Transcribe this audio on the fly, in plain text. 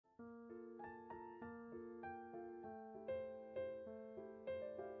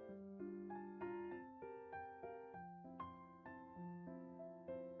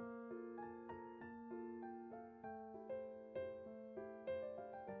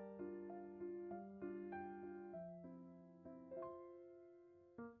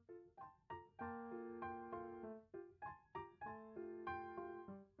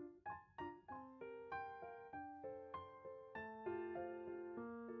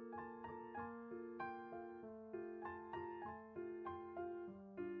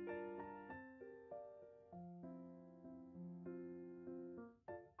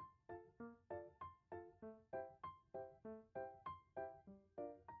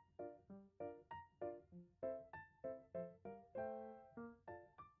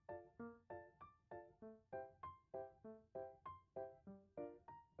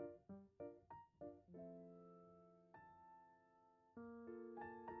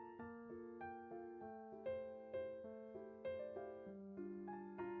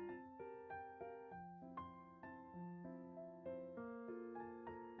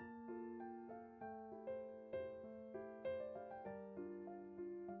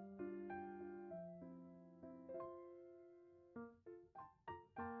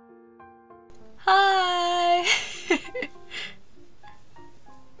Hi!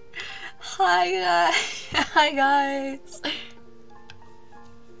 Hi guys! Hi guys!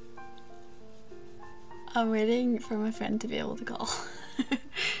 I'm waiting for my friend to be able to call.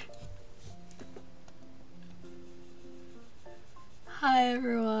 Hi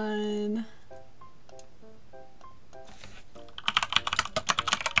everyone!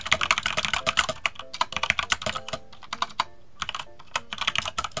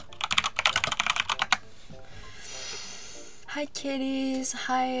 Hi kitties!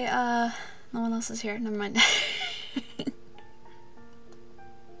 Hi, no one else is here, never mind.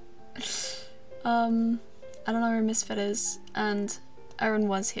 I don't know where Misfit is, and Aaron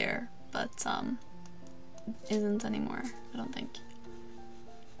was here, but, isn't anymore, I don't think.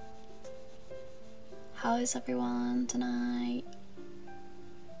 How is everyone tonight?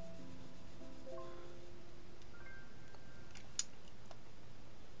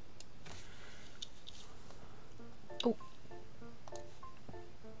 Oh.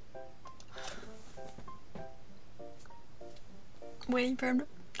 Waiting for him to—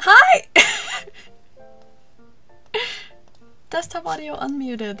 Hi! Desktop audio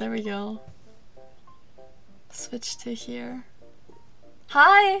unmuted, there we go. Switch to here.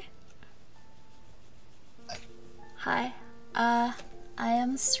 Hi! Hi. I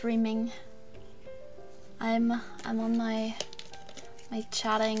am streaming. I'm on my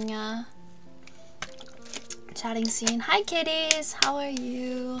chatting chatting scene. Hi kitties! How are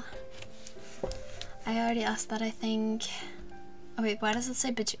you? I already asked that, I think. Oh wait, why does it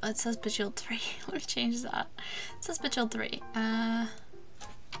say Bejeweled? It says Bejeweled 3. Let me change that. It says Bejeweled 3. None.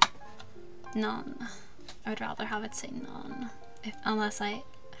 I would rather have it say none. Unless I...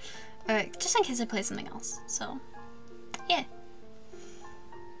 just in case I play something else. So, yeah.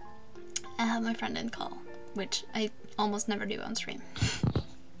 I have my friend in call, which I almost never do on stream.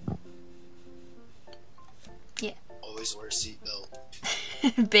 Yeah. Always wear a seatbelt.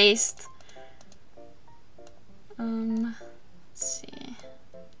 Based. Let's see.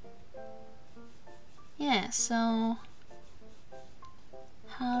 Yeah, so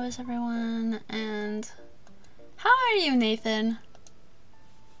how is everyone, and how are you, Nathan?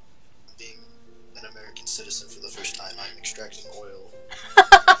 Being an American citizen for the first time, I'm extracting oil.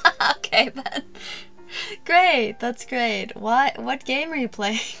 Okay then. Great, that's great. What game are you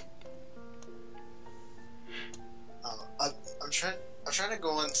playing? I'm trying to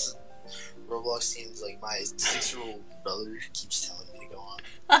go on Roblox teams. Like my 6-year-old brother keeps telling me to go on.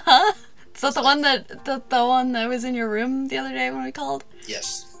 Uh-huh. Is that the one the one that was in your room the other day when we called?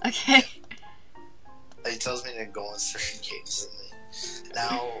 Yes. Okay. He tells me to go on certain games, and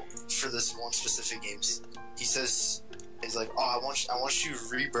now for this one specific game, he says he's like, "Oh, I want you to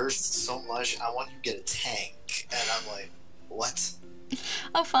rebirth so much. I want you to get a tank," and I'm like, "What?"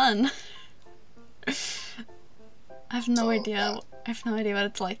 Oh, fun. I have no idea. I have no idea what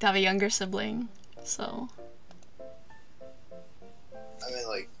it's like to have a younger sibling. So. I mean,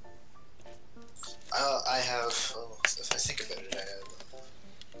 like, I have. Oh, if I think about it, I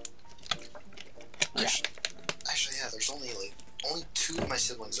have. Actually, yeah. There's only 2 of my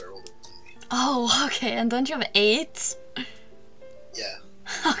siblings are older than me. Oh, okay. And don't you have 8? Yeah.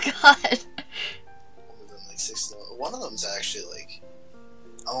 Oh God. Older than like 6. One of them's actually like,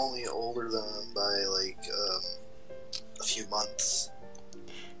 I'm only older than him by like a few months.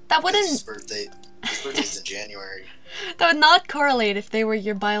 That wouldn't. His birthday's in January. That would not correlate if they were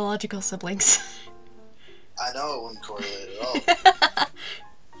your biological siblings. I know it wouldn't correlate at all.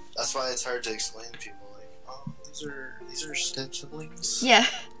 That's why it's hard to explain to people. Like, oh, these are step siblings. Yeah.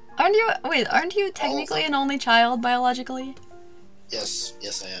 Aren't you technically an only child biologically? Yes,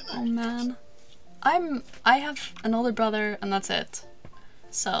 I am. Oh man. I have an older brother and that's it.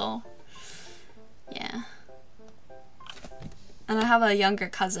 So, yeah. And I have a younger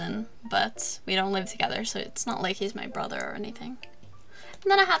cousin, but we don't live together, so it's not like he's my brother or anything. And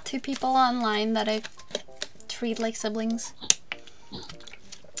then I have 2 people online that I treat like siblings.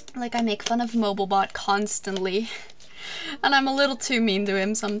 Like, I make fun of Mobilebot constantly. And I'm a little too mean to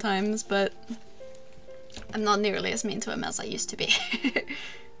him sometimes, but I'm not nearly as mean to him as I used to be.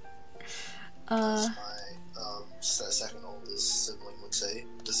 As my second oldest sibling would say,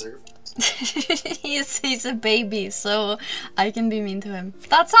 deserved. He's a baby, so I can be mean to him.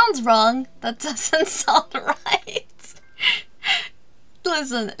 That sounds wrong. That doesn't sound right.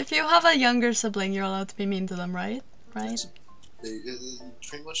 Listen, if you have a younger sibling, you're allowed to be mean to them, right? Right? It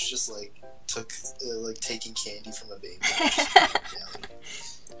pretty much just like took like taking candy from a baby.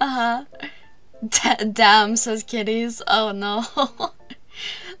 Uh-huh. Damn, says kitties. Oh no.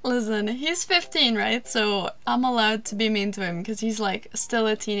 Listen, he's 15, right? So I'm allowed to be mean to him because he's like still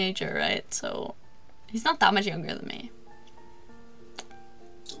a teenager, right? So he's not that much younger than me.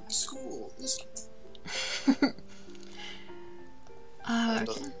 School. Okay.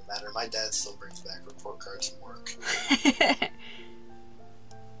 Doesn't even matter. My dad still brings back report cards from work.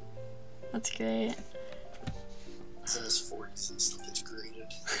 That's great. He's in his 40s and still gets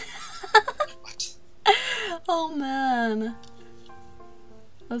graded. What? Oh man.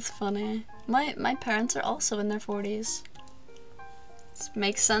 That's funny. My parents are also in their 40s. This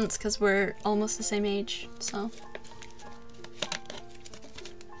makes sense because we're almost the same age, so.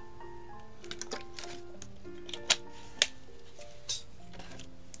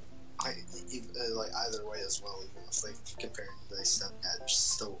 Like either way as well, even if like comparing to my stepdad,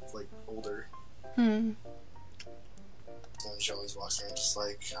 still like older. Hmm. And she always walks around just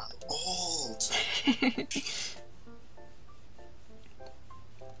like, I'm old.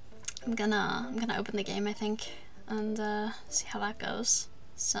 I'm gonna open the game, I think, and see how that goes.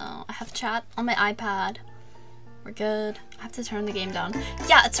 So I have chat on my iPad. We're good. I have to turn the game down.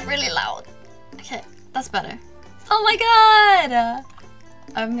 Yeah, it's really loud. Okay, that's better. Oh my god!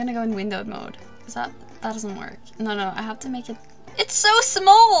 I'm gonna go in windowed mode. Is that doesn't work? No, I have to make it. It's so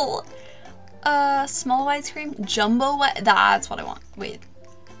small. Small widescreen, jumbo. That's what I want. Wait.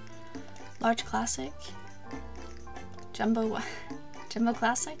 Large classic. Jumbo. Jumbo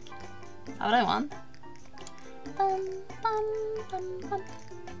classic. Is that what I want? Bum, bum, bum, bum.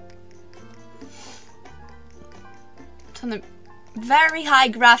 So the very high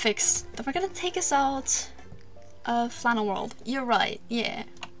graphics that we're gonna take us out of Flannel World. You're right. Yeah.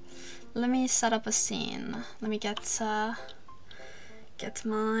 Let me set up a scene. Let me get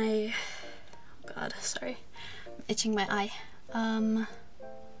my. Oh God, sorry. I'm itching my eye.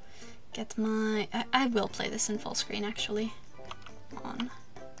 Get my. I will play this in full screen actually.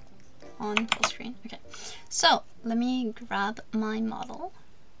 On full screen. Okay. So let me grab my model.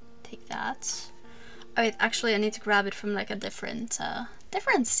 Take that. Oh wait, actually I need to grab it from like a different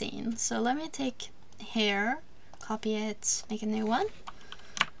scene. So let me take here, copy it, make a new one.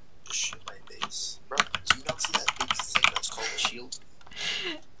 Shit, my base. Bro, do you not see that big thing that's called a shield?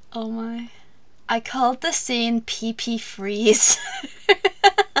 Oh my. I called the scene PP Freeze.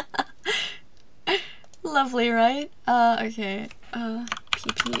 Lovely, right? Okay.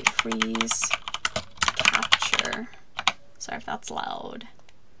 PP Freeze Capture. Sorry if that's loud.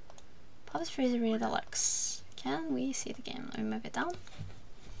 Papa's Freezeria Deluxe. Can we see the game? Let me move it down.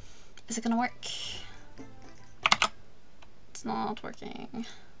 Is it gonna work? It's not working.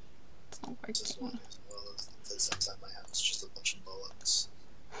 It's not working. Well, that's outside my house, just a bunch of bullets.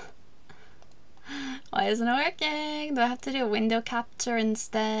 Why isn't it working? Do I have to do a window capture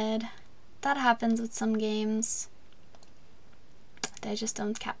instead? That happens with some games. They just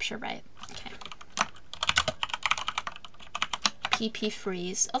don't capture right. Okay. PP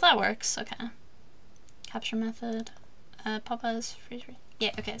freeze. Oh, that works. Okay. Capture method. Papa's freezer.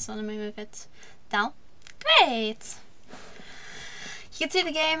 Yeah, okay, so let me move it down. Great! You can see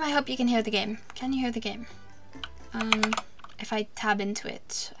the game. I hope you can hear the game. Can you hear the game? If I tab into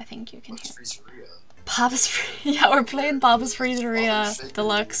it, I think you can hear. Papa's Yeah, we're playing Papa's Freezeria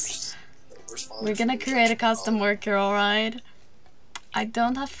Deluxe. We're gonna create a custom worker, alright? I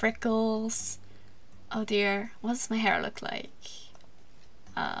don't have freckles. Oh dear, what does my hair look like?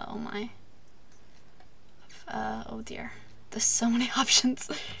 Oh my. Oh dear. There's so many options.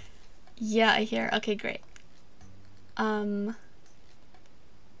 Yeah, I hear. Okay, great. What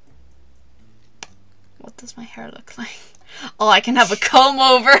does my hair look like? Oh, I can have a comb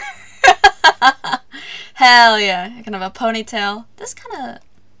over. Hell yeah. I can have a ponytail. This one?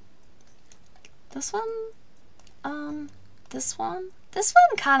 This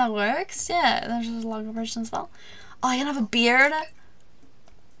one kind of works. Yeah, there's a longer version as well. Oh, I can have a beard.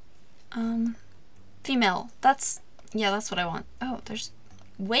 Female. Yeah, that's what I want. Oh, there's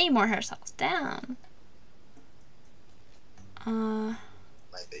way more hairstyles. Damn. My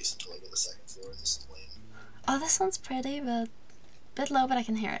base until I get the second floor. This is lame. Oh, this one's pretty, but a bit low, but I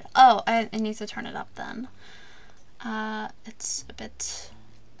can hear it. Oh, I need to turn it up then. It's a bit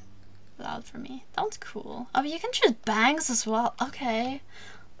loud for me. That one's cool. Oh, you can choose bangs as well. Okay.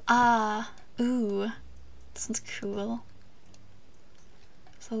 Ooh. This one's cool.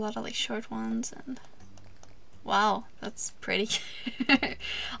 There's a lot of like short ones and wow, that's pretty.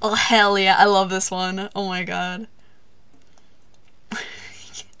 Oh hell yeah, I love this one. Oh my god.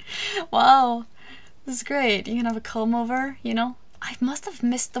 Wow. This is great. You can have a comb over, you know? I must have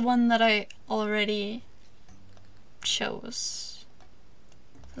missed the one that I already chose.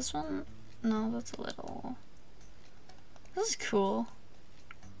 This one? No, that's a little... This is cool.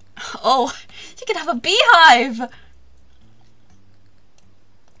 Oh, you can have a beehive!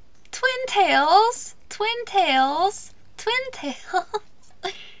 Twin tails! Twin tails! Twin tails!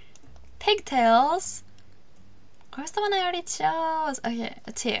 Pigtails! Where's the one I already chose? Okay,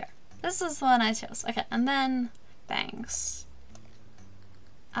 it's here. This is the one I chose. Okay, and then bangs.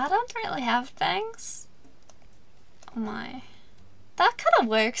 I don't really have bangs. Oh my. That kind of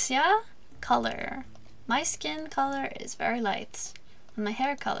works, yeah? Color. My skin color is very light. And my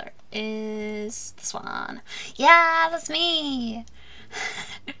hair color is this one. Yeah, that's me!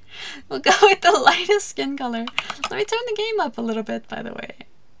 We'll go with the lightest skin color. Let me turn the game up a little bit, by the way.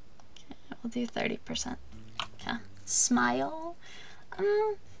 Okay, we'll do 30%. Okay. Smile.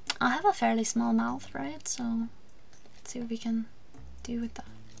 I have a fairly small mouth, right? So let's see what we can do with that.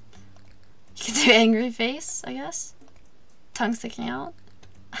 You can do angry face, I guess. Tongue sticking out.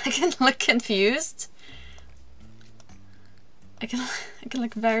 I can look confused. I can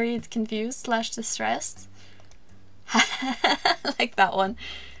look very confused / distressed. I like that one.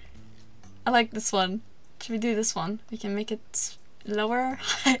 I like this one. Should we do this one? We can make it lower.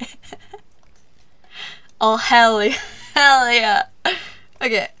 Oh hell yeah. Hell yeah.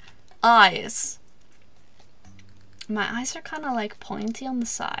 Okay. Eyes. My eyes are kind of like pointy on the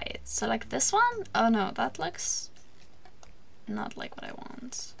sides. So like this one? Oh no, that looks not like what I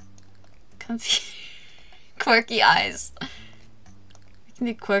want. Quirky eyes. I can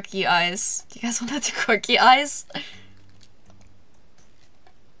do quirky eyes. Do you guys want to do quirky eyes?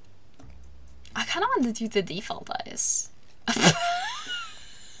 I kind of want to do the default eyes.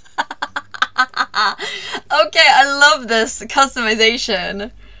 Okay, I love this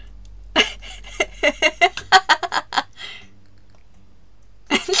customization.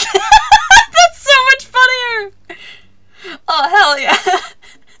 That's so much funnier. Oh hell yeah.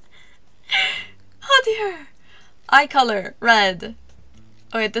 Oh dear. Eye color, red.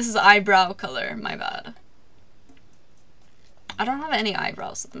 Oh wait, this is eyebrow color, my bad. I don't have any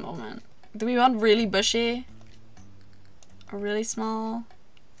eyebrows at the moment. Do we want really bushy? Or really small?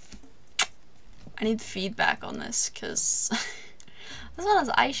 I need feedback on this, because this one has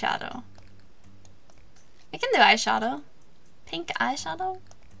eyeshadow. We can do eyeshadow. Pink eyeshadow?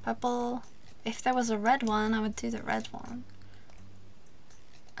 Purple. If there was a red one, I would do the red one.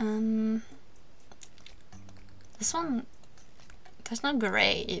 This one, there's no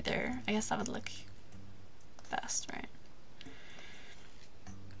gray either. I guess that would look best, right?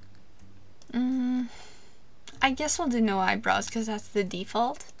 I guess we'll do no eyebrows because that's the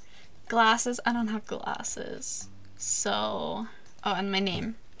default. Glasses, I don't have glasses. So, oh, and my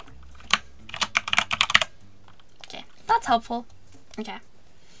name. Okay, that's helpful. Okay.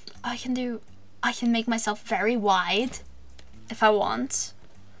 I can make myself very wide if I want.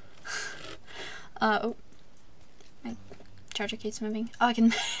 Oh, my charger keeps moving. Oh, I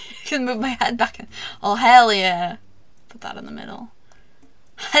can, can move my head back in. Oh, hell yeah. Put that in the middle.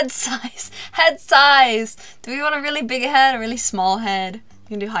 Head size! Head size! Do we want a really big head or a really small head? You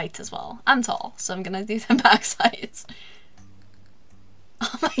can do height as well. I'm tall, so I'm gonna do the max height.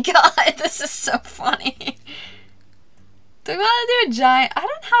 Oh my god, this is so funny. Do we want to do a giant? I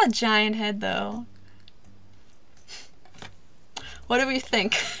don't have a giant head though. What do we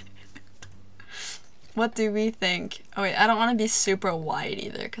think? What do we think? Oh wait, I don't want to be super wide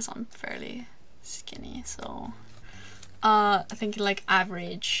either because I'm fairly skinny, so I think like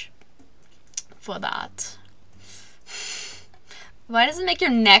average for that. Why does it make your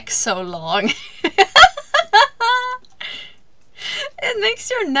neck so long? It makes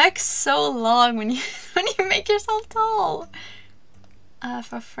your neck so long when you make yourself tall.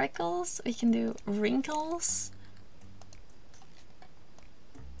 For freckles, we can do wrinkles.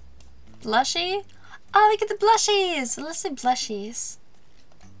 Blushy? Oh, we can do blushies! Let's do blushies.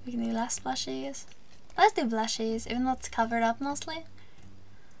 We can do less blushies. Let's do blushies, even though it's covered up mostly.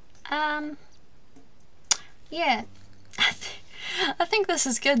 Yeah. I think this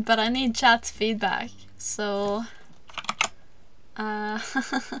is good, but I need chat's feedback. So,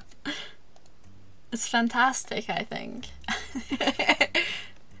 it's fantastic, I think.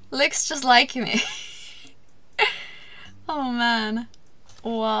 Looks just like me. Oh man.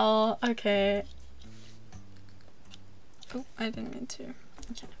 Wow, okay. Oh, I didn't mean to.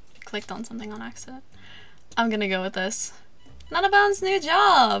 Okay, clicked on something on accident. I'm gonna go with this. Nanabound's new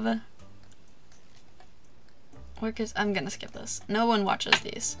job! Workers, I'm gonna skip this. No one watches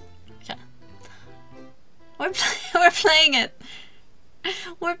these. Okay. We're playing it!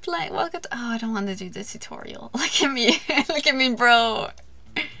 We're playing- welcome to- oh, I don't want to do the tutorial. Look at me. Look at me, bro.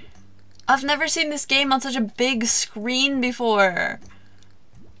 I've never seen this game on such a big screen before.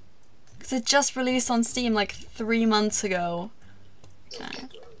 Because it just released on Steam like 3 months ago. Okay.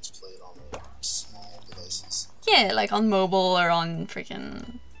 let's play it on like small devices. Yeah, like on mobile or on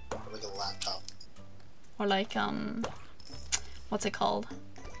freaking... Or like a laptop. Or like, what's it called?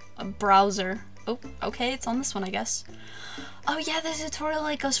 A browser. Oh, okay, it's on this one, I guess. Oh yeah, the tutorial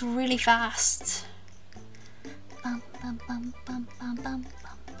like goes really fast. Bum, bum, bum, bum, bum, bum,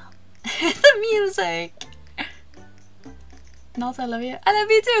 bum, bum. The music! Not I love you. I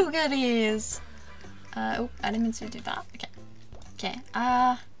love you too, goodies! Oh, I didn't mean to do that. Okay. Okay,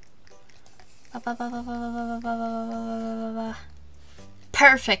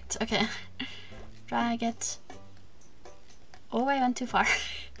 perfect, okay. Drag it. Oh, I went too far.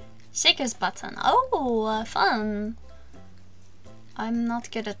 Shaker's button. Oh, fun. I'm not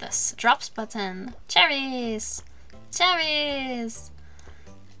good at this. Drops button. Cherries. Cherries.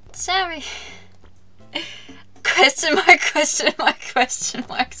 Cherry. Question mark, question mark, question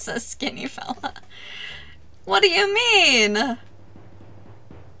mark, says skinny fella. What do you mean?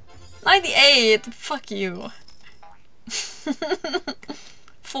 98. Fuck you.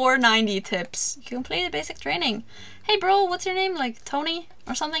 490 tips. You complete the basic training. Hey bro, what's your name? Like Tony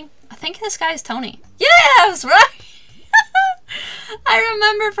or something? I think this guy is Tony. Yes, right! I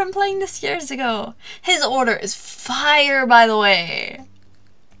remember from playing this years ago. His order is fire, by the way.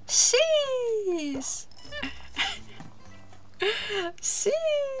 Sheesh. See.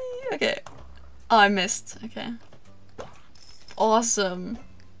 Okay. Oh, I missed. Okay. Awesome.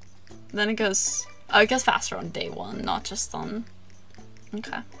 Then it goes. Oh, it goes faster on day one, not just on.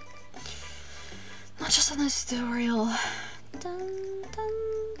 Okay. Not just on the tutorial. Dun, dun,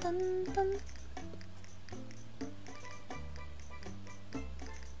 dun, dun.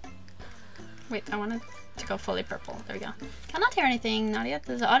 Wait, I wanted to go fully purple. There we go. Cannot hear anything. Not yet.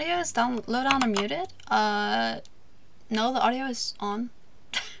 The audio is down, low down or muted. No, the audio is on.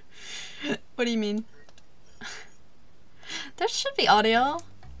 What do you mean? There should be audio.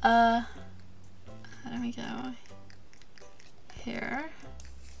 Let me go here.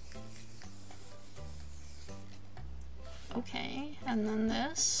 Okay, and then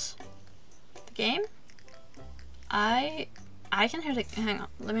this. The game. I can hear the. Hang on.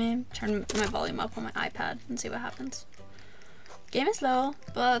 Let me turn my volume up on my iPad and see what happens. Game is low,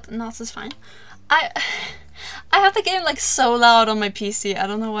 but NOS is fine. I have the game like so loud on my PC. I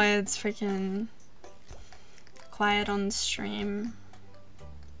don't know why it's freaking quiet on stream.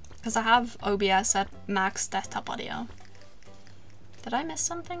 Because I have OBS at max desktop audio. Did I miss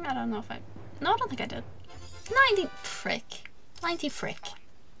something? I don't know if I... No, I don't think I did. 90 frick. 90 frick.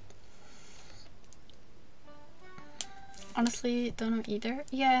 Honestly, don't know either.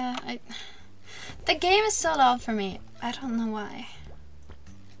 Yeah, the game is so loud for me. I don't know why.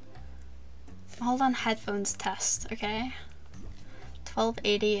 Hold on, headphones test, okay?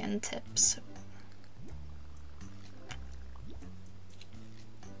 1280 and tips.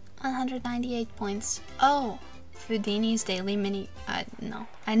 198 points. Oh, Houdini's Daily Mini. No,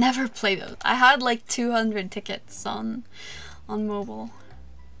 I never played those. I had like 200 tickets on mobile.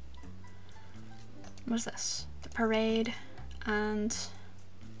 What's this? The parade and...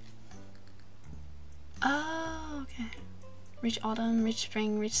 Oh, okay. Reach autumn, reach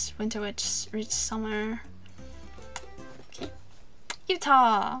spring, reach winter, reach summer. Okay.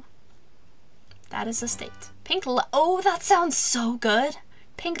 Utah! That is a state. Pink oh, that sounds so good!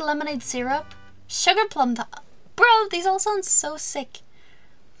 Pink lemonade syrup. Sugar plum bro, these all sound so sick.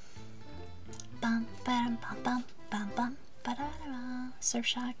 Bum, bum, bum, bum, bum, bum, Surf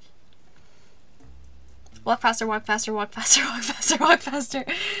Shack. Walk faster, walk faster, walk faster, walk faster, walk faster.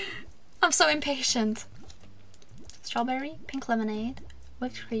 I'm so impatient. Strawberry, pink lemonade,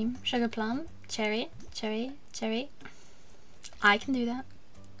 whipped cream, sugar plum, cherry, cherry, cherry. I can do that.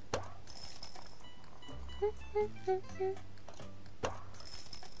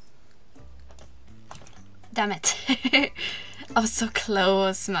 Damn it. I was so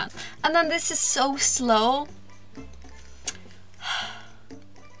close, man. And then this is so slow.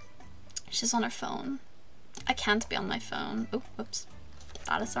 She's on her phone. I can't be on my phone. Oh, whoops.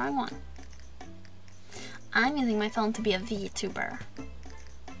 That is the wrong one. I'm using my phone to be a VTuber,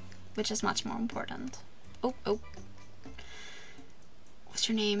 which is much more important. Oh, oh. What's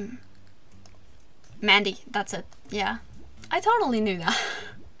your name? Mandy, that's it. Yeah. I totally knew that.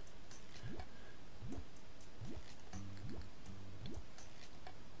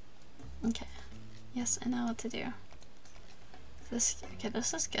 Okay. Yes, I know what to do. Okay,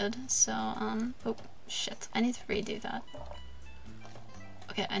 this is good. So, oh, shit. I need to redo that.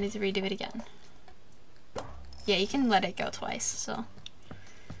 Okay, I need to redo it again. Yeah, you can let it go twice, so.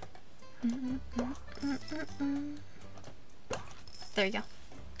 There you go.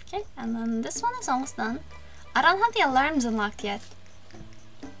 Okay, and then this one is almost done. I don't have the alarms unlocked yet.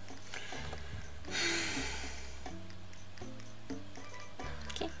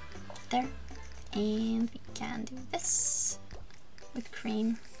 there. And we can do this with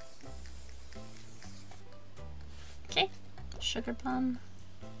cream. Okay, sugar plum,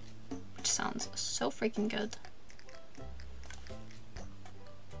 which sounds so freaking good.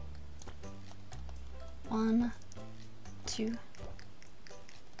 1, 2,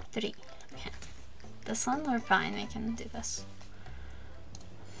 3. Okay, this one we're fine. We can do this.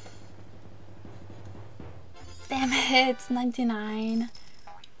 Damn it, it's 99.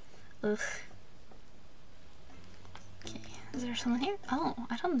 Ugh. Okay, is there someone here? Oh,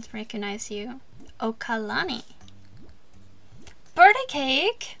 I don't recognize you. Okalani. Birthday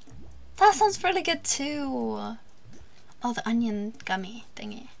cake? That sounds really good too. Oh, the onion gummy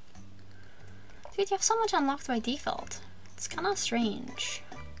thingy. Dude, you have so much unlocked by default. It's kind of strange.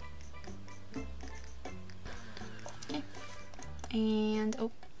 Okay. And,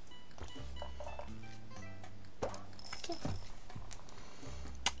 oh. Okay.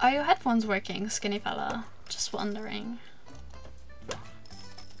 Are your headphones working, skinny fella? Just wondering.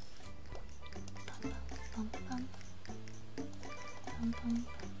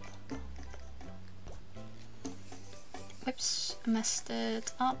 Whoops, messed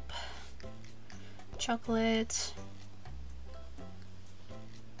it up. Chocolate.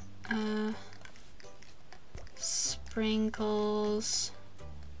 Sprinkles.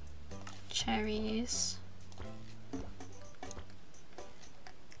 Cherries.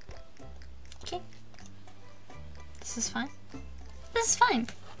 Okay. This is fine. This is fine.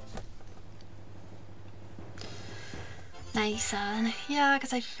 Nice, yeah,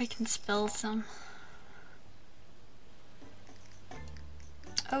 because I freaking spilled some.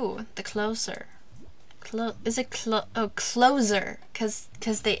 Oh, the closer. Is it closer? Cause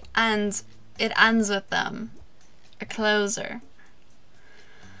they end. It ends with them. A closer.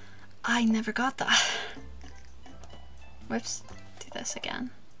 I never got that. Whoops. Do this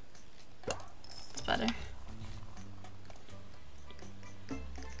again. It's better.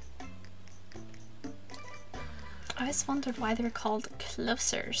 I always wondered why they were called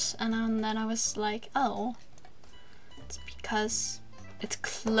closers, and then I was like, oh, it's because it's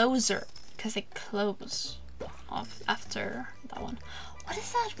closer, because they close off after that one. What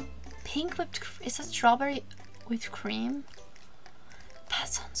is that? Pink whipped cream? Is that strawberry with cream? That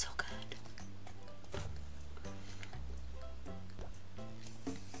sounds so good.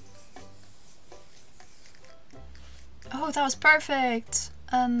 Oh, that was perfect.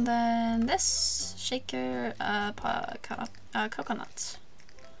 And then this shaker, coconut.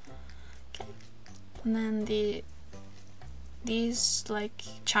 Okay. And then these like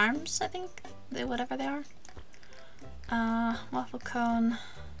charms, I think, whatever they are. Waffle cone,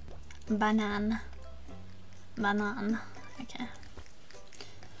 banana. Okay.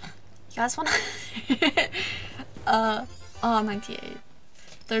 You guys wanna? Oh, 98.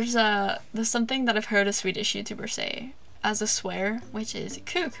 There's something that I've heard a Swedish YouTuber say as a swear, which is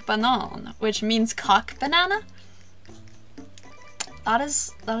kuk banan, which means cock banana. That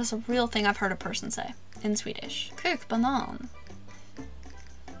is a real thing I've heard a person say in Swedish. Kuk banan.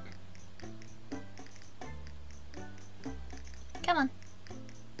 Come on.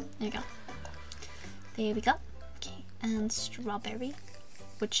 There you go. There we go. Okay, and strawberry,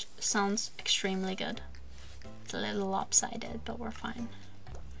 which sounds extremely good. It's a little lopsided, but we're fine.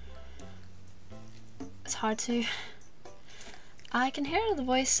 It's hard to... I can hear the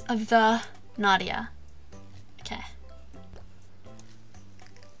voice of the Nadia. Okay.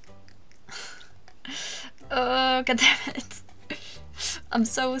 Oh, god damn it. I'm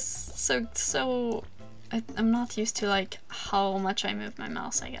I'm not used to like how much I move my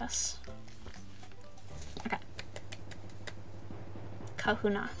mouse, I guess. Okay.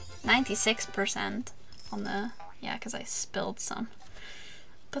 Kahuna. 96% on the... Yeah, because I spilled some.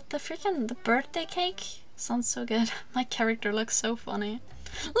 But the birthday cake sounds so good. My character looks so funny.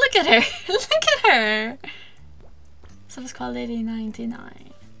 Look at her! Look at her! So it's called Lady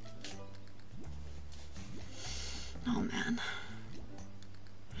 99. Oh man.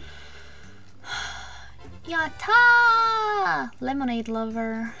 Yatta! Lemonade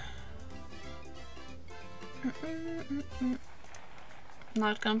lover. I'm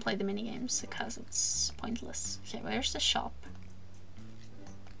not gonna play the minigames because it's pointless. Okay, where's the shop?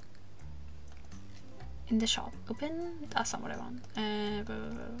 In the shop. Open? That's not what I want.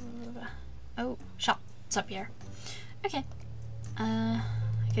 Oh, shop. It's up here. Okay. I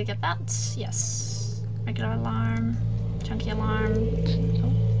could get that. Yes. Regular alarm. Chunky alarm.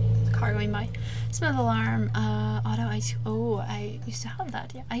 Oh, the car going by. Smooth alarm. Auto ice. Oh, I used to have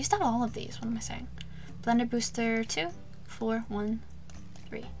that. Yeah, I used to have all of these. What am I saying? Blender booster 2, 4, 1,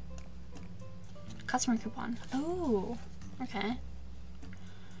 3. Customer coupon. Oh, okay.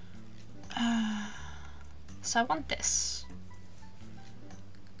 So I want this.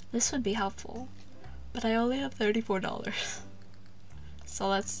 This would be helpful, but I only have $34. So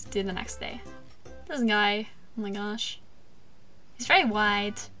let's do the next day. This guy, oh my gosh. He's very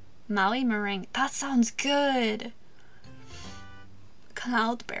wide. Maui meringue, that sounds good.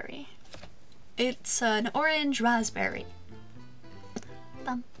 Cloudberry. It's an orange raspberry.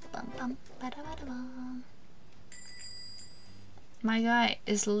 Bum, bum, bum, ba-da-ba-da-bum. My guy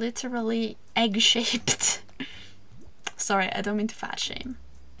is literally egg-shaped. Sorry, I don't mean to fat shame.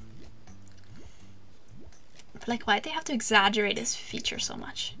 But like, why'd they have to exaggerate his feature so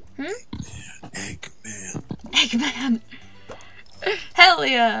much? Eggman. Eggman! Hell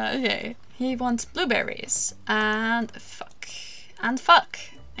yeah! Okay. He wants blueberries. And fuck. And fuck,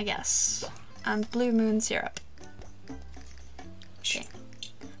 I guess. And blue moon syrup. Okay.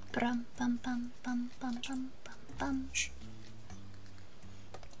 Bum, bum, bum, bum, bum, bum, bum, bum.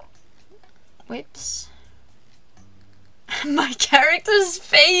 Whoops. My character's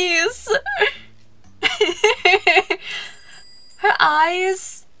face! Her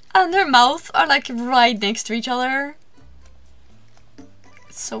eyes and her mouth are like right next to each other.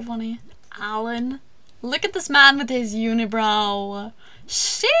 It's so funny. Alan. Look at this man with his unibrow.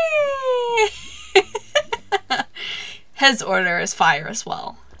 Shee! His order is fire as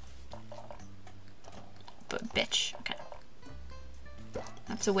well. But bitch. Okay. I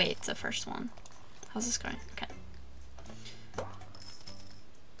have to wait the first one. How's this going? Okay.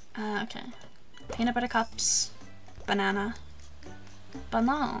 Okay. Peanut butter cups. Banana.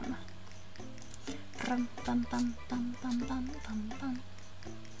 Banana. Bum, bum, bum, bum, bum, bum, bum, bum.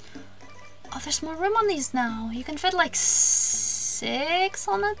 Oh, there's more room on these now. You can fit like 6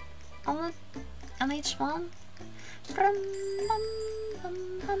 on it, on each one. Bum, bum,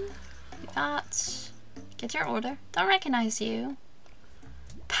 bum, bum. That. Get your order. Don't recognize you.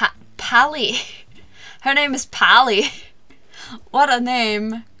 Pally. Her name is Pally. What a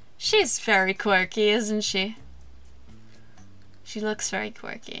name. She's very quirky, isn't she? She looks very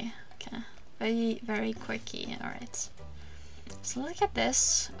quirky. Okay. Very, very quirky. Alright. So look at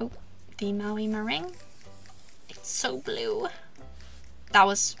this. Oh, the Maui meringue. It's so blue. That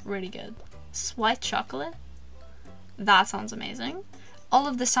was really good. This is white chocolate. That sounds amazing. All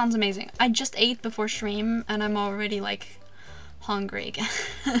of this sounds amazing. I just ate before stream and I'm already like hungry again.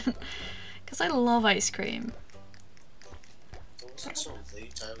 Because I love ice cream. It wasn't so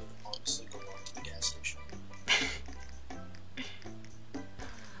late, I would honestly go on to the gas station.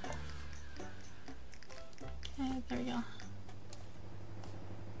 Okay, there we go.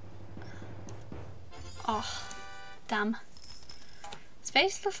 Oh, damn. His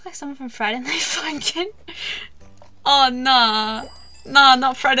face looks like someone from Friday Night Funkin'. Oh, nah. Nah,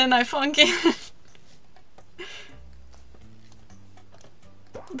 not Friday Night Funkin'.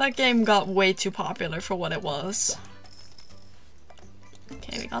 That game got way too popular for what it was.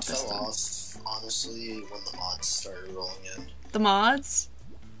 Okay, we got this fell done. off, honestly, when the mods started rolling in. The mods?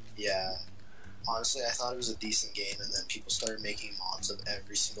 Yeah. Honestly, I thought it was a decent game, and then people started making mods of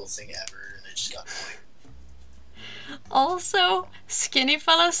every single thing ever, and it just got annoying. Also, Skinny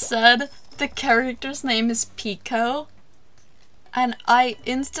Fella said the character's name is Pico. And I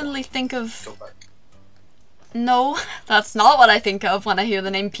instantly think of... Go back. No, that's not what I think of when I hear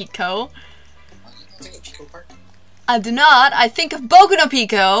the name Pico. I think of Pico Park. I do not. I think of Boku no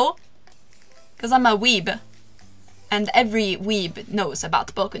Pico. Because I'm a weeb. And every weeb knows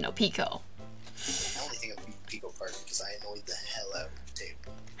about Boku no Pico. I only think of Pico Park because I annoyed the hell out of the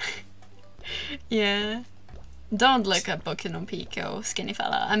table. Yeah. Don't look at Boku no Pico, Skinny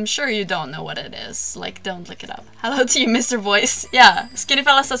Fella. I'm sure you don't know what it is. Like, don't look it up. Hello to you, Mr. Voice. Yeah, Skinny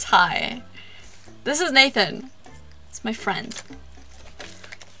Fella says hi. This is Nathan. It's my friend.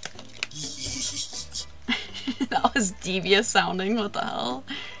 That was devious sounding. What the hell?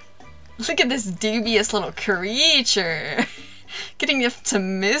 Look at this devious little creature. Getting up to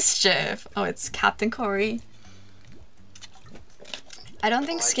mischief. Oh, it's Captain Corey. I don't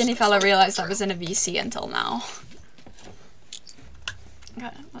think Skinny Fella realized I was in a VC until now. Okay,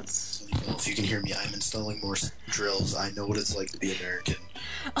 let's... If you can hear me, I'm installing more drills. I know what it's like to be American.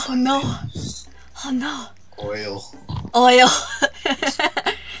 Oh no! Oh no! Oil. Oil!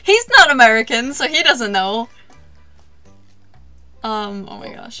 He's not American, so he doesn't know. Oh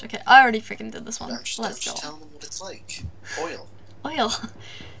my gosh, okay, I already freaking did this one. I'm just telling them what it's like. Oil. Oil.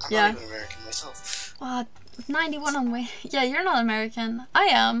 I'm Yeah. not even American myself. 91 on way. Yeah, you're not American. I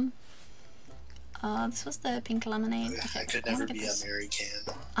am. This was the pink lemonade. Okay, I could wanna never get be this. American.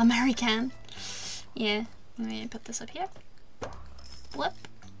 American. Yeah. Let me put this up here. Whoop.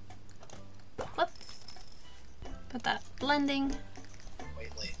 Whoop. Put that blending.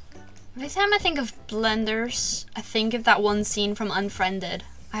 Wait. Every time I think of blenders, I think of that one scene from Unfriended.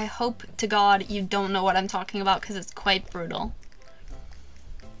 I hope to God you don't know what I'm talking about because it's quite brutal.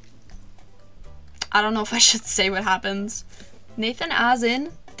 I don't know if I should say what happens. Nathan as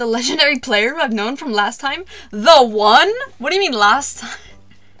in the legendary player who I've known from last time? The one? What do you mean last time?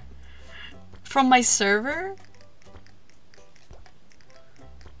 From my server?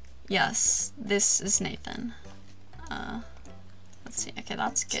 Yes, this is Nathan. Let's see. Okay,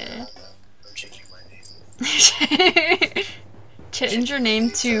 that's good. I'm changing my name. Change your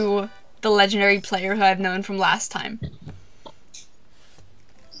name to the legendary player who I've known from last time.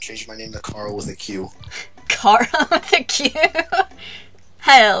 I'm changing my name to Carl with a Q. Carl with a Q?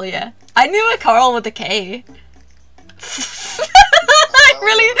 Hell yeah. I knew a Carl with a K.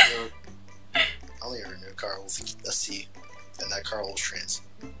 Really? I only ever knew Carl with a C, and that Carl was trans.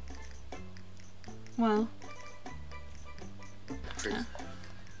 Well. Crazy. Yeah.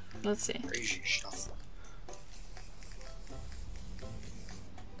 Let's see. Crazy stuff.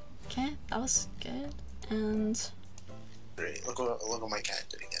 Okay, that was good. And Great. Look what my cat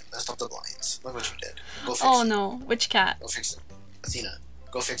did again. Messed up the blinds. Look what you did. Go fix oh it. no, which cat? Go fix it. Athena,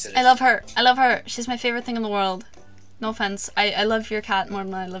 go fix it. I love her. I love her. She's my favorite thing in the world. No offense. I love your cat more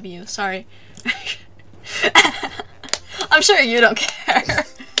than I love you. Sorry. I'm sure you don't care.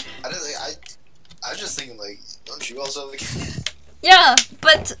 I was just thinking, like, don't you also have a cat? Yeah,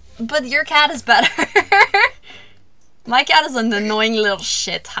 but your cat is better. My cat is an annoying little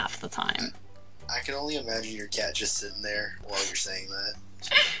shit half the time. I can only imagine your cat just sitting there while you're saying that.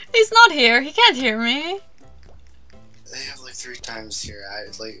 He's not here. He can't hear me. They have like 3 times here.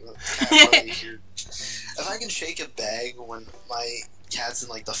 Cat probably here. If I can shake a bag when my cat's in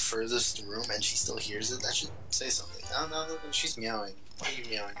like the furthest room and she still hears it, that should say something. I don't know. She's meowing. Why are you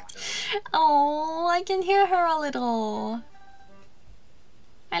meowing at her? Oh, I can hear her a little.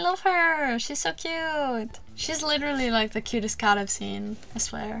 I love her. She's so cute. She's literally like the cutest cat I've seen. I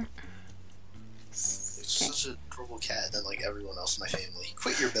swear. It's such a adorable cat than like everyone else in my family.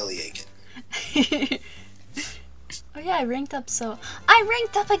 Quit your belly aching. Oh yeah, I ranked up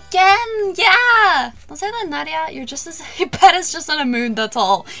again! Yeah! Don't say that, Nadia. You're just as Pet is just in a mood, that's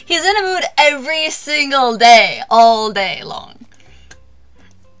all. He's in a mood every single day, all day long.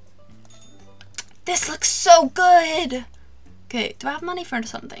 This looks so good! Okay, do I have money for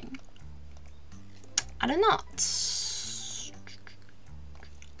something? I do not.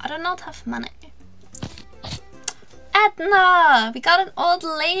 I do not have money. Edna! We got an old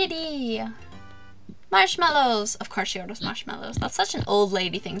lady! Marshmallows! Of course she orders marshmallows. That's such an old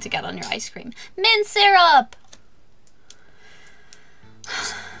lady thing to get on your ice cream. Mint syrup!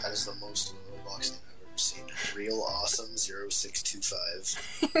 That is the most Roblox thing I've ever seen. Real awesome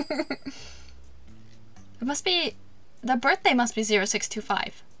 0625. It must be... The birthday must be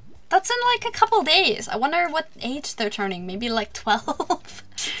 0625. That's in like a couple days. I wonder what age they're turning. Maybe like 12?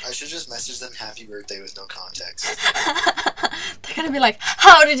 I should just message them happy birthday with no context. They're gonna be like,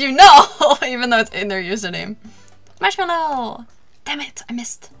 how did you know? Even though it's in their username. Marshmallow! Damn it, I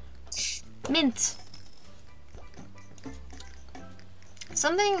missed. Mint.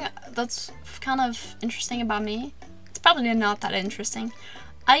 Something that's kind of interesting about me. It's probably not that interesting.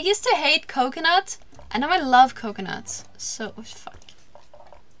 I used to hate coconut, and now I love coconuts. So, oh, fuck.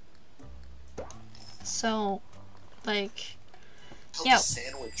 So, like, How yeah. does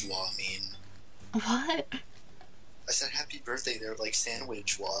sandwich law mean? What? I said happy birthday, they're like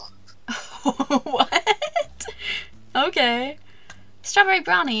sandwich law. What? Okay. Strawberry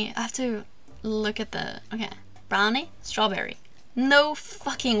brownie. I have to look at the... Okay. Brownie? Strawberry. No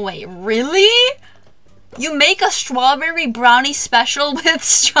fucking way. Really? You make a strawberry brownie special with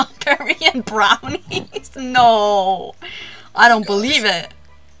strawberry and brownies? No. I don't believe it.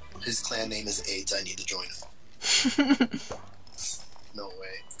 His clan name is AIDS, I need to join him. No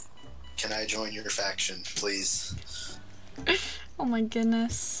way. Can I join your faction, please? Oh my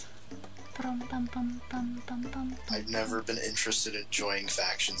goodness. I've never been interested in joining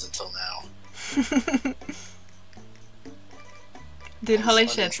factions until now. Dude, holy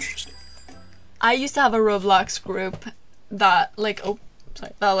shit. I used to have a Roblox group that like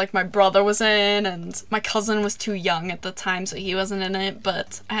that like my brother was in, and my cousin was too young at the time so he wasn't in it,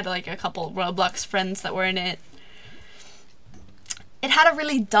 but I had like a couple Roblox friends that were in it. It had a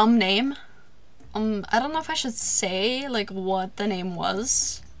really dumb name. I don't know if I should say like what the name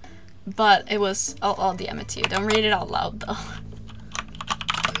was, but it was, I'll DM it to you. Don't read it out loud though.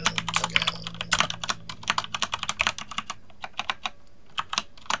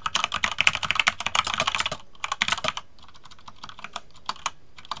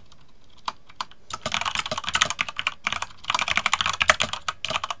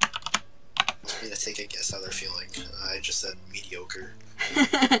 take a guess how they're feeling. I just said mediocre.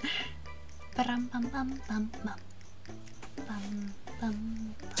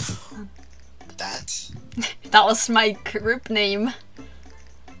 That was my group name.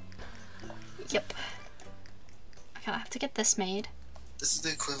 Yep. Okay, I have to get this made. This is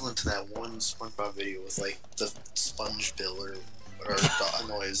the equivalent to that one SpongeBob video with like the sponge bill or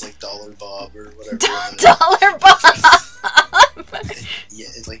no, it was like Dollar Bob or whatever. Dollar Bob. Yeah,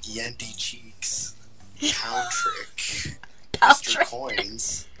 it's like Yendi Cheeks, Pound Trick, Pound Mr. Trick.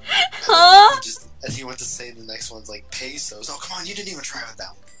 Coins. Huh? And he went to say the next one's like pesos. Oh come on, you didn't even try with that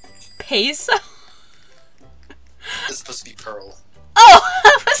one. Peso? It's supposed to be pearl. Oh,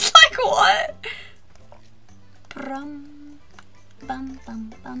 I was like, what? Brum, bum,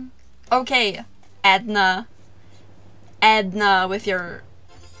 bum, bum. Okay, Edna. Edna with your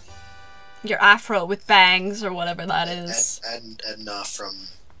afro with bangs or whatever that is. Edna from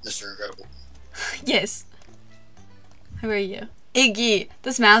Mr. Incredible. Yes. Who are you? Iggy.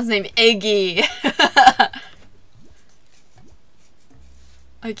 This man's name Iggy.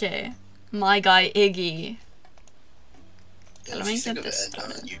 Okay, my guy Iggy. Yeah, if you think of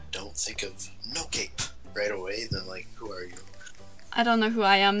Edna and you don't think of No Cape right away, then like, who are you? I don't know who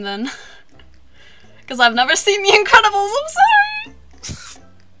I am then. Because I've never seen The Incredibles, I'm sorry!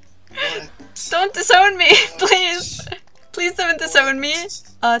 What? Don't disown me, please! Please don't disown me!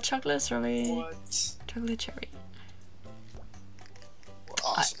 Chocolate strawberry. What? Chocolate cherry. Well,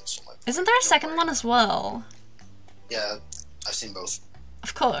 awesome. So like, Isn't there a second one as well? Yeah, I've seen both.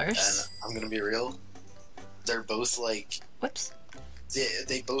 Of course. And I'm gonna be real, they're both like... Whoops.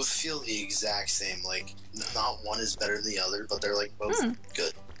 They both feel the exact same, like, not one is better than the other, but they're like both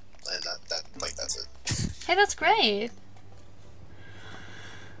good. And that's it. Hey, that's great.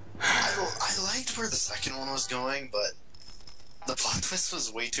 I liked where the second one was going, but the plot twist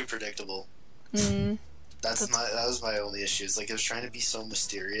was way too predictable. That was my only issue. It's like it was trying to be so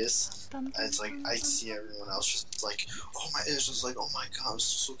mysterious. And it's like I see everyone else just like, it's just like, oh my god, I'm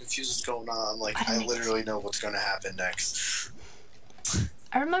so confused what's going on. I'm like, I literally know what's gonna happen next.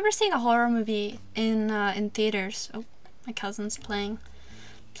 I remember seeing a horror movie in theaters. Oh, my cousin's playing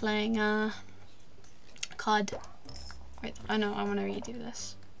COD. Wait, I know, I want to redo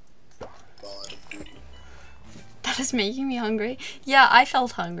this. That is making me hungry. Yeah, I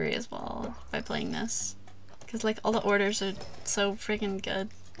felt hungry as well by playing this. Because, like, all the orders are so freaking good.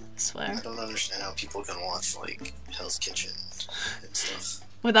 I swear. I don't understand how people can watch, like, Hell's Kitchen and stuff.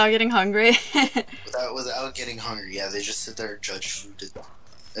 Without getting hungry? without getting hungry, yeah, they just sit there and judge food.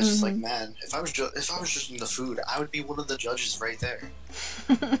 It's just like, man, if I was judging the food, I would be one of the judges right there.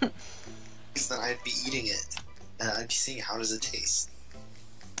 Because then I'd be eating it, and I'd be seeing how does it taste.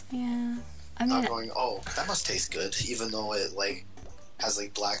 Yeah. I mean, not going, oh, that must taste good, even though it, like, has,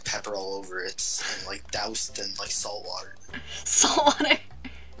 like, black pepper all over it, and, like, doused in, like, salt water. Salt water?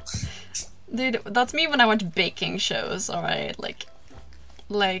 Dude, that's me when I watch baking shows, alright? Like,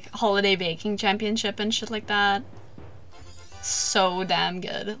 holiday baking championship and shit like that. So damn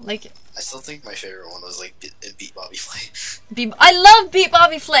good. Like, I still think my favorite one was, like, Beat Bobby Flay. I love Beat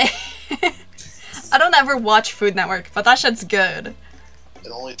Bobby Flay! I don't ever watch Food Network, but that shit's good.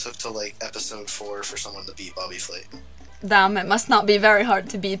 It only took to, like, episode 4 for someone to beat Bobby Flay. Damn, it must not be very hard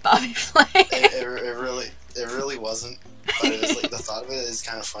to beat Bobby Flay. It really wasn't. But it was, like, the thought of it is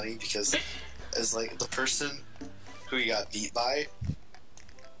kind of funny because it's, like, the person who he got beat by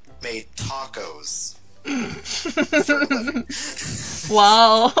made tacos for a living.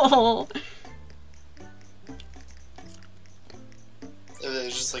 Wow. It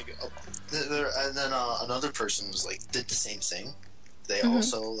was just, like, and then another person was, like, did the same thing. They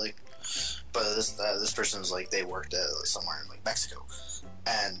also, like, but this person was, like, they worked at somewhere in, like, Mexico.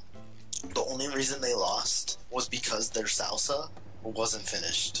 And the only reason they lost was because their salsa wasn't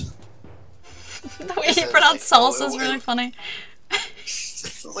finished. The way you pronounce salsa is really funny.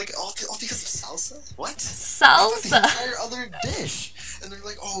 Like, all because of salsa? What? Salsa! The entire other dish! And they're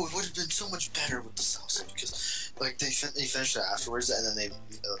like, oh, it would have been so much better with the salsa because, like, they finished it afterwards and then they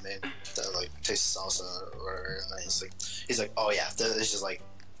made like, taste the salsa or and then he's like, oh yeah, this is like,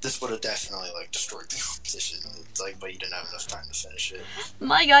 this would have definitely, like, destroyed the competition. It's like, but you didn't have enough time to finish it.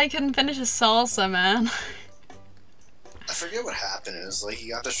 My guy couldn't finish his salsa, man. I forget what happened. It was like he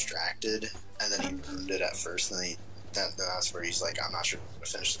got distracted and then he ruined it at first and then that's where he's like, I'm not sure if I'm going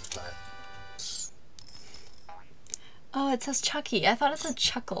to finish this time. Oh, it says Chucky. I thought it said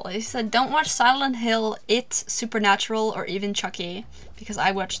Chuckle. It said, don't watch Silent Hill, It, Supernatural, or even Chucky. Because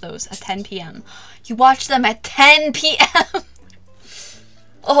I watch those at 10 p.m. You watch them at 10 p.m.?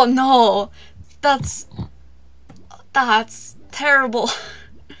 Oh no. That's terrible.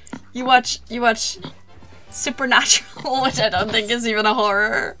 You watch Supernatural, which I don't think is even a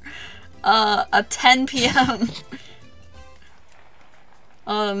horror. At 10 p.m.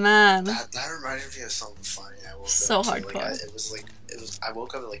 Oh man. That reminded me of something funny. I woke So up to, hardcore. like, I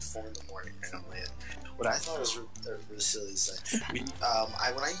woke up at like 4 in the morning randomly. And what I thought was really silly is that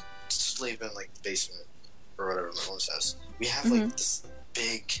when I sleep in like the basement or whatever my mom's house, we have like this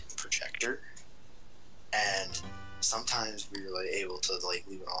big projector, and sometimes we were like able to like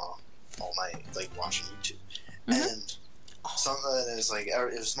leave it on all night, like watching YouTube. And something is like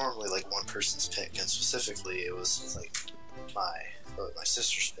it was normally like one person's pick, and specifically it was like my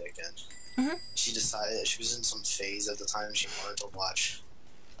sister's pick, and she decided she was in some phase at the time. She wanted to watch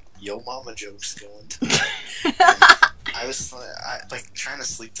Yo Mama jokes going to I was like trying to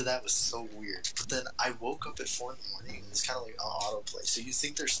sleep to that was so weird. But then I woke up at 4 in the morning and it's kind of like an autoplay. So you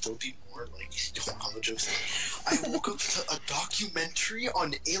think there's still be more like Yo Mama jokes? I woke up to a documentary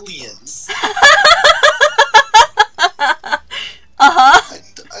on aliens.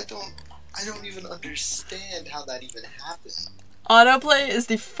 I don't even understand how that even happened. Autoplay is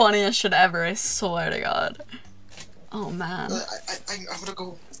the funniest shit ever, I swear to God. Oh man. I'm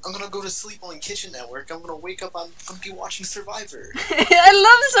gonna go to sleep on Kitchen Network. I'm gonna wake up, I'm gonna be watching Survivor. I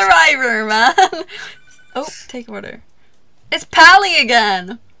love Survivor, man. Oh, take order. It's Pally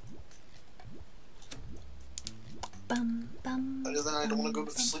again. Bum, bum, Other than I don't want to go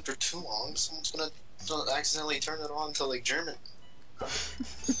to sleep for too long. Someone's gonna accidentally turn it on to like German.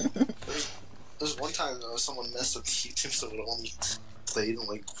 There's one time someone messed with YouTube so it only played in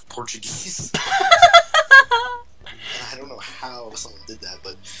like Portuguese. And I don't know how someone did that,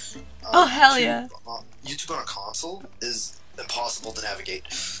 but oh hell yeah! YouTube on a console is impossible to navigate,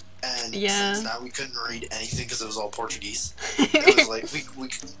 and yeah. since now we couldn't read anything because it was all Portuguese. It was like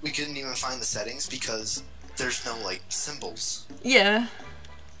we couldn't even find the settings because there's no like symbols. Yeah.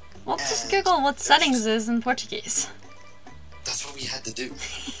 Well, just Google what settings is in Portuguese. That's what we had to do.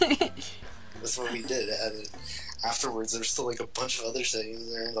 That's what we did. And afterwards, there's still like a bunch of other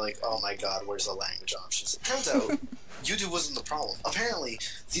settings there, and like, oh my god, where's the language options? It turns out YouTube wasn't the problem. Apparently,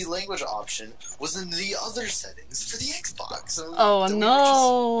 the language option was in the other settings for the Xbox. So oh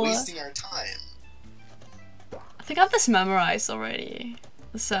no! We were just wasting our time. I think I have this memorized already.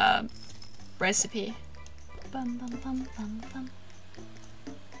 This recipe. Bum, bum, bum, bum, bum.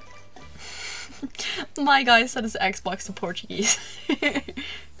 My guy said his Xbox in Portuguese.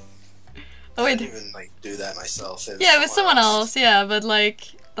 Oh, wait. I didn't even like do that myself. Yeah, with someone else. Yeah, but like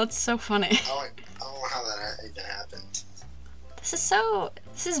that's so funny. I don't know how that even happened.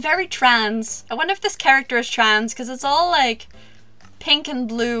 This is very trans. I wonder if this character is trans because it's all like pink and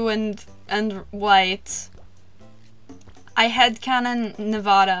blue and white. I headcanon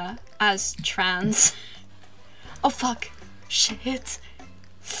Nevada as trans. Oh fuck! Shit.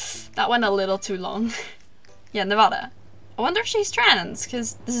 That went a little too long. Yeah, Nevada. I wonder if she's trans,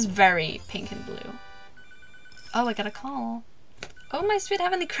 because this is very pink and blue. Oh, I got a call. Oh, my sweet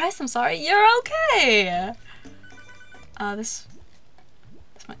heavenly Christ, I'm sorry. You're okay! This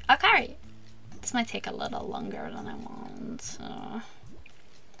might... Oh, Carrie! This might take a little longer than I want, so...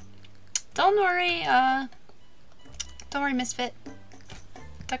 Don't worry, Misfit.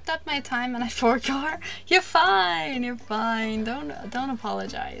 Took up my time and I forgot. You're fine, you're fine. Don't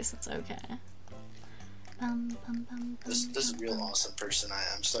apologize, it's okay. This real awesome person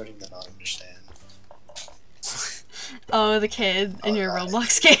I'm starting to not understand. Oh, the kid in your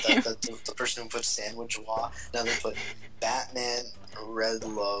Roblox game. The person who put sandwich wah. Now they put Batman Red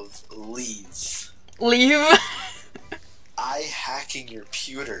Love Leave. Leave? I hacking your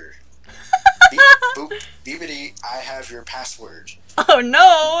pewter. Beep, boop, beepity, I have your password. Oh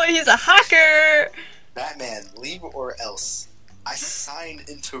no, he's a hacker! Batman, leave or else. I signed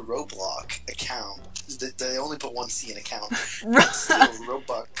into Roblox account. They only put one C in account. Still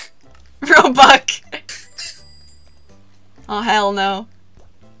Robuck. Robuck! Oh hell no.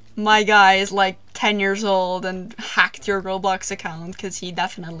 My guy is like 10 years old and hacked your Roblox account because he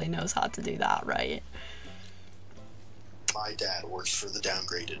definitely knows how to do that, right? My dad works for the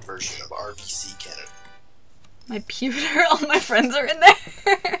downgraded version of RBC Canada. My pewter, all my friends are in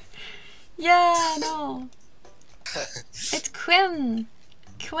there. Yeah, no. It's Quinn.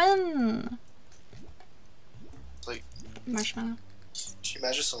 Quinn. Like, Marshmallow. Can you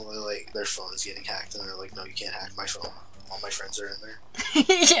imagine someone like their phone is getting hacked and they're like, no, you can't hack my phone. All my friends are in there.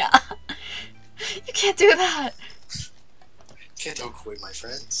 Yeah. You can't do that. Can't take away my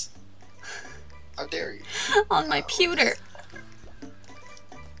friends. How dare you? On my pewter.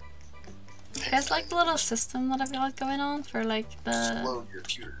 You guys like the little system that I've got going on for like the... Just load your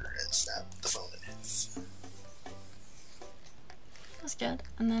pewter and snap the phone in half. feels good.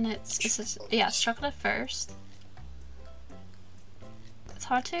 And then it's chocolate first. It's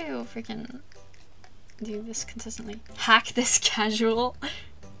hard to freaking do this consistently. Hack this casual.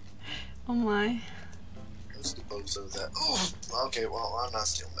 Oh my. Who's the bozo that? Oh, okay, well, I'm not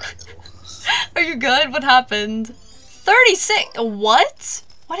stealing that middle. Are you good? What happened? 36. What?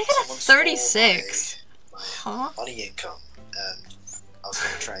 Why did I get a 36? My money income, and I was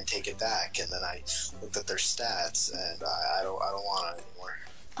gonna try and take it back, and then I looked at their stats, and I don't want it anymore.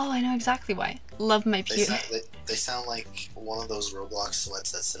 Oh, I know exactly why. Love my pew. They sound like one of those Roblox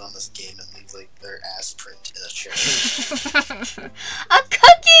sweats that sit on this game and leave like their ass print in a chair. A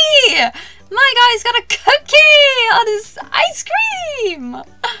cookie! My guy's got a cookie on his ice cream!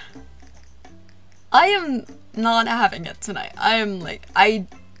 I am not having it tonight. I am like, I'm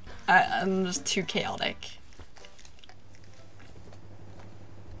just too chaotic.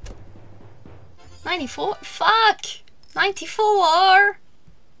 94? Fuck! 94!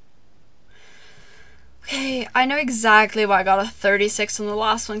 Okay, I know exactly why I got a 36 on the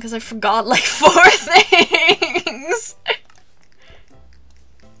last one, because I forgot like 4 things!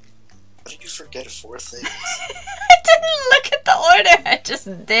 What did you forget 4 things? I didn't look at the order, I just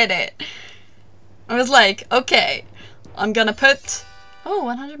did it. I was like, okay, I'm gonna put... Oh,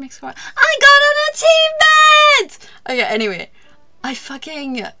 100 makes score. I got an achievement! Okay, anyway. I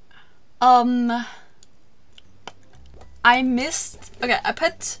fucking... I missed... Okay, I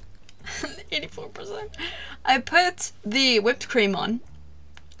put... 84%. I put the whipped cream on.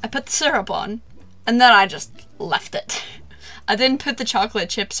 I put the syrup on. And then I just left it. I didn't put the chocolate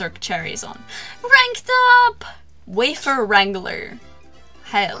chips or cherries on. Ranked up! Wafer Wrangler.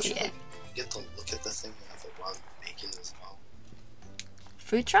 Hell yeah. Get to look at the thing while making as well.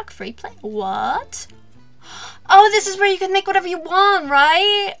 Food truck free play? What? Oh, this is where you can make whatever you want,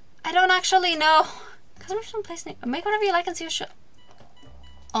 right? I don't actually know. Customer from place name. Make whatever you like and see what show.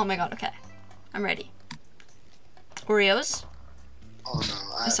 Oh my god, okay. I'm ready. Oreos. Oh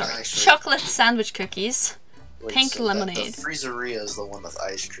no, sorry. actually, Chocolate sandwich cookies. wait, Pink so lemonade. The freezeria is the one with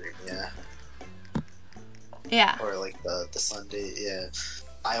ice cream, yeah. Yeah. Or like the sundae, yeah.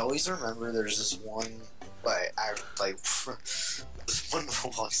 I always remember there's this one, like one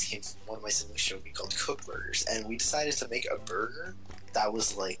Roblox game one of my siblings showed me called Cook Burgers, and we decided to make a burger that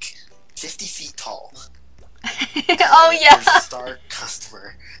was like 50 feet tall. Oh yeah. There's a star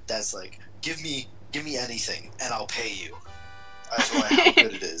customer that's like, give me anything and I'll pay you. That's how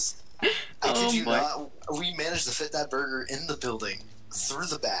good it is. I kid you not, we managed to fit that burger in the building through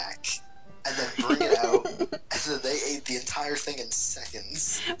the back and then bring it out, and then they ate the entire thing in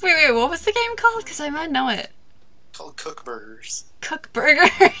seconds. Wait, what was the game called? Because I might know it. Called Cook Burgers. Cook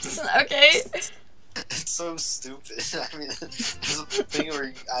Burgers. Okay. It's so stupid. I mean, there's a thing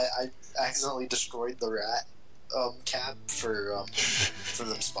where I accidentally destroyed the rat cap for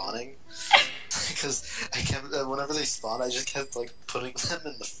them spawning, because I kept whenever they spawned, I just kept like putting them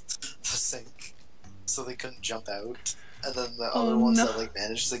in the sink so they couldn't jump out, and then the other ones that like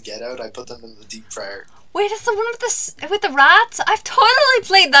managed to get out, I put them in the deep fryer. Wait, it's the one with the rats? I've totally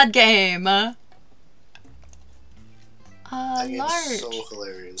played that game. That game large. is so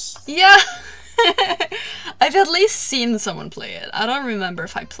hilarious. Yeah. I've at least seen someone play it. I don't remember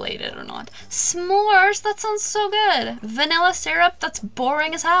if I played it or not. S'mores? That sounds so good. Vanilla syrup? That's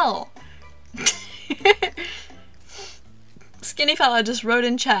boring as hell. Skinny fella just wrote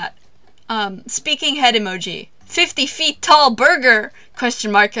in chat. Speaking head emoji. 50 feet tall burger!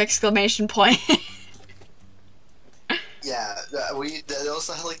 Question mark, exclamation point. Yeah, they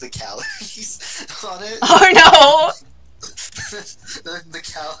also had like the calories on it. Oh no! The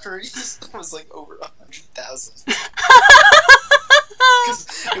calories was like over 100,000. Because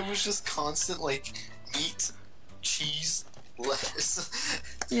it was just constant like meat, cheese, lettuce,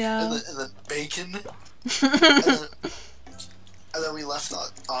 yeah, and then bacon, and then we left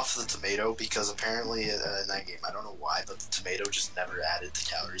off the tomato because apparently in that game, I don't know why, but the tomato just never added the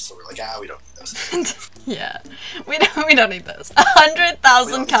calories. So we're like, we don't need those. Yeah, we don't need those.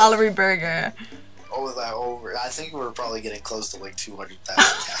 100,000 calorie burger. Over. I think we're probably getting close to like 200,000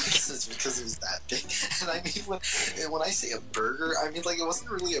 calories because it was that big. And I mean, when I say a burger, I mean like it wasn't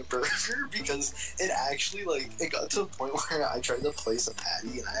really a burger because it actually like it got to a point where I tried to place a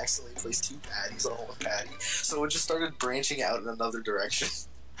patty and I accidentally placed 2 patties on one patty, so it just started branching out in another direction.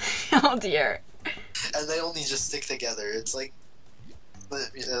 Oh dear. And they only just stick together. It's like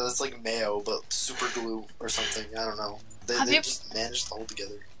it's like mayo but super glue or something. I don't know. They just managed to hold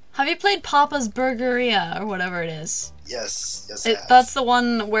together. Have you played Papa's Burgeria or whatever it is? Yes, I have. That's the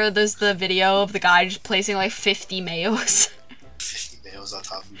one where there's the video of the guy just placing like 50 mayos. 50 emails on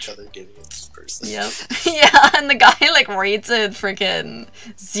top of each other, giving it to this person. Yep. Yeah, and the guy like rates it freaking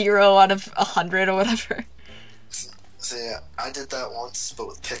 0 out of 100 or whatever. So yeah, I did that once, but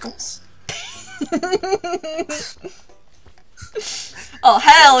with pickles. Oh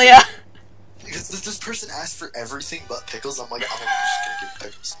hell yeah! Because this person asked for everything but pickles. I'm like, I'm just gonna give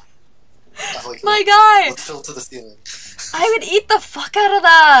pickles. I'm like, My guy! Let's fill to the ceiling. I would eat the fuck out of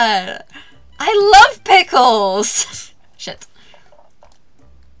that! I love pickles! Shit.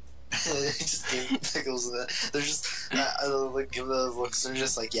 He just gave me pickles and that. They're just, like, give those looks. They're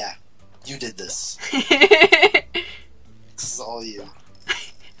just like, yeah, you did this. This is all you.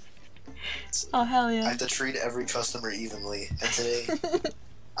 So, oh hell I yeah. have to treat every customer evenly, and today,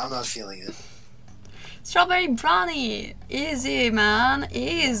 I'm not feeling it. Strawberry brownie! Easy man,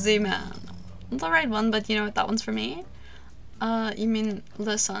 easy man. It's the right one, but you know what, that one's for me. You mean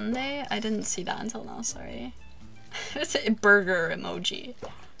the sundae? I didn't see that until now, sorry. It's a burger emoji.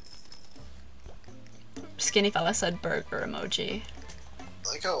 Skinny fella said burger emoji. I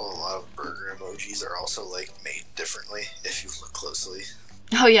like how a lot of burger emojis are also, like, made differently, if you look closely.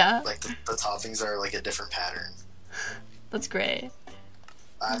 Oh yeah? Like, the toppings are, like, a different pattern. That's great.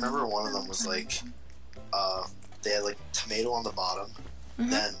 I remember one of them was, like, they had, like, tomato on the bottom,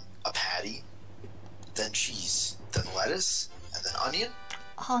 then a patty, then cheese, then lettuce, and then onion,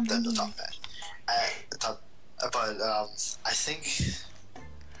 Oh, then no. the top patty. I think...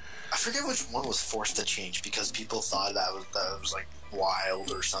 I forget which one was forced to change because people thought that was like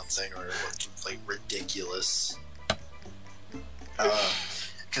wild or something, or it looked like ridiculous.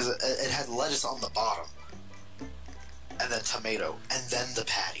 Because it had lettuce on the bottom, and then tomato, and then the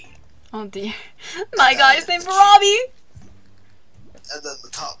patty, Oh dear. My guy's named Robbie! and then the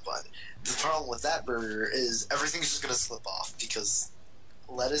top bun. The problem with that burger is everything's just gonna slip off because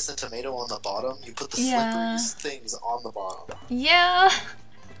lettuce and tomato on the bottom. You put the slippery things on the bottom. Yeah.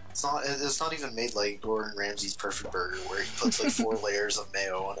 It's not even made like Gordon Ramsay's perfect burger where he puts like 4 layers of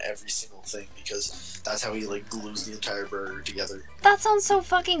mayo on every single thing because that's how he like glues the entire burger together. That sounds so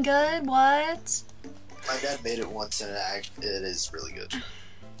fucking good, what? My dad made it once and it is really good.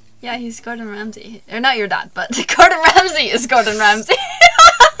 Yeah, he's Gordon Ramsay. Or not your dad, but Gordon Ramsay is Gordon Ramsay.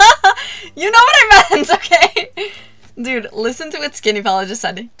 You know what I meant, okay? Dude, listen to what Skinny Fella just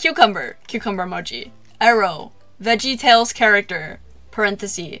said. Cucumber emoji. Arrow. Veggie Tales character.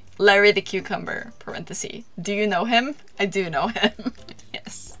 Parenthesis. Larry the Cucumber. Parenthesis. Do you know him? I do know him.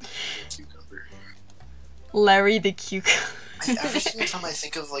 Yes. Cucumber. Larry the Cucumber. Every single time I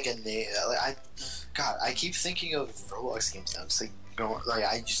think of like a name, I keep thinking of Roblox games now. It's like,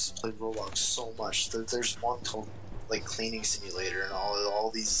 I used to play Roblox so much. There's one called like Cleaning Simulator and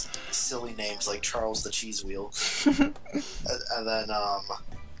all these silly names like Charles the Cheese Wheel, and then I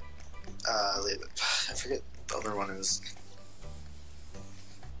forget the other one. It was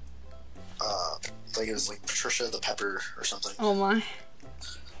like it was like Patricia the Pepper or something. Oh my.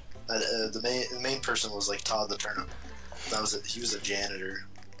 The main person was like Todd the Turnip. That was it. He was a janitor.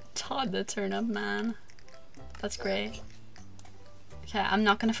 Todd the Turnip Man. That's great. Okay, I'm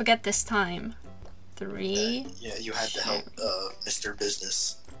not gonna forget this time. 3. Yeah, you had to help Mr.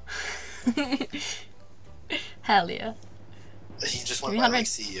 Business. Hell yeah. He just went by like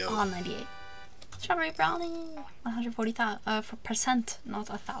CEO. Oh, 98. Strawberry brownie. 140%, not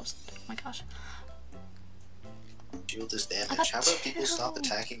 1,000. Oh my gosh. Deal this damage. How about people stop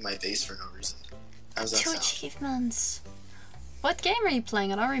attacking my base for no reason? How's that 2 sound? achievements. What game are you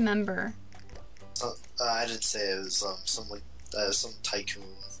playing? I don't remember. So, I didn't say it was some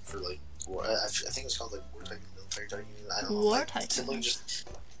tycoon for like war. I think it was called like War Tycoon, Military Tycoon. I don't know. War like, Tycoon. Simply just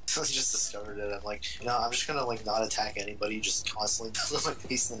discovered it. I'm like, I'm just gonna like not attack anybody. Just constantly build my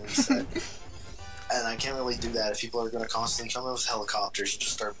base and reset. And I can't really do that if people are gonna constantly come in with helicopters and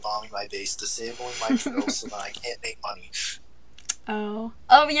just start bombing my base, disabling my drills so that I can't make money. Oh.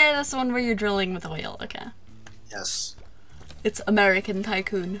 Oh yeah, that's the one where you're drilling with oil. Okay. Yes. It's American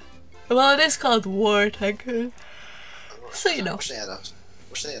Tycoon. Well, it is called War Tycoon. So you know. Wish they had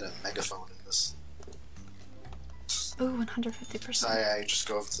a megaphone in this. Ooh, 150%. So I just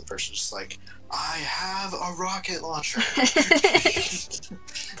go over to the person, just like, I have a rocket launcher.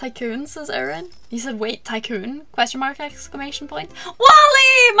 Tycoon, says Aaron. He said, wait, Tycoon? Question mark, exclamation point.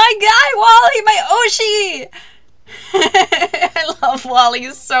 Wally! My guy, Wally! My Oshi! I love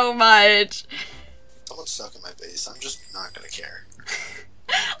Wally so much. Someone's stuck in my base. I'm just not gonna care. You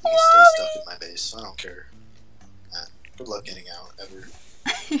can stay stuck in my base. I don't care. Good luck getting out, ever.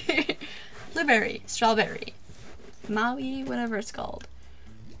 Blueberry, strawberry, Maui, whatever it's called.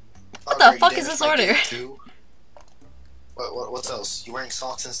 What Oh, the fuck is this order? What? What's else? You wearing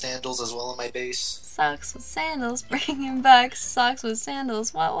socks and sandals as well in my base? Socks with sandals, bringing back socks with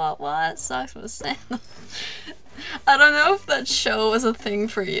sandals. What? Socks with sandals. I don't know if that show was a thing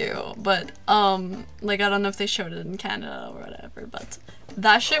for you, but like I don't know if they showed it in Canada or whatever, but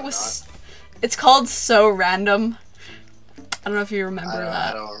that shit was. It's called So Random. I don't know if you remember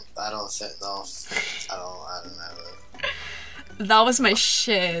that. I don't think no. I don't have it. That was my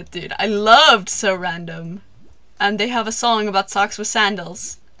shit, dude. I loved So Random. And they have a song about socks with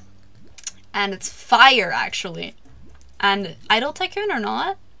sandals. And it's fire, actually. And Idle Tycoon or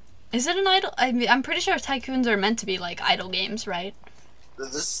not? Is it an idle? I'm pretty sure tycoons are meant to be like idle games, right?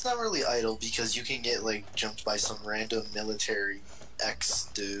 This is not really idle because you can get like jumped by some random military X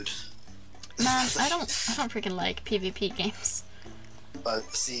dude. Man, I don't freaking like PvP games.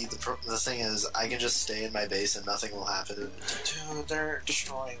 But see, the thing is, I can just stay in my base and nothing will happen. Dude, they're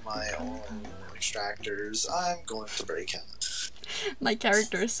destroying my own extractors. I'm going to break him. My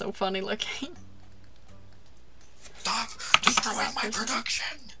character is so funny looking. Stop destroying my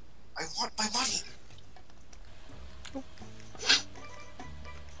production! I want my money!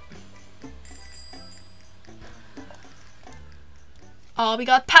 Oh, we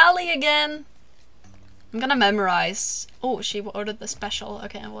got Pally again! I'm gonna memorize. Oh, she ordered the special.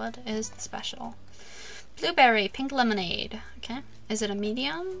 Okay, what is the special? Blueberry, pink lemonade. Okay. Is it a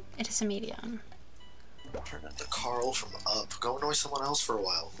medium? It is a medium. Turn into Carl from Up. Go annoy someone else for a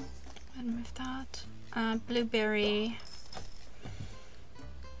while. And with that. Blueberry.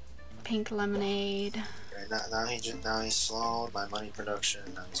 Pink lemonade. Okay, now he's slowed my money production.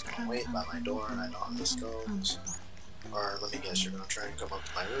 Now he's gonna wait by my door and I know how this goes. Or let me guess, you're gonna try and come up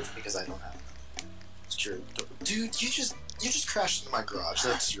to my roof because I don't have it. Dude, you just crashed into my garage.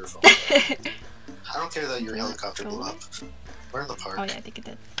 That's your fault. I don't care that your helicopter blew up. We're in the park. Oh yeah, I think it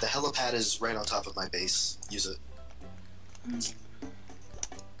did. The helipad is right on top of my base. Use it.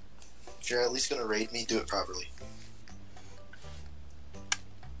 If you're at least gonna raid me, do it properly.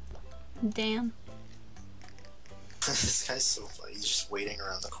 Damn. This guy's so funny. He's just waiting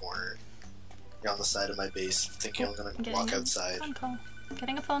around the corner. You're on the side of my base, thinking I'm gonna walk outside. Phone call.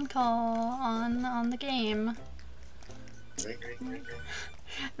 Getting a phone call on the game. Ring, ring, ring,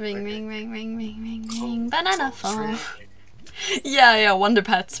 ring, ring, ring, ring, ring, ring, ring. Banana phone. Yeah, Wonder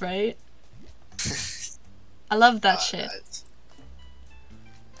Pets, right? I love that shit.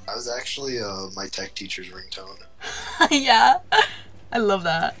 I was actually my tech teacher's ringtone. Yeah, I love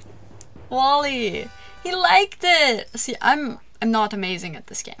that. Wally, he liked it. See, I'm not amazing at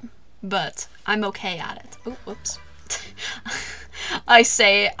this game, but I'm okay at it. Oh, whoops. I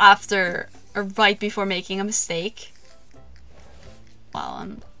say after or right before making a mistake. Wow,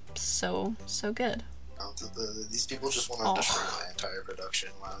 I'm so good. These people just want to destroy my entire production.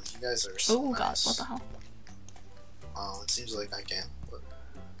 Wow, you guys are so Oh god, nice. what the hell? Oh, it seems like I can't. But...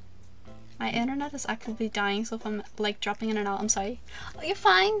 My internet is actively dying, so if I'm like dropping in and out, I'm sorry. Oh, you're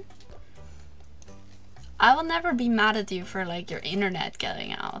fine. I will never be mad at you for like your internet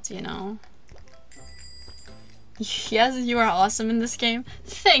getting out, you know? Yes, you are awesome in this game.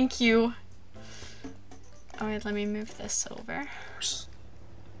 Thank you. Alright, let me move this over.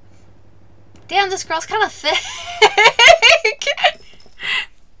 Damn, this girl's kind of thick.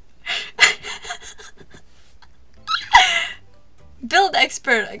 Build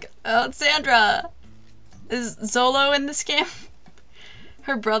expert. Oh, Sandra. Is Zolo in this game?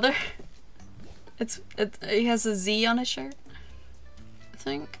 Her brother. He has a Z on his shirt, I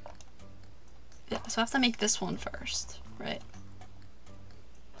think. Yeah, so I have to make this one first, right?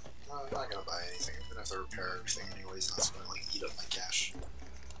 No, I'm not gonna buy anything. I'm gonna have to repair everything anyways, and that's gonna like eat up my cash.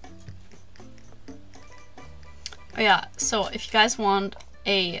 Oh yeah, so if you guys want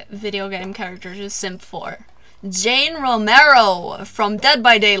a video game character to simp for, Jane Romero from Dead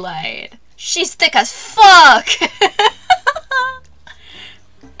by Daylight. She's thick as fuck!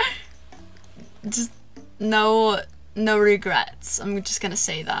 Just no regrets. I'm just gonna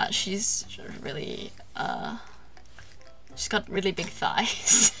say that. She's really, she's got really big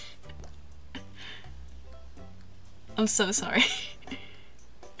thighs. I'm so sorry.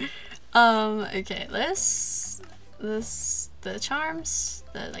 Okay, the charms,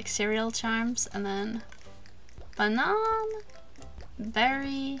 the like cereal charms, and then banan,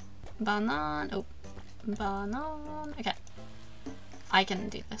 berry, banan, oh, banan, okay. I can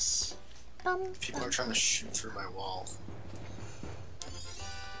do this. People are trying to shoot through my wall.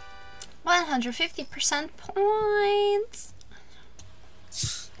 150% points!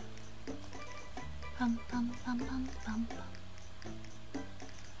 Bum, bum, bum, bum, bum, bum.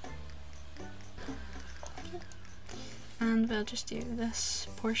 And we'll just do this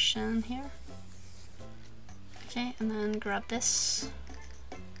portion here. Okay, and then grab this.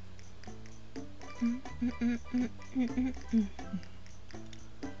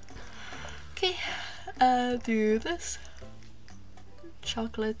 Okay, do this.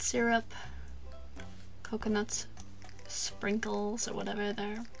 Chocolate syrup, coconut sprinkles, or whatever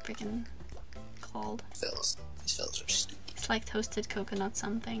they're freaking called. These fellas are stupid. It's like toasted coconut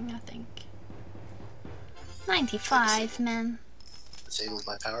something, I think. 95, man. Disabled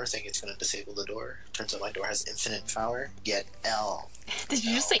my power, think it's gonna disable the door. Turns out my door has infinite power. Get L. Did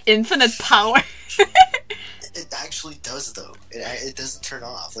you just say infinite power? It actually does though. It doesn't turn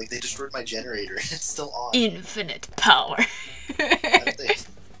off. Like they destroyed my generator and it's still on. Infinite power. How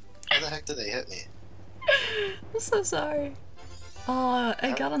the heck did they hit me? I'm so sorry. Oh,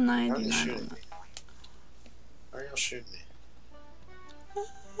 I got a 99 on that. Why are y'all shooting me?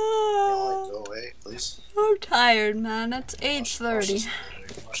 Y'all like go away, please. I'm tired, man. It's age 30.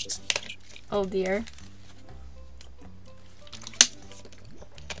 Watch this. Oh dear.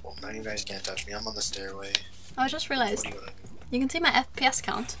 Well, now you guys can't touch me. I'm on the stairway. I just realized What do you wanna do? you can see my FPS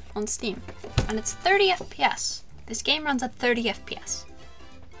count on Steam, and it's 30 FPS. This game runs at 30 FPS.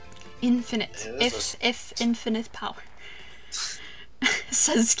 Infinite. If infinite power.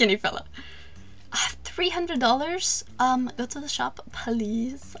 Says skinny fella. I have $300. Go to the shop,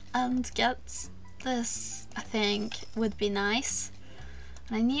 please, and get this. I think would be nice.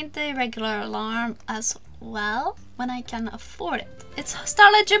 And I need the regular alarm as well when I can afford it. It's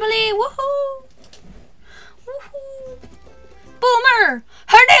Starlight Jubilee. Woohoo! Woohoo! Boomer!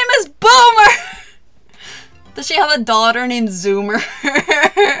 Her name is Boomer! Does she have a daughter named Zoomer?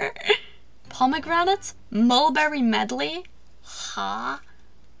 Pomegranate? Mulberry medley? Huh?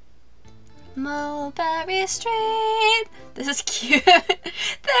 Mulberry Street. This is cute.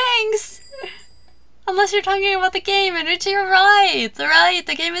 Thanks! Unless you're talking about the game, and you're right. Right,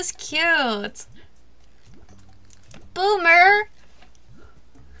 the game is cute. Boomer!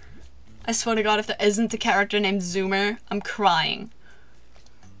 I swear to God, if there isn't a character named Zoomer, I'm crying.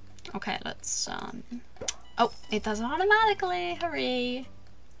 Okay, let's, oh, it does it automatically. Hurry.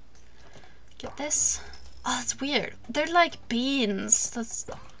 Get this. Oh, that's weird. They're like beans.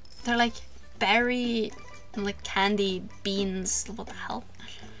 They're like berry and like candy beans. What the hell?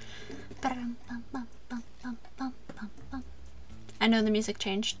 I know the music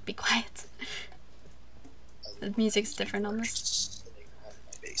changed. Be quiet. The music's different on this.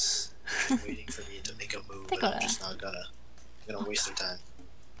 Waiting for me to make a move, but I'm just not gonna. I'm gonna waste their time.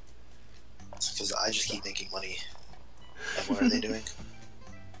 Because I just keep making money. And what are they doing?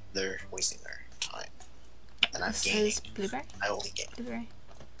 They're wasting their time. And I'm gaining. Blueberry? I only gain. Blueberry.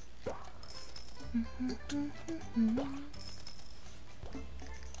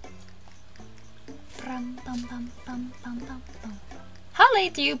 How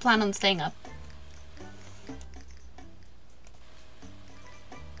late do you plan on staying up?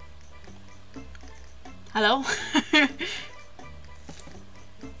 Hello?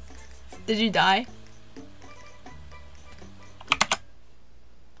 Did you die?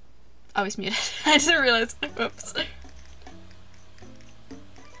 Oh, he's muted. I didn't realize. Whoops.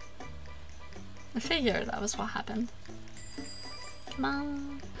 I figured that was what happened. Come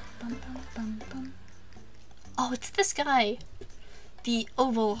on. Bum, bum, bum, bum. Oh, it's this guy. The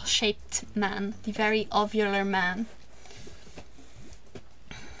oval-shaped man. The very ovular man.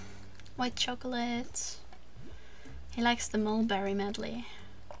 White chocolate. He likes the mulberry medley.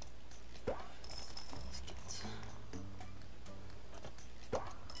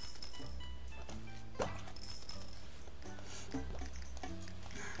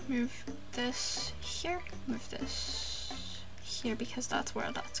 Move this here. Move this here because that's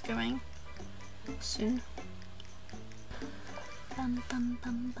where that's going soon. Bum, bum,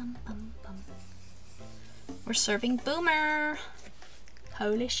 bum, bum, bum, bum. We're serving Boomer.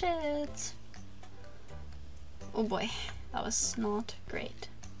 Holy shit. Oh boy, that was not great.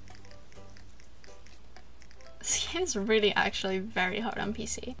 This game is really actually very hard on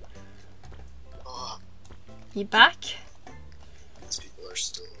PC. You back? These people are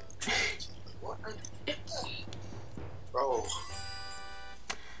still what? Bro.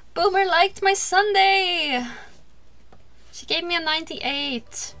 Boomer liked my sundae! She gave me a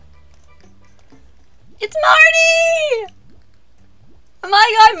 98. It's Marty!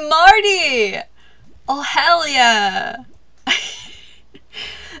 My guy Marty! Oh hell yeah!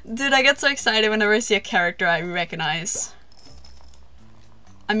 Dude, I get so excited whenever I see a character I recognize.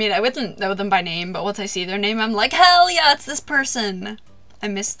 I mean, I wouldn't know them by name, but once I see their name, I'm like, hell yeah, it's this person! I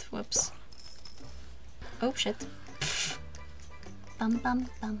missed, whoops. Oh shit. Bum bum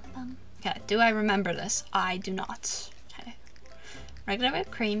bum bum. Okay, do I remember this? I do not. Okay. Regular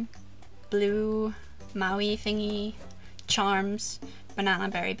whipped cream. Blue Maui thingy, charms, banana,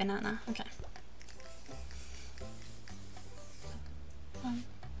 berry, banana. Okay.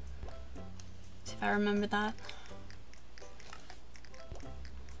 See if I remember that.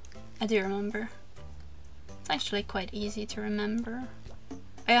 I do remember. It's actually quite easy to remember. Oh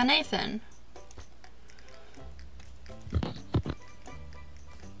yeah, Nathan.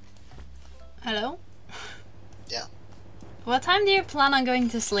 Hello? Yeah. What time do you plan on going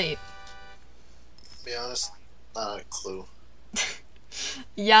to sleep? To be honest, not a clue.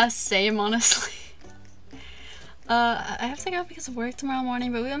 Yeah, same, honestly. I have to go because of work tomorrow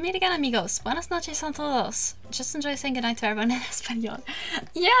morning, but we will meet again, amigos. Buenas noches a todos. Just enjoy saying goodnight to everyone in Espanol.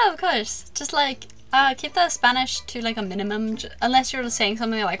 Yeah, of course. Just like, keep the Spanish to like a minimum, unless you're saying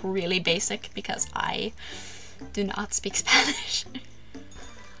something like really basic, because I do not speak Spanish.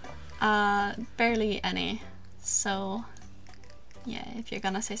 Barely any. So, yeah, if you're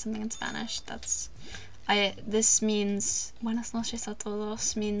gonna say something in Spanish, that's... this means... Buenas noches a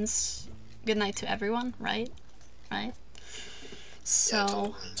todos means good night to everyone, right? Right? So... Yeah,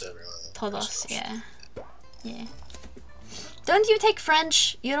 totally means everyone. Todos, yeah. Yeah. Don't you take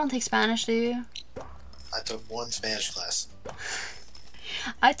French? You don't take Spanish, do you? I took one Spanish class.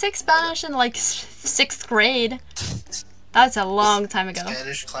 I took Spanish in like 6th grade. That's a long time ago.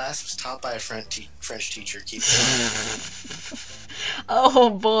 Spanish class was taught by a French teacher. Keep Oh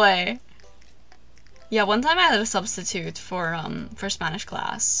boy. Yeah, one time I had a substitute for Spanish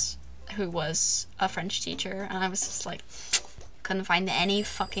class who was a French teacher, and I was just like, couldn't find any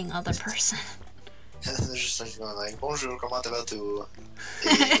fucking other person. They're just like going like, bonjour, comment vas-tu?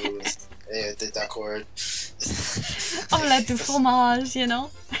 T'es d'accord? Omelette du fromage, you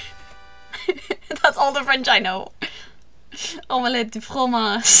know? That's all the French I know. Omelette du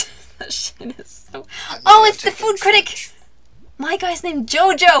fromage. That shit is so... Oh, it's the food critic! My guy's named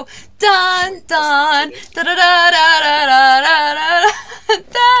Jojo! Dun dun! Da da da da da da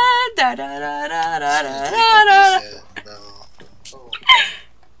da da da da da da da.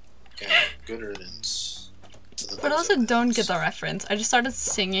 Okay, good riddance. But also don't get the reference. I just started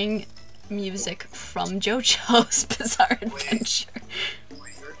singing music from JoJo's Bizarre Adventure.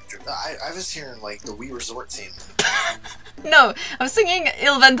 I was hearing like the Wii Resort theme. No, I'm singing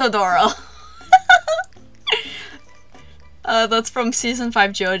Il Ventadoro. That's from season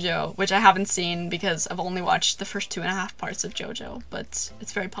 5 JoJo, which I haven't seen because I've only watched the first 2.5 parts of JoJo, but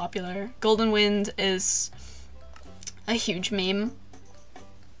it's very popular. Golden Wind is a huge meme,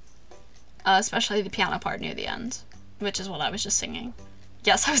 especially the piano part near the end, which is what I was just singing.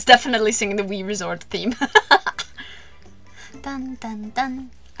 Yes, I was definitely singing the Wii Resort theme. Dun dun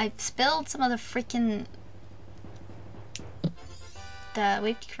dun. I spilled some of the freaking... the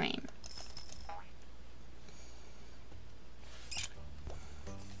whipped cream.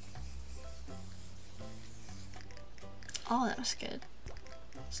 Oh, that was good.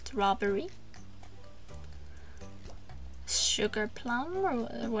 Strawberry. Sugar plum, or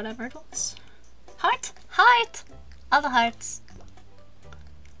whatever it was. Heart? Heart! All the hearts.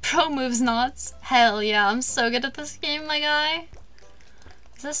 Pro moves nuts. Hell yeah, I'm so good at this game, my guy.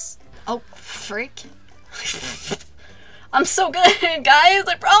 Is this... Oh, freak. I'm so good, guys,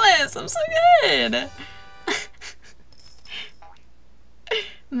 I promise! I'm so good!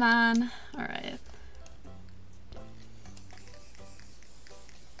 Man, alright.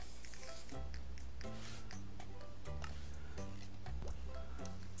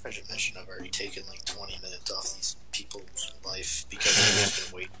 I should mention I've already taken like 20 minutes off these people's life because they've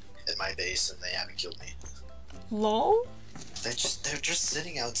just been waiting at my base and they haven't killed me. LOL? They're just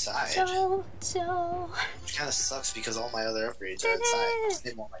sitting outside. Jojo. Which kind of sucks because all my other upgrades are outside. I just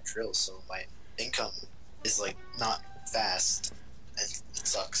need all my drills, so my income is like not fast, and it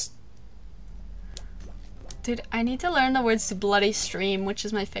sucks. Dude, I need to learn the words to Bloody Stream, which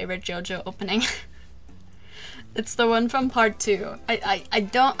is my favorite JoJo opening. It's the one from part 2.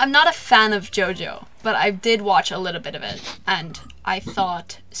 I'm not a fan of JoJo, but I did watch a little bit of it, and I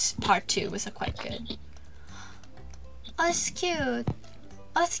thought part 2 was quite good. Oh, it's cute.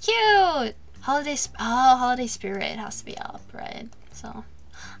 Oh, it's cute. Holiday Spirit has to be up, right? So,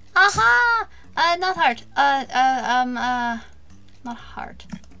 aha! Not heart. Not heart.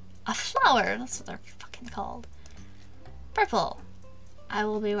 A flower. That's what they're fucking called. Purple. I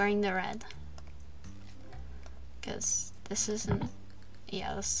will be wearing the red. Because this isn't...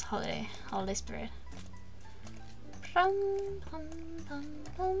 Yeah, this is Holiday Spirit.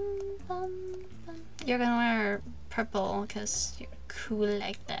 You're gonna wear purple because you're cool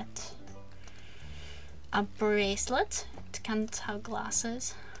like that. A bracelet. It can't have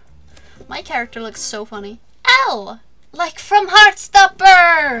glasses. My character looks so funny. L! Like from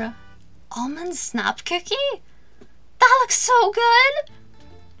Heartstopper! Almond snap cookie? That looks so good!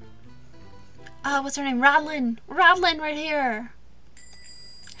 What's her name? Radlin. Radlin right here.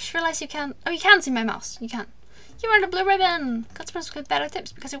 I just realized you can't... Oh, you can see my mouse. You can. You earned a blue ribbon. Customers with better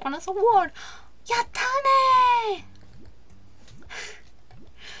tips because you won this award. Yatane!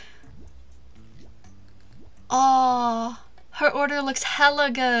 Oh, her order looks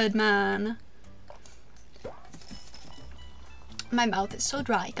hella good, man. My mouth is so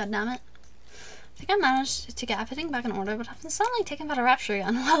dry, goddammit. I think I managed to get everything back in order, but I've been suddenly taken by the rapture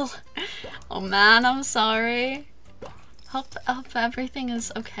again. Well, oh man, I'm sorry. Hope everything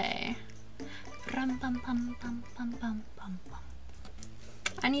is okay.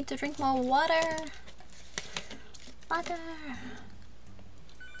 I need to drink more water. Water.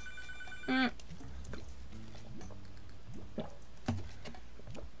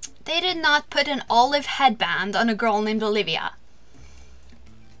 They did not put an olive headband on a girl named Olivia.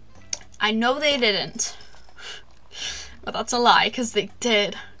 I know they didn't. But that's a lie, because they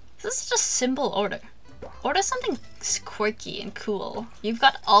did. This is just a simple order. Order something quirky and cool. You've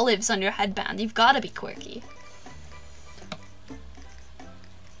got olives on your headband. You've got to be quirky.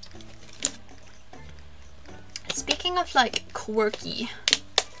 Speaking of like quirky,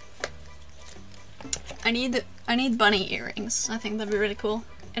 I need bunny earrings. I think that'd be really cool.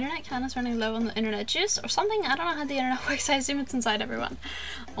 Internet can is running low on the internet juice or something. I don't know how the internet works. I assume it's inside everyone.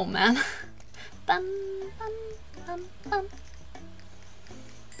 Oh man. Bum, bum, bum, bum.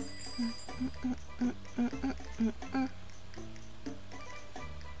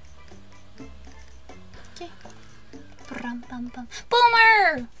 Okay. Bum, bum, bum.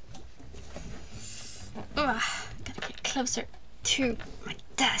 Boomer! Ugh, gotta get closer to my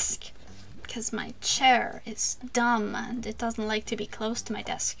desk because my chair is dumb and it doesn't like to be close to my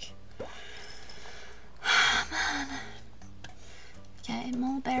desk. Man. Okay,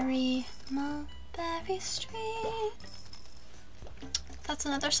 Mulberry Street. That's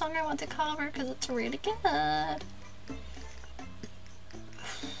another song I want to cover because it's really good.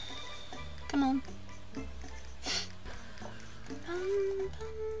 Come on.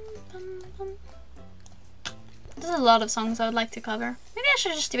 There's a lot of songs I would like to cover. Maybe I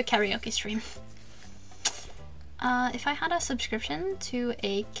should just do a karaoke stream. If I had a subscription to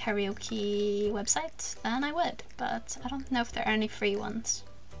a karaoke website, then I would. But I don't know if there are any free ones.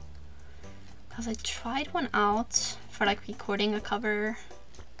 Because I tried one out for like recording a cover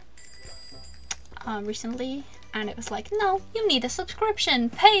recently. And it was like, no, you need a subscription.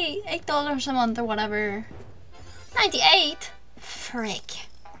 Pay $8 a month or whatever. 98? Frick.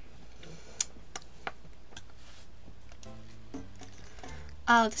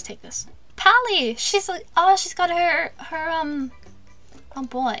 I'll just take this. Pally! She's like, oh, she's got her oh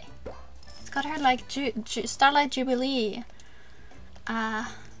boy. She's got her like Starlight Jubilee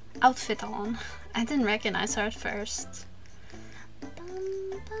outfit on. I didn't recognize her at first.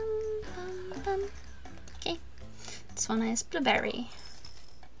 Okay. This one is blueberry.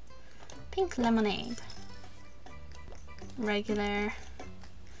 Pink lemonade. Regular.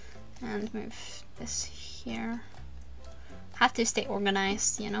 And move this here. Have to stay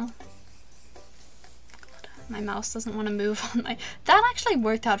organized, you know. God, my mouse doesn't want to move on my... That actually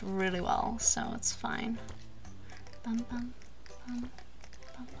worked out really well, so it's fine. Bum, bum, bum,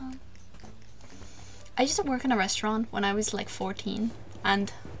 bum, bum. I used to work in a restaurant when I was like 14,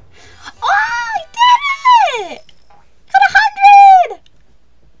 and... Oh, I did it! Got 100!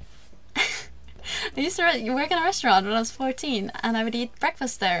 I used to work in a restaurant when I was 14, and I would eat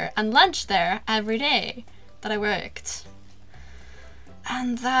breakfast there and lunch there every day that I worked.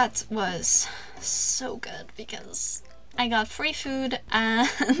 And that was so good because I got free food and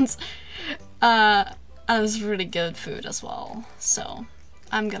it was really good food as well. So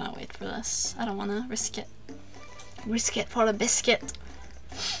I'm gonna wait for this. I don't wanna risk it. Risk it for a biscuit.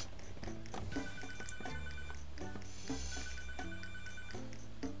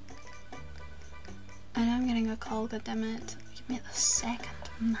 I know I'm getting a call, goddammit. Give me a second,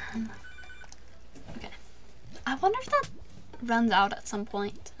 man. Okay. I wonder if that runs out at some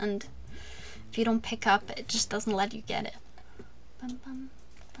point, and if you don't pick up, it just doesn't let you get it. Bum, bum,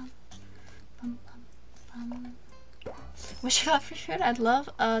 bum, bum, bum, bum. Wish you got free food. I'd love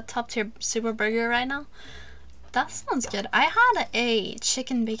a top tier super burger right now. That sounds good. I had a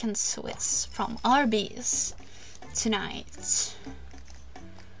chicken bacon Swiss from Arby's tonight.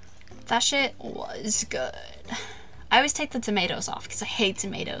 That shit was good. I always take the tomatoes off because I hate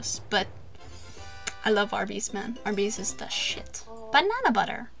tomatoes, but I love Arby's, man. Arby's is the shit. Banana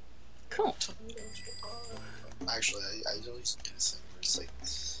butter. Cool. Actually, I always do this thing where it's like,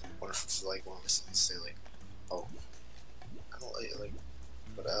 what if like one of my sons say like, oh, I don't like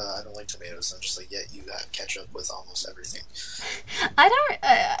But I don't like tomatoes. So I'm just like, yeah, you got ketchup with almost everything. I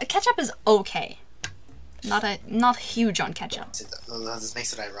don't. Ketchup is okay. Not huge on ketchup. See, this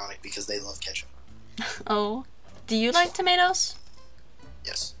makes it ironic because they love ketchup. Oh, do you like tomatoes?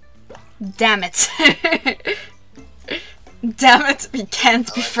 Yes. Damn it! Damn it! We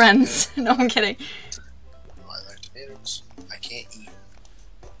can't be friends. No, I'm kidding. I like tomatoes. I can't eat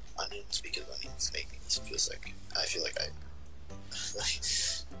onions because onions make me feel sick. I feel like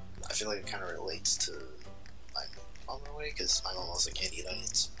I feel like it kind of relates to my mom in a way because my mom also can't eat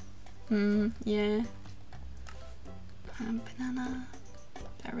onions. Yeah. Banana,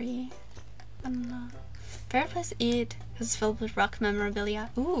 berry, banana. Favorite place to eat because it's filled with rock memorabilia.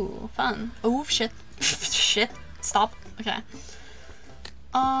 Ooh, fun. Oh shit, shit. Stop. Okay.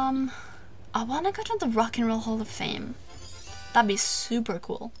 I wanna go to the Rock and Roll Hall of Fame. That'd be super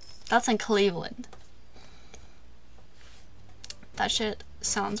cool. That's in Cleveland. That shit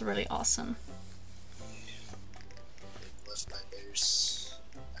sounds really awesome. Left my bears.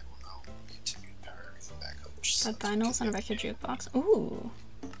 I will now continue to power everything back up. Got vinyls and a record jukebox. Ooh.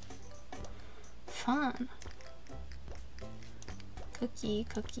 Fun. Cookie.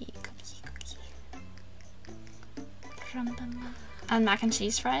 And mac and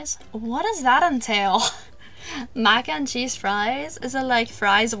cheese fries? What does that entail? Mac and cheese fries? Is it like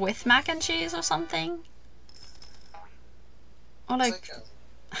fries with mac and cheese or something? Or like,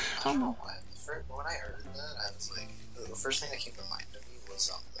 I don't know why. When I heard that, I was like, the first thing that came to mind of me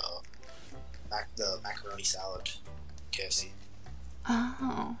was the macaroni salad, KFC.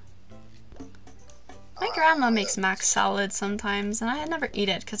 Oh. My grandma makes mac salad sometimes, and I never eat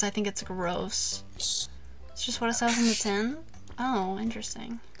it because I think it's gross. It's just what it says on the tin? Oh,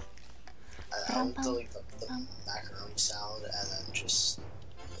 interesting. I would do like the macaroni salad, and then just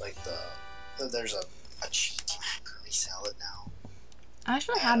like there's a cheesy macaroni salad now. I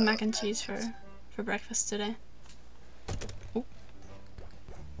actually had mac and cheese for breakfast today. Ooh.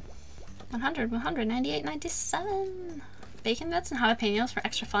 100, 198, 97. Bacon bits and jalapenos for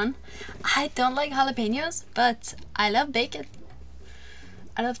extra fun. I don't like jalapenos, but I love bacon.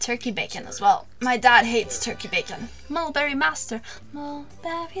 I love turkey bacon as well. My dad hates turkey bacon. Mulberry Master.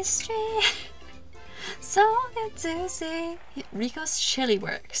 Mulberry Street. So good to see. Rico's Chili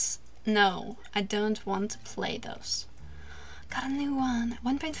Works. No, I don't want to play those. Got a new one.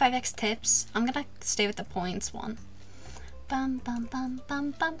 1.5x tips. I'm gonna stay with the points one. Bum bum bum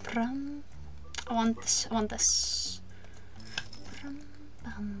bum bum bum. I want this. I want this. Bum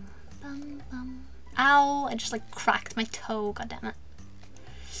bum bum bum. Ow! I just like cracked my toe. God damn it.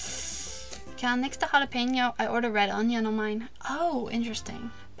 Okay, next to jalapeno, I order red onion on mine. Oh,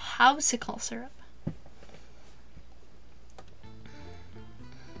 interesting. Popsicle syrup.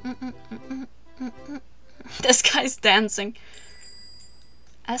 This guy's dancing.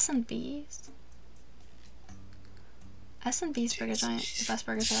 S&B's. S&B's Burger Joint, the best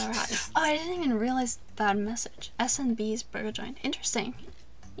burgers I've ever had. Oh, I didn't even realize that message. S&B's Burger Joint. Interesting.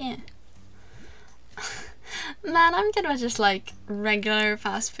 Yeah. Man, I'm good with just like regular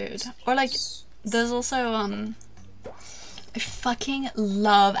fast food. Or like, there's also, I fucking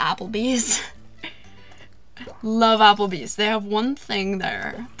love Applebee's. Love Applebee's. They have one thing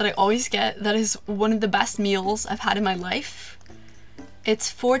there that I always get that is one of the best meals I've had in my life.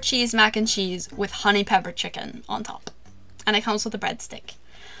 It's 4 cheese mac and cheese with honey pepper chicken on top. And it comes with a breadstick.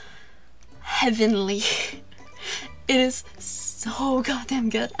 Heavenly. It is so goddamn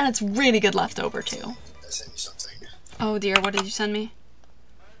good. And it's really good leftover too. I sent you something. Oh dear, what did you send me?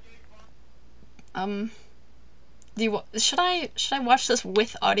 Should I watch this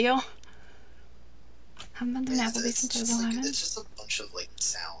with audio? Haven't been to Applebee's since 2011. It's just a bunch of like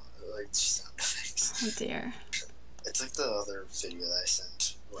sound effects. Oh dear. It's like the other video that I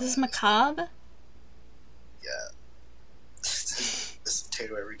sent. This is macabre? Yeah. This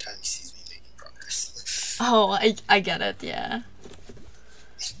potato every time he sees me making progress. Oh, I get it, yeah.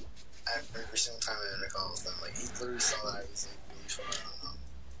 Every single time I'm in a call with them, like, he literally saw that I was like really far on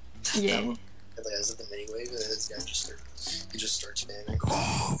Yeah. And like, I was at the mini wave, and this guy just starts spamming.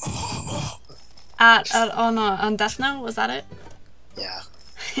 On Death Note, was that it? Yeah.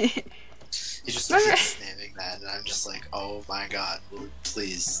 He just started spamming that, and I'm just like, oh my god,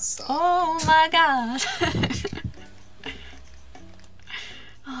 please stop. Oh my god.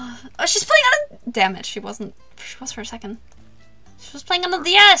 Oh, she's playing on a... Damn it, she was for a second. She was playing on the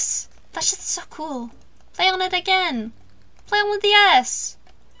DS! That shit's so cool. Play on it again. Play on the DS.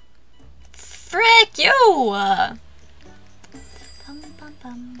 Frick you!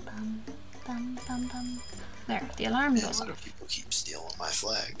 There, the alarm goes off. off. People keep stealing my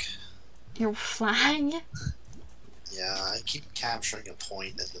flag. Your flag? Yeah, I keep capturing a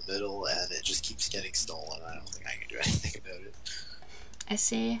point in the middle, and it just keeps getting stolen. I don't think I can do anything about it. I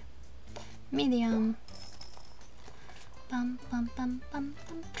see. Medium. Bum, bum, bum, bum,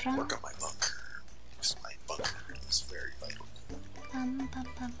 bum, Work on my bunker. Because my bunker is very vital. bum, bum,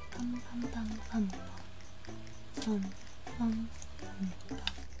 bum, bum, bum, bum, bum, bum, bum, bum.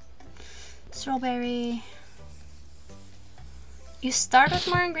 Strawberry. You start with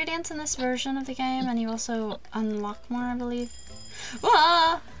more ingredients in this version of the game, and you also unlock more, I believe.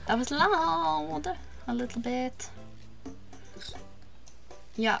 Whoa! That was loud! A little bit.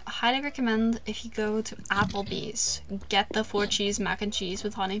 Yeah, highly recommend if you go to Applebee's, get the 4-cheese mac and cheese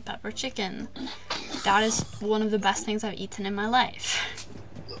with honey pepper chicken. That is one of the best things I've eaten in my life.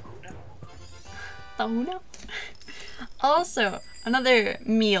 Luna. Also, another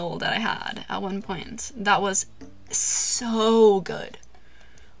meal that I had at one point that was so good.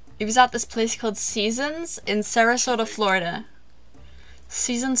 It was at this place called Seasons in Sarasota, Florida.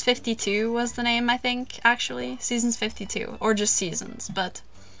 Seasons 52 was the name, I think, actually. Seasons 52, or just Seasons, but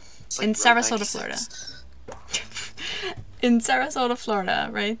Like in Sarasota, Florida. In Sarasota, Florida,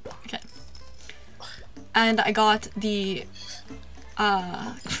 right? Okay. And I got the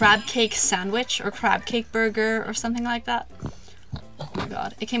crab cake sandwich, or crab cake burger, or something like that. Oh my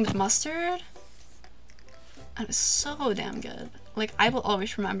god. It came with mustard. And it was so damn good. Like, I will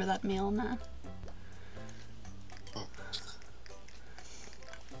always remember that meal, man.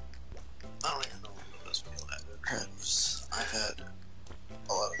 I don't even know what the best meal I've ever had was. I've had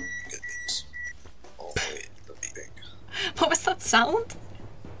a lot of good meals. Oh wait, the beeping. What was that sound?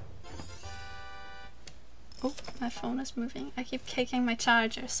 Oh, my phone is moving. I keep kicking my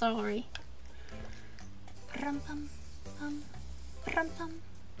charger, sorry. Rum pum pum, rum pum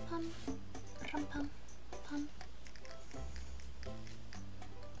pum, rum pum pum.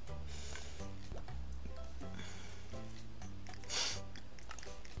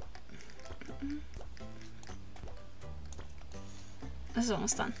 This is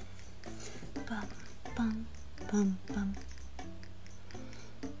almost done. Bum, bum, bum, bum.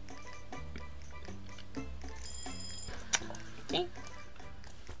 Okay.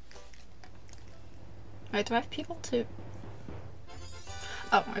 Wait, do I have people too?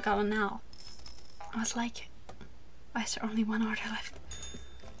 Oh, I got one now. I was like, why is there only one order left?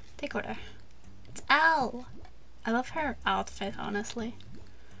 Take order. It's Elle! I love her outfit, honestly.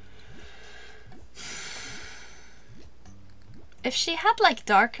 If she had like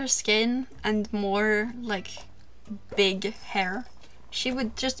darker skin and more like big hair, she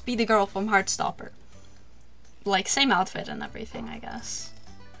would just be the girl from Heartstopper. Like same outfit and everything, I guess.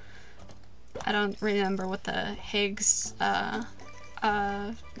 I don't remember what the Higgs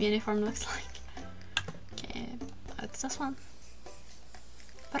uniform looks like. Okay, it's this one.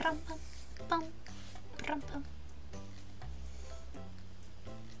 Ba-rum, bum, bum, ba-rum, bum.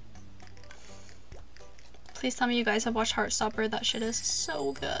 Please tell me you guys have watched Heartstopper. That shit is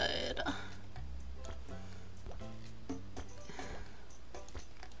so good.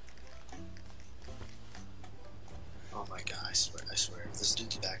 Oh my god, I swear, if this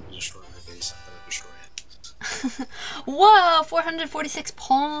dude's back to destroy my base, I'm gonna destroy him. Whoa, 446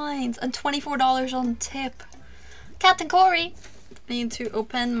 points and $24 on tip. Captain Corey, I need to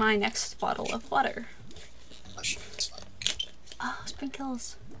open my next bottle of water. It's fine. Oh,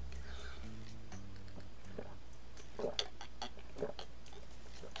 sprinkles.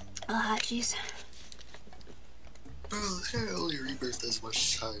 Ah, jeez. Bro, this guy only rebirthed as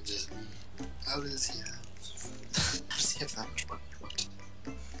much time as me. How does he have? How does he have that much money? What?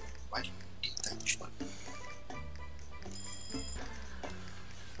 Why do you need that much money?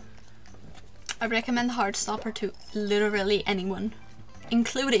 I recommend Heartstopper to literally anyone,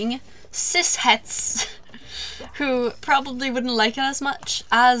 including cishets, who probably wouldn't like it as much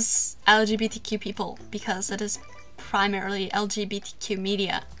as LGBTQ people, because it is primarily LGBTQ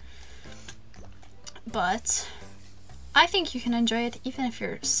media. But I think you can enjoy it even if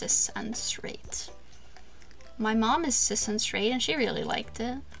you're cis and straight. My mom is cis and straight and she really liked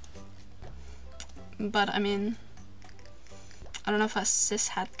it. But I mean, I don't know if a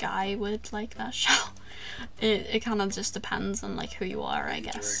cishet guy would like that show. It kind of just depends on like who you are, I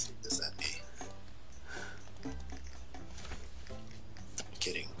guess. Directing this at me. I'm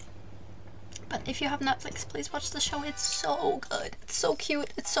kidding. But if you have Netflix, please watch the show. It's so good. It's so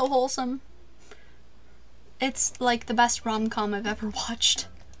cute. It's so wholesome. It's like the best rom-com I've ever watched.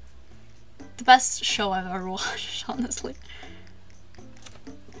 The best show I've ever watched, honestly.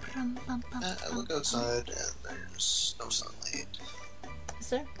 I look outside and there's no sunlight. Is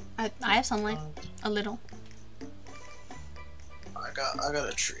there? I have sunlight. A little. I got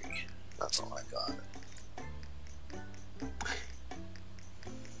a tree. That's all I got.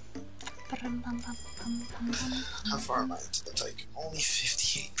 How far am I into the tyke? Only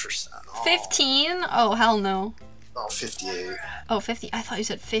 58%. Oh. 15? Oh, hell no. Oh, 58. Oh, 50. I thought you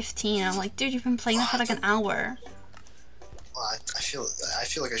said 15. I'm like, dude, you've been playing that for like an hour. Well, I feel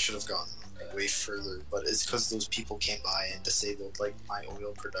like I should have gone way further, but it's because those people came by and disabled like my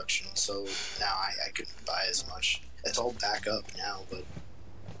oil production, so now I couldn't buy as much. It's all back up now, but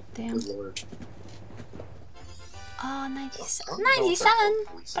damn. Good lord. Oh, 97,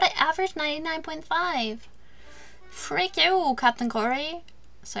 but I averaged 99.5. Freak you, Captain Corey.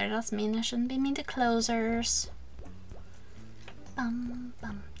 Sorry, that's mean. I shouldn't be mean to closers. Bum,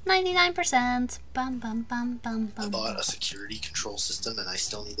 bum. 99%. Bum, bum, bum, bum, bum. I bought a security control system and I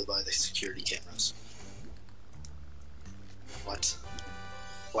still need to buy the security cameras. What?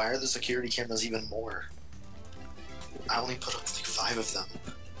 Why are the security cameras even more? I only put up like 5 of them.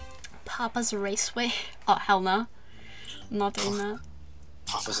 Papa's Raceway. Oh, hell no. I'm not doing that.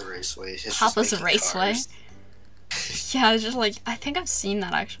 Papa's Raceway. It's Papa's just Raceway. cars. Yeah, it's just like, I think I've seen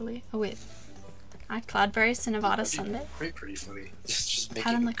that actually. Oh wait. At Cloudberries to Nevada Sunday. Pretty funny. Just Out in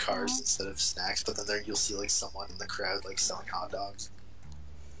making the cars crowd. instead of snacks, but then there you'll see like someone in the crowd like selling hot dogs.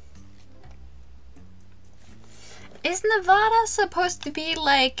 Is Nevada supposed to be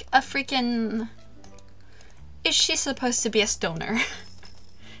like a freaking... Is she supposed to be a stoner?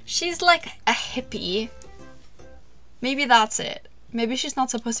 She's like a hippie. Maybe that's it. Maybe she's not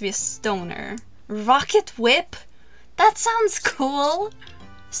supposed to be a stoner. Rocket Whip? That sounds cool.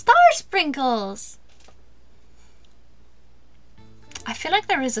 Star Sprinkles. I feel like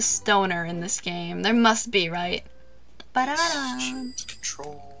there is a stoner in this game. There must be, right? Ba-da-da-da.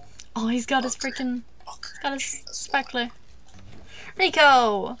 Control. Oh, he's got his Bunker. freaking... Bunker. He's got his That's the sparkler.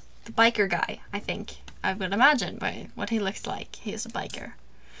 Rico! The biker guy, I think. I would imagine by what he looks like. He is a biker.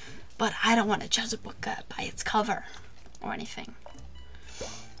 But I don't want to judge a book by its cover. Or anything.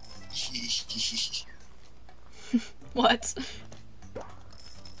 What?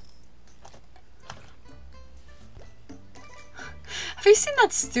 Have you seen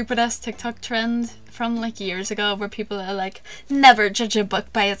that stupid ass TikTok trend from like years ago where people are like, never judge a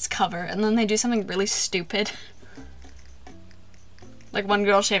book by its cover, and then they do something really stupid? Like one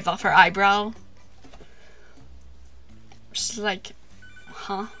girl shaved off her eyebrow. She's like,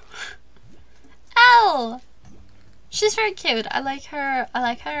 huh? Elle! She's very cute. I like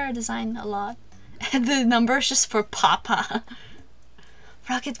her design a lot. And the number is just for Papa.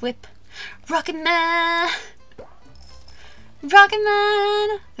 Rocket Whip. Rocket Man! Rocket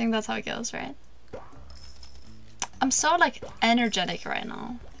Man! I think that's how it goes, right? I'm so like energetic right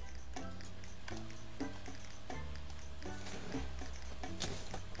now.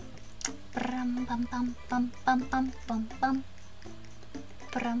 Bum bum bum bum bum bum bum bum.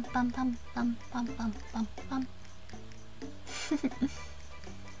 Bum bum bum bum bum bum bum bum.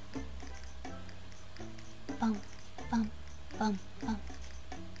 Bum bum bum bum.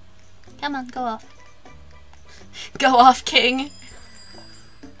 Come on, go off. Go off, King.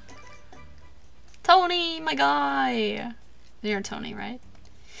 Tony, my guy. You're Tony, right?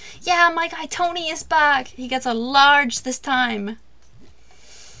 Yeah, my guy Tony is back. He gets a large this time.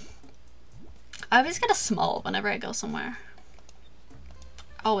 I always get a small whenever I go somewhere.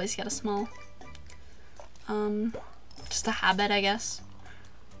 Always get a small. Just a habit, I guess.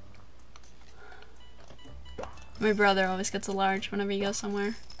 My brother always gets a large whenever he goes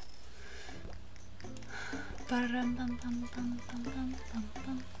somewhere. That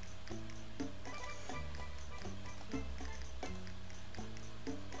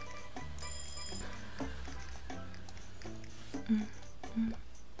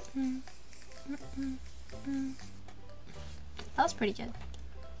was pretty good.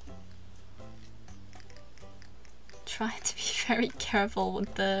 Try to be very careful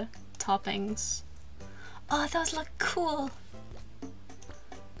with the toppings. Oh, those look cool.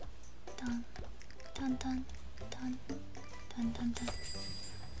 Dun, dun, dun, dun, dun, dun, dun.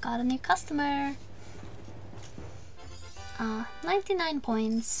 Got a new customer. 99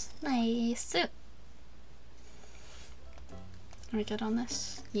 points. Nice. Are we good on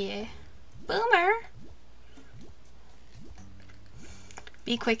this? Yeah. Boomer!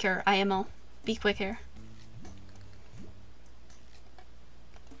 Be quicker, IMO. Be quicker.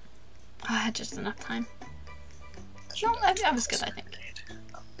 I had just enough time. No, I was good, I think.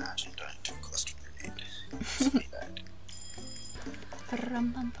 Imagine dying to a cluster grenade. It's pretty bad.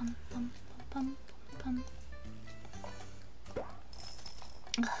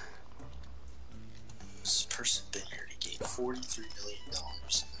 This person been here to gain $43 million in the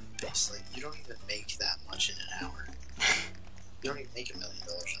base. Like, you don't even make that much in an hour. You don't even make $1 million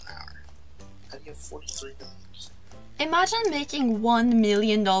an hour. How do you have 43 million? Imagine making $1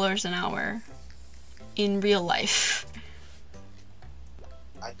 million an hour in real life.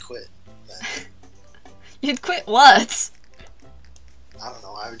 I'd quit then. You'd quit what? I don't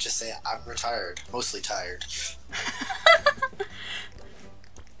know, I would just say I'm retired. Mostly tired.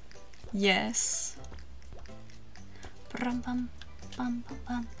 Yes. Bum, bum, bum, bum,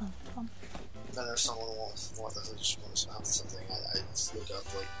 bum, bum, bum. Then if someone wants just wants to have something, I just look up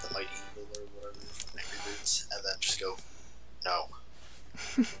like the Mighty Eagle or whatever from Angry Birds, and then just go, no.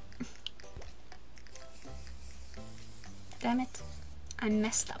 Damn it. I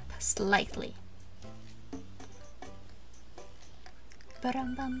messed up slightly.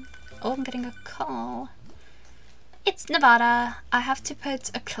 Ba-dum-bum. Oh, I'm getting a call. It's Nevada. I have to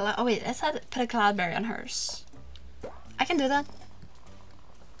put a cloud. Oh wait, let's put a cloudberry on hers. I can do that.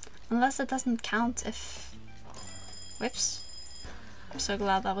 Unless it doesn't count if... Whoops. I'm so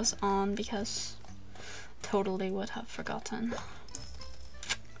glad that was on because totally would have forgotten.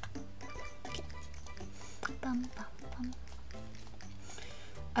 Okay. Bum, bum, bum.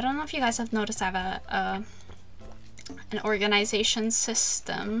 I don't know if you guys have noticed I have an organization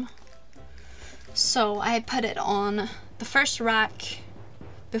system. So I put it on the first rack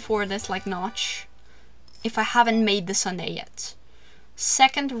before this like notch if I haven't made the sundae yet.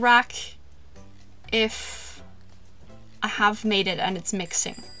 Second rack if I have made it and it's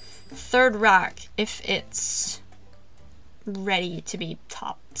mixing. Third rack if it's ready to be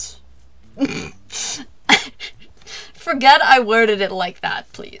topped. Forget I worded it like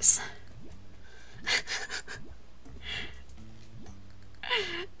that, please.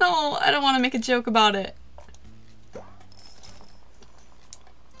 No, I don't want to make a joke about it.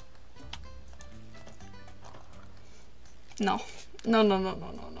 No. No, no, no,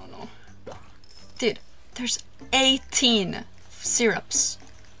 no, no, no, no. Dude, there's 18 syrups.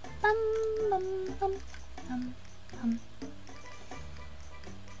 Bum, bum, bum, bum, bum.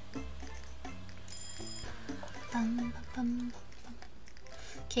 Bum, bum, bum, bum.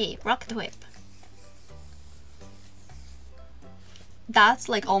 Okay, rocket whip. That's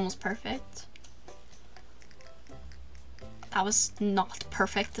like almost perfect. That was not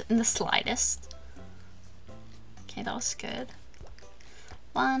perfect in the slightest. Okay, that was good.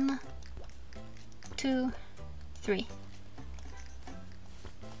 1, 2, 3.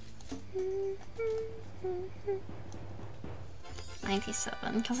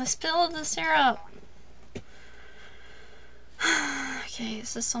 97, because I spilled the syrup. Okay,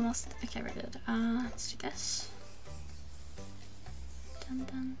 is this almost... Okay, we're good. Let's do this. Dun,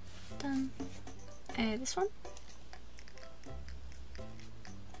 dun, dun. This one.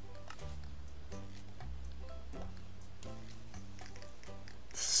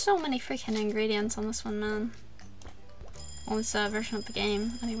 So many freaking ingredients on this one, man. On this version of the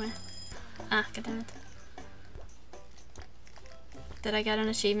game, anyway. Ah, god damn it. Did I get an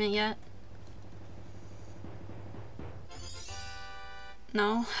achievement yet?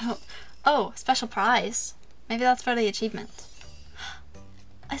 No? Oh, special prize. Maybe that's for the achievement.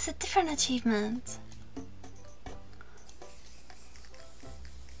 It's a different achievement.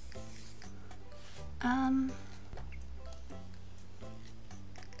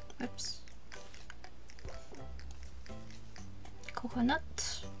 Whoops.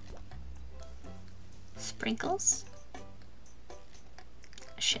 Coconut. Sprinkles.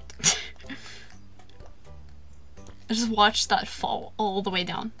 Shit. I just watched that fall all the way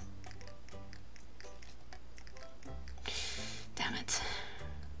down. Damn it.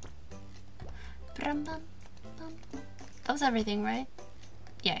 That was everything, right?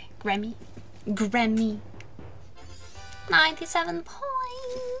 Yeah, Grammy. Grammy. 97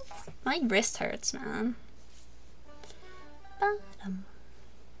 points. My wrist hurts, man.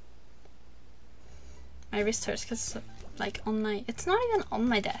 My wrist hurts because, like, on my... It's not even on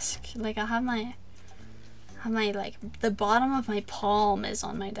my desk. Like, I have my... like, the bottom of my palm is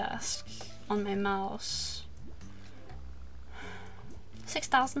on my desk. On my mouse.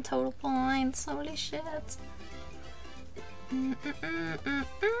 6,000 total points. Holy shit.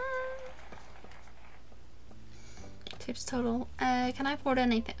 Tips total. Can I afford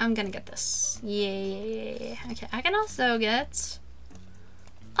anything? I'm gonna get this. Yeah. Okay, I can also get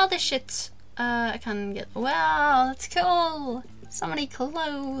all this shit. I can get. Wow, that's cool. So many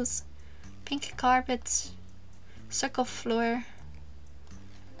clothes. Pink carpet. Circle floor.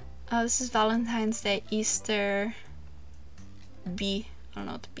 Oh, this is Valentine's Day, Easter. B. I don't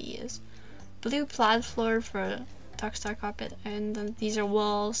know what the B is. Blue plaid floor for dark star carpet, and then these are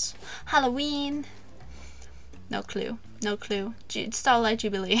walls. Halloween. No clue. No clue. Starlight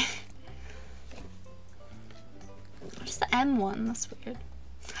Jubilee. What is the M one? That's weird.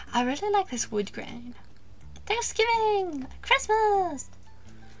 I really like this wood grain. Thanksgiving! Christmas!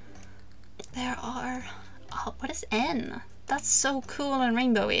 There are... Oh, what is N? That's so cool and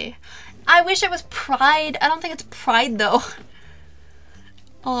rainbowy. I wish it was Pride. I don't think it's Pride though.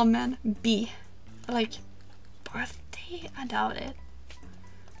 Oh man. B. Like, birthday? I doubt it.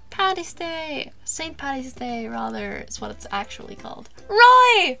 Paddy's Day! St. Paddy's Day, rather, is what it's actually called.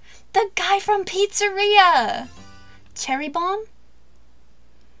 Roy! The guy from Pizzeria! Cherry Bomb?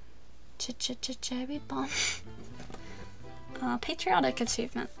 Cherry Bomb. Patriotic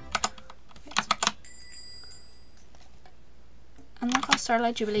achievement. Unlock all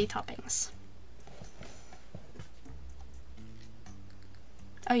Starlight Jubilee toppings.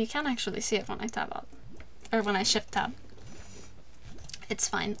 Oh, you can actually see it when I tab up. Or when I shift tab. It's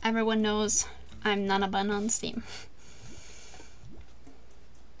fine. Everyone knows I'm Nanabun on Steam.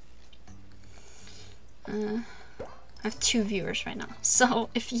 I have 2 viewers right now. So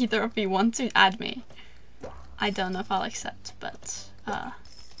if either of you want to add me, I don't know if I'll accept, but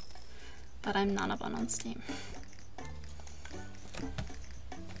I'm Nanabun on Steam.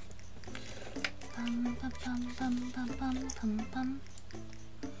 Bum, bum, bum, bum, bum, bum, bum, bum.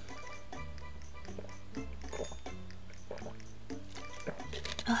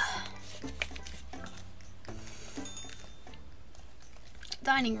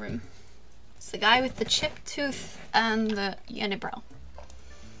 Dining room. It's the guy with the chipped tooth and the unibrow.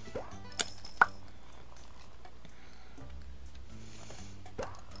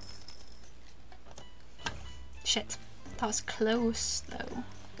 Shit, that was close though.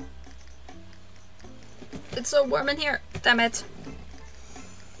 It's so warm in here, damn it.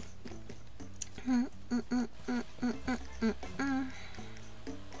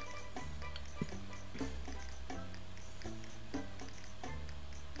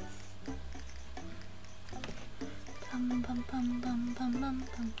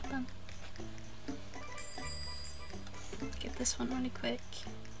 Get this one really quick.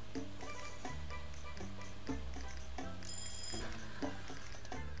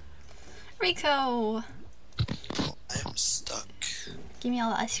 Rico! I'm stuck. Give me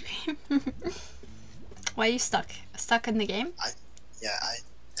all the ice cream. Why are you stuck? Stuck in the game? I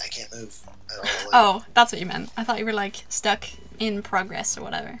can't move at all. Like, oh, that's what you meant. I thought you were like stuck in progress or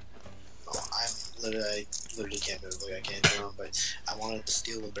whatever. Oh, I literally can't move. Like I can't jump. But I wanted to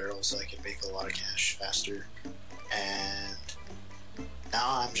steal the barrel so I could make a lot of cash faster. And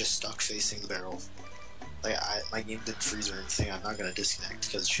now I'm just stuck facing the barrel. Like my game didn't freeze or anything. I'm not gonna disconnect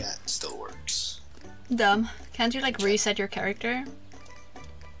because chat still works. Dumb. Can't you like reset your character?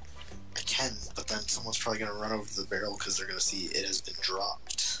 I can, but then someone's probably gonna run over the barrel because they're gonna see it has been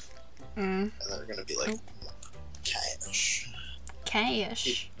dropped. And they're gonna be like, cash.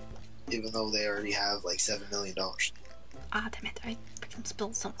 Cash. Even though they already have like $7 million. Ah, damn it! I freaking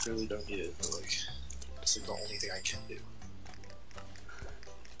spilled something. Clearly don't need it, but like, it's like the only thing I can do.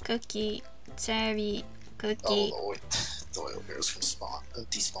 Cookie, cherry, cookie. Oh, the oil barrels can despawn in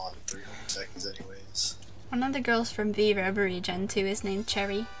 300 seconds anyways. One of the girls from V Reverie Gen 2 is named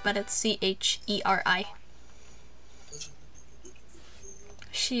Cherry, but it's C-H-E-R-I.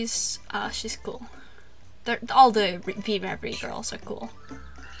 She's cool. All the V Reverie girls are cool.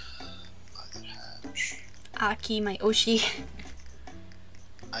 Aki, my Oshi.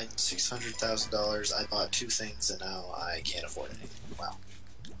 I had $600,000. I bought 2 things, and now I can't afford anything. Wow.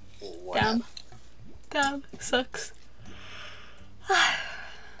 Damn. Damn. Sucks. Why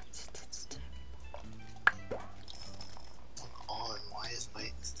is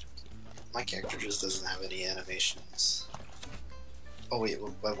my character just doesn't have any animations? Oh wait,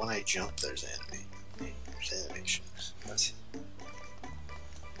 but when I jump, there's animation. Let's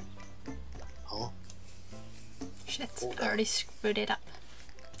huh? Shit, I already screwed it up.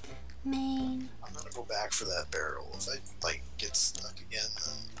 Main. I'm gonna go back for that barrel. If I like get stuck again,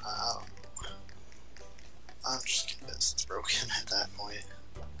 then I don't know. I'm just convinced it's broken at that point.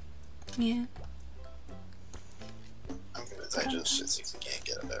 Yeah. I'm convinced I just can't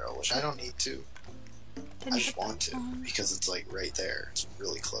get a barrel, which I don't need to. I just want to, because it's like right there. It's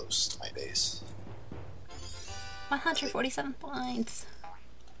really close to my base. 147 points.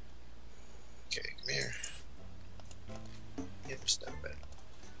 Okay, come here. Get your stuff back.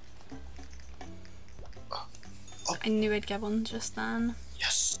 Oh. I knew I'd get one just then.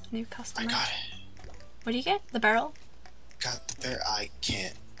 Yes. New customer. I got it. What do you get? The barrel? Got the barrel. I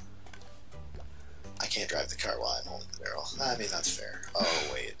can't drive the car while I'm holding the barrel. I mean, that's fair. Oh,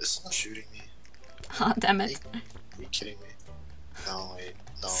 wait. Is someone shooting me? Oh, damn it. Are you kidding me? No, wait.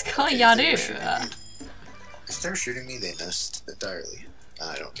 No. Okay, if they're shooting me, they missed entirely.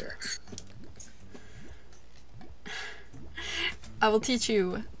 I don't care. I will teach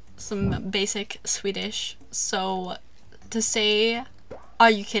you some basic Swedish. So to say,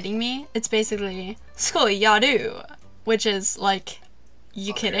 "Are you kidding me?" It's basically "Skojar du," which is like,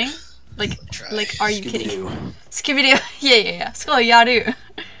 "You kidding?" Like, "Are you kidding?" Scooby-Doo. Yeah. Skojar du.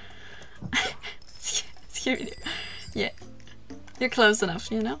 Scooby-Doo. Yeah. You're close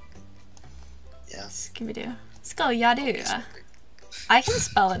enough, you know? Yeah. Scooby-Doo. Skojar du. I can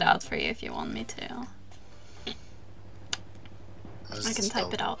spell it out for you if you want me to. I can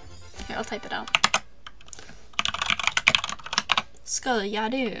type it out. Here, I'll type it out. Skojar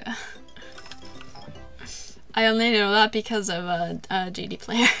du. I only know that because of a GD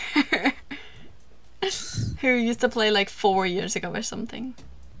player who used to play like 4 years ago or something.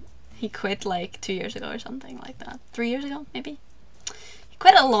 He quit like 2 years ago or something like that. 3 years ago, maybe? He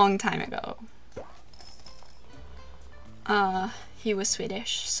quit a long time ago. He was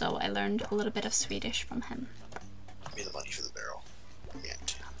Swedish, so I learned a little bit of Swedish from him. Give me the money for the barrel. Yeah.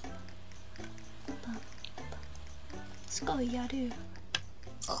 Skojar du.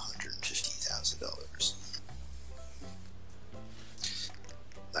 $150,000.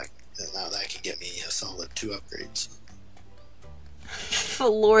 Now that can get me a solid 2 upgrades.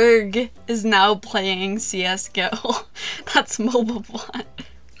 Florg is now playing CSGO. That's mobile bot.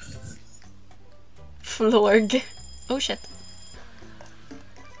 Florg. Oh shit.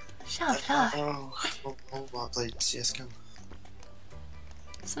 Shut up. Oh, mobile bot played CSGO.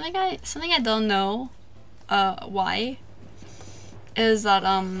 Something I don't know why is that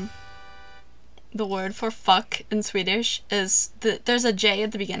the word for fuck in Swedish is there's a J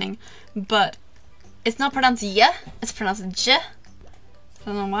at the beginning, but it's not pronounced yeah, it's pronounced j. I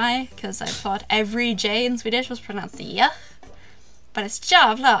don't know why, because I thought every J in Swedish was pronounced yeah, but it's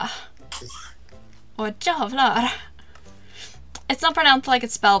jävla or jävlar. It's not pronounced like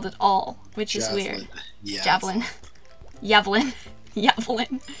it's spelled at all, which is weird. Yeah. Javelin. Javelin.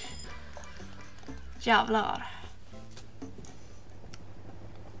 Javelin. Jävlar.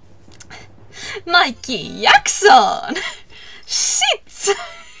 Mikey Jackson! Shit! Is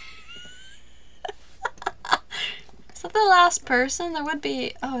that the last person? There would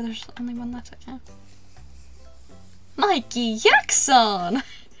be... Oh, there's only one left, okay. Mikey Jackson!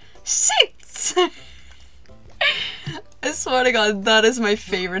 Shit! I swear to God, that is my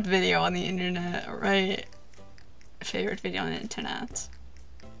favorite video on the internet, right? Favorite video on the internet.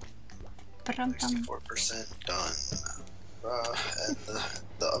 64% done. And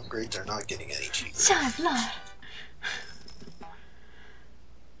the upgrades are not getting any cheaper. Jävlar!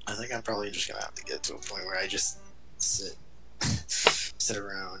 I think I'm probably just gonna have to get to a point where I just sit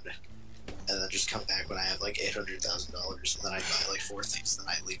around and then just come back when I have like $800,000 and then I buy like 4 things and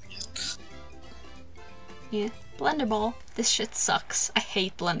then I leave again. Yeah. Blender Ball. This shit sucks. I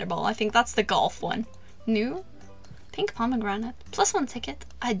hate Blender Ball. I think that's the golf one. New? Pink pomegranate. +1 ticket.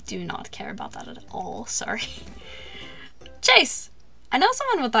 I do not care about that at all. Sorry. Chase! I know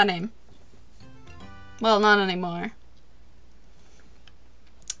someone with that name. Well, not anymore.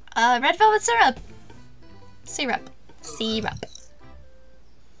 Red velvet syrup. Syrup. Syrup.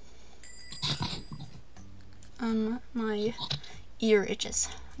 My ear itches.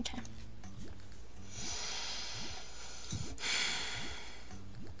 Okay.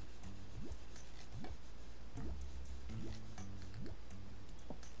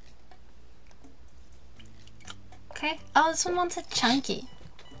 Okay. Oh, this one wants a chunky.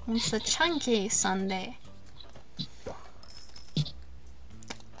 Wants a chunky sundae.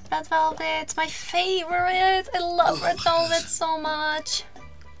 Red velvet's my favorite. I love red velvet so much.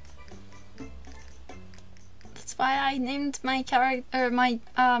 That's why I named my character, my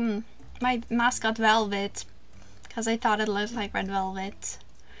mascot Velvet, because I thought it looked like red velvet.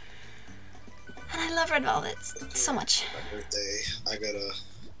 And I love red velvet so much. My birthday, I got a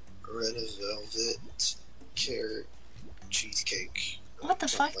red velvet carrot cheesecake. What the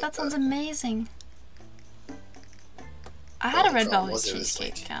fuck? That sounds amazing. I had a red velvet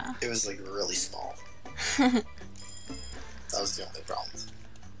cheesecake. It was like really small. That was the only problem.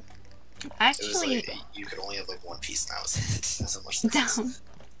 Actually, it was like, you could only have like 1 piece now. That's how much. Damn.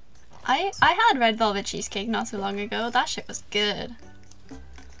 I had red velvet cheesecake not too long ago. That shit was good.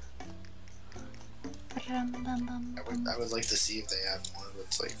 I would like to see if they have one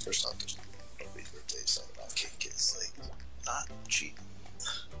that's like, first off, there's nobody's birthday, so about cake is like not cheap.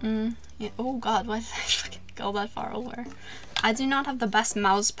 Yeah. Oh god, why did I fucking go that far over? I do not have the best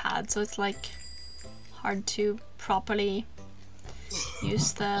mouse pad, so it's like hard to properly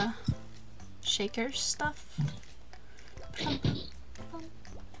use the shaker stuff. Okay.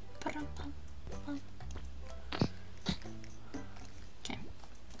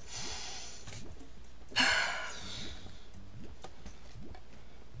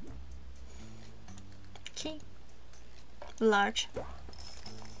 Okay. Large.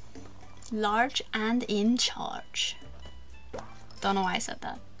 Large and in charge. Don't know why I said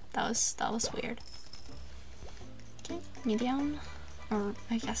that. That was weird. Okay, medium. Or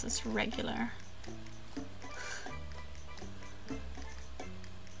I guess it's regular.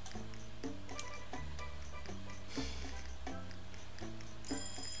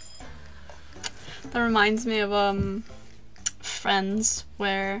 That reminds me of Friends,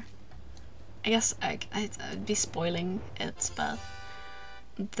 where I guess I'd be spoiling it, but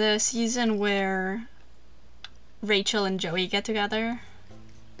the season where Rachel and Joey get together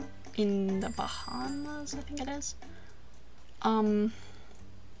in the Bahamas, I think it is. And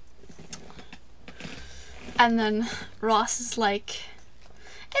then Ross is like,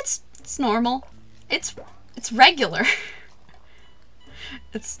 it's normal. It's regular.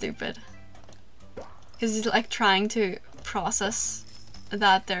 It's stupid. Because he's like trying to process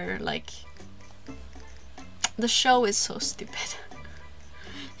that they're like, the show is so stupid.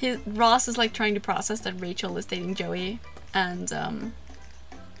 Ross is like trying to process that Rachel is dating Joey, and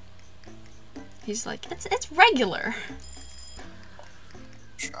he's like, it's regular.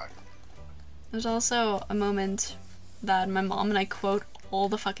 There's also a moment that my mom and I quote all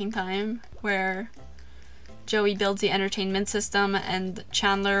the fucking time, where Joey builds the entertainment system and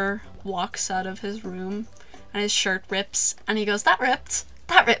Chandler walks out of his room and his shirt rips and he goes, that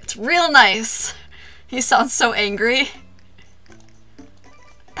ripped real nice. He sounds so angry.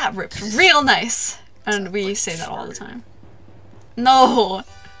 That ripped real nice. And we say that all the time. No.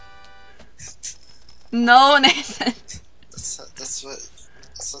 No, Nathan. That's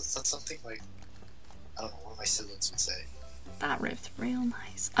something like, I don't know, one of my siblings would say. That ripped real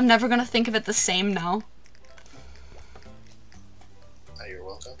nice. I'm never gonna think of it the same now. You're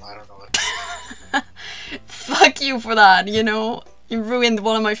welcome. I don't know what to say. Fuck you for that, you know? You ruined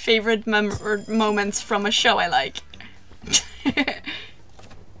one of my favorite moments from a show I like. Yeah.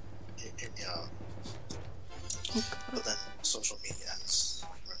 But then social media has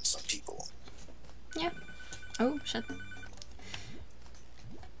ruined some people. Yeah. Oh, shit.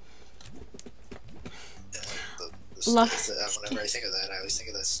 Whenever I think of that, I always think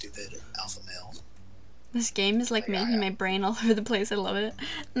of that stupid alpha male. This game is like making my brain all over the place. I love it.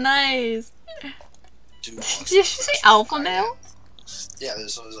 Nice. Did you say alpha male? Yeah,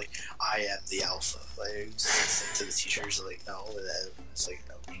 there's always like, I am the alpha. Like, saying to the teachers, like, no, it's like,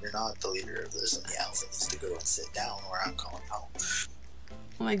 no, you're not the leader of this, and the alpha needs to go and sit down, or I'm calling home.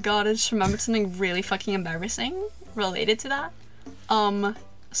 Oh my god, I just remembered something really fucking embarrassing related to that.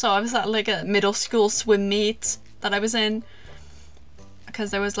 So I was at like a middle school swim meet that I was in,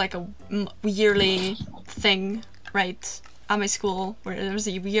 because there was like a yearly thing, right, at my school, where there was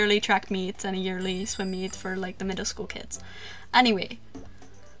a yearly track meet and a yearly swim meet for like the middle school kids. Anyway,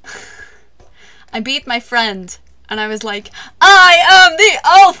 I beat my friend and I was like, I am the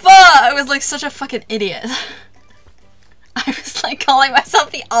alpha! I was like such a fucking idiot. I was like calling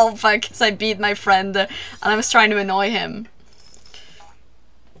myself the alpha because I beat my friend and I was trying to annoy him.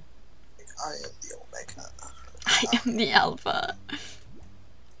 I am the omega. I am the alpha.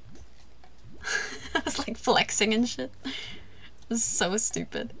 I was like flexing and shit. It was so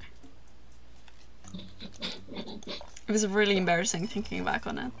stupid. It was really embarrassing thinking back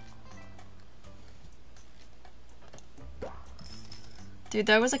on it. Dude,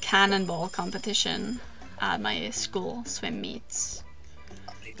 there was a cannonball competition at my school swim meets.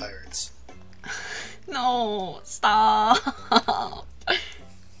 How many pirates? No, stop.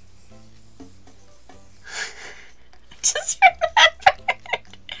 Just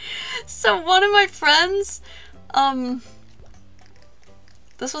remembered. So one of my friends,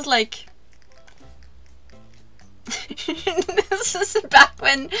 this was like, this is back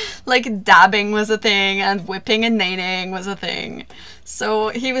when like dabbing was a thing and whipping and naning was a thing. So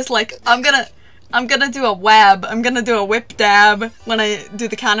he was like, I'm gonna do a web. I'm gonna do a whip dab when I do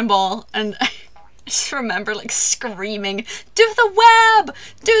the cannonball. And I just remember like screaming, do the web!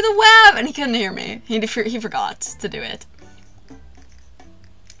 Do the web! And he couldn't hear me. He forgot to do it.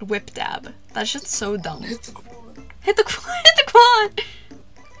 Whip dab. That shit's so dumb. Hit the quad. Hit the quad! Hit the quad!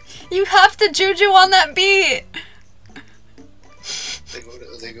 You have to juju on that beat!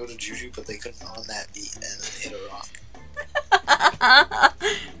 They go to juju, but they couldn't on that beat and hit a rock.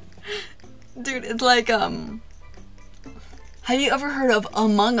 Dude, it's like, have you ever heard of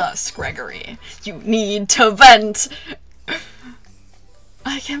Among Us, Gregory? You need to vent!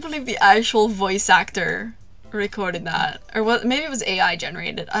 I can't believe the actual voice actor recorded that. Or what? Maybe it was AI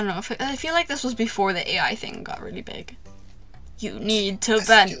generated. I don't know. I feel like this was before the AI thing got really big. You need to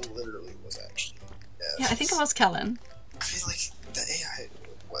vent. I think it literally was actually. Yeah, I think it was Kellen. I feel like the AI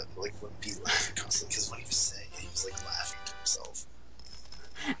wouldn't be laughing constantly, because when he was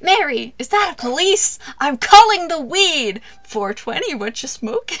Mary, is that a police? I'm calling the weed. 420, what you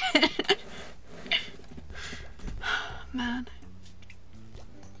smoking? Man.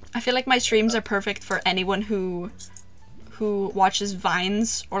 I feel like my streams are perfect for anyone who watches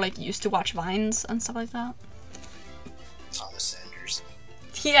Vines or like used to watch Vines and stuff like that. Thomas Sanders.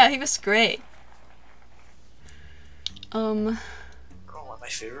 Yeah, he was great. I don't know what my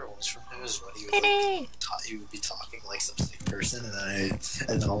favorite ones from him is when he would like, he would be talking like some sick person, and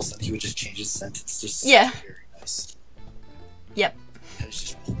then all of a sudden he would just change his sentence. Just yeah. Very nice. Yep.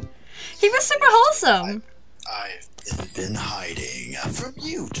 Just, he was super wholesome. I've been hiding from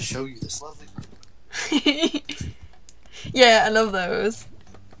you to show you this lovely room. Yeah, I love those.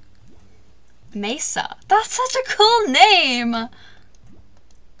 Mesa. That's such a cool name.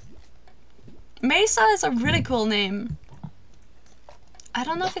 Mesa is a really cool name. I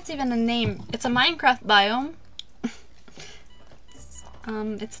don't know if it's even a name. It's a Minecraft biome.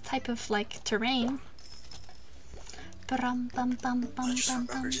 It's a type of like terrain. I just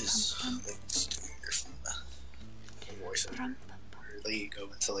remembered his voice over. Like you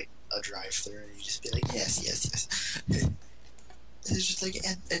go into like a drive-thru and you just be like, yes, yes, yes. And it's just like,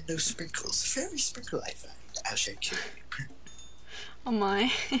 and no sprinkles. Very sprinkle I find. I shall kill you. Oh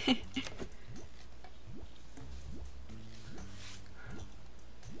my.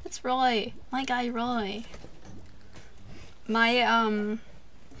 It's Roy. My guy Roy. My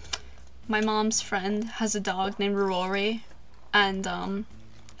mom's friend has a dog named Rory, and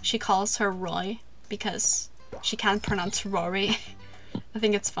she calls her Roy because she can't pronounce Rory. I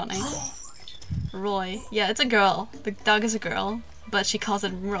think it's funny. Roy. Yeah, it's a girl. The dog is a girl, but she calls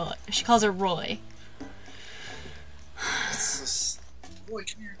it Roy. She calls her Roy. Roy,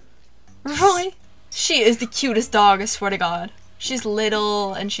 come here. Roy. She is the cutest dog, I swear to God. She's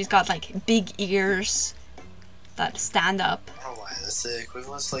little and she's got like big ears that stand up. I don't know why. That's the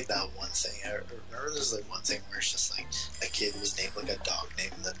equivalent to like that one thing. I remember there's like one thing where it's just like a kid was named like a dog name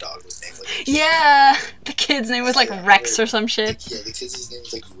and the dog was named like a kid. Yeah! The kid's name was like Rex or some shit. Yeah, the kid's name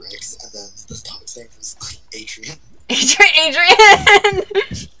was like Rex and then the dog's name was like Adrian. Adrian!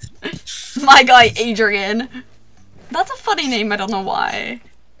 My guy Adrian. That's a funny name, I don't know why.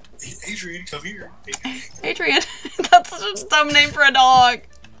 Adrian, come here. Adrian. That's such a dumb name for a dog.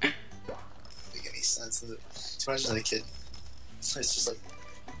 Doesn't make any sense. Just imagine that kid. It's just like,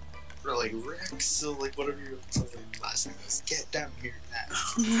 or like Rex, so like whatever your last name is. Get down here now.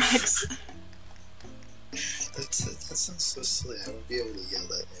 Rex. That sounds so silly. I won't be able to yell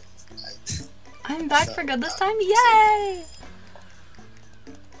that name. I'm back for good this time. Yay!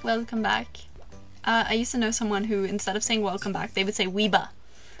 Welcome back. I used to know someone who, instead of saying welcome back, they would say Weeba.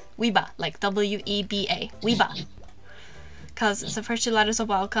 Weeba, like W-E-B-A. Weeba. Because it's the first two letters of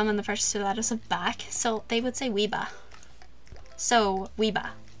welcome and the first two letters of back, so they would say Weeba. So, Weeba.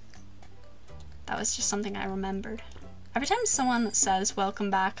 That was just something I remembered. Every time someone says welcome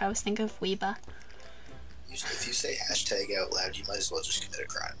back, I always think of Weeba. If you say hashtag out loud, you might as well just commit a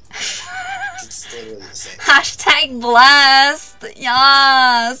crime. It's literally the same. Hashtag blessed!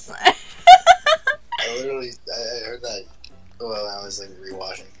 Yes! I heard that while I was like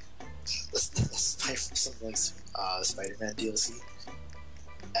rewatching something like Spider-Man DLC,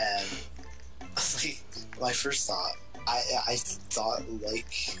 and like my first thought, I thought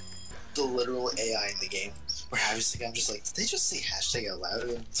like the literal AI in the game, where I'm just like, did they just say hashtag out loud?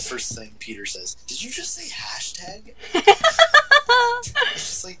 And the first thing Peter says, did you just say hashtag? It's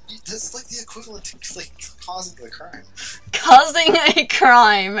just like, that's like the equivalent to like causing a crime. Causing a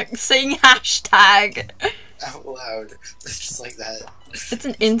crime, saying hashtag. Out loud. It's just like that. It's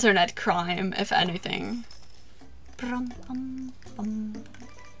an internet crime, if anything. I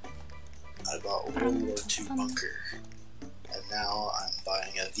bought a World War II bunker. And now I'm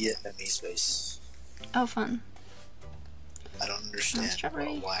buying a Vietnamese base. Oh, fun. I don't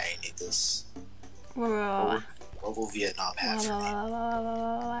understand why I need this. Whoa. What will Vietnam have for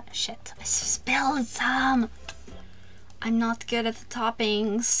me? Shit, I spilled some. I'm not good at the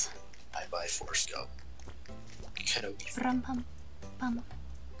toppings. I buy 4 scope. Kenobi.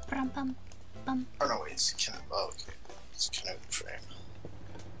 Oh no, wait, it's Kenobi. Oh, okay. It's Kenobi frame.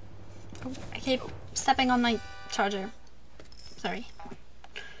 Oh, I keep stepping on my charger. Sorry.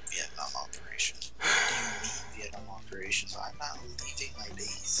 Vietnam operations. What do you mean Vietnam operations? I'm not leaving my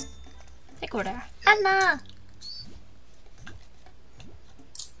base. Take order. Anna!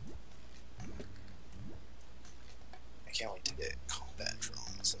 I can't wait to get combat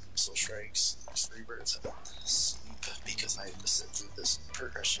drones and missile strikes. There's 3 birds in a swoop because I have to sit through this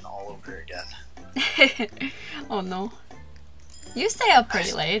progression all over again. Oh no. You stay up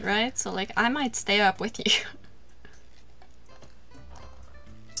pretty late, right? So like, I might stay up with you.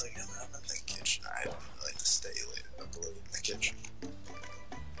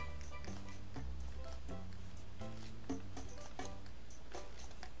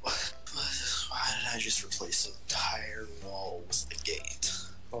 I just replaced the entire wall with the gate.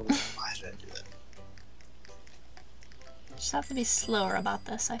 Why did I do that? Just have to be slower about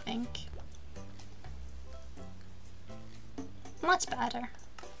this, I think. Much better.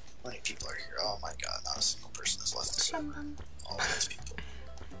 How many people are here? Oh my god, not a single person is left to serve. All these people.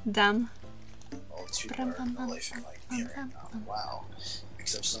 Damn. All these people are life like me right now. Wow.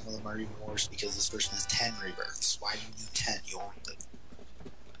 Except some of them are even worse because this person has 10 rebirths. Why do you need 10? You only like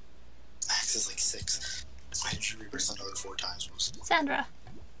max is like 6. Why did you rebirth another 4 times? Sandra.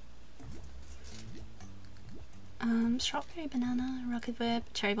 Strawberry, banana, rocket whip,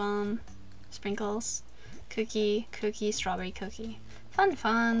 cherry bomb, sprinkles, cookie, strawberry cookie. Fun.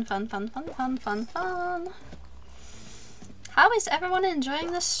 How is everyone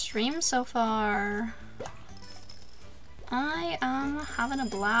enjoying the stream so far? I am having a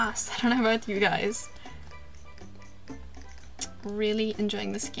blast. I don't know about you guys. Really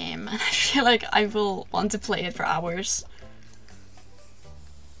enjoying this game, and I feel like I will want to play it for hours.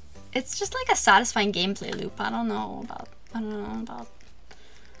 It's just like a satisfying gameplay loop. I don't know about.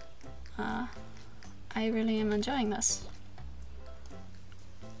 I really am enjoying this.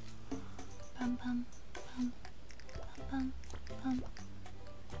 Bum, bum, bum, bum, bum.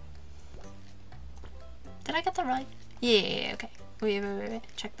 Did I get that right? Yeah, okay. Wait.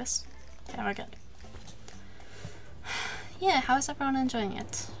 Check this. Yeah, we're good. Yeah, how is everyone enjoying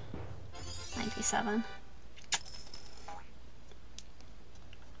it? 97.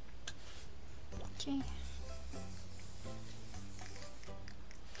 Okay.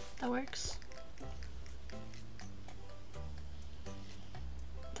 That works.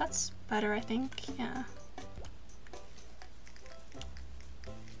 That's better, I think. Yeah.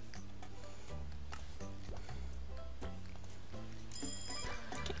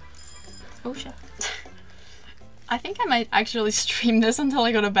 Okay. Oh shit. I think I might actually stream this until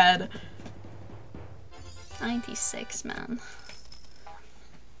I go to bed. 96, man.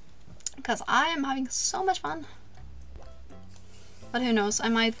 Because I am having so much fun. But who knows, I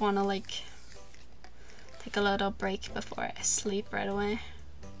might want to like take a little break before I sleep right away.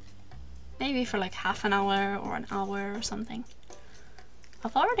 Maybe for like half an hour or an hour or something.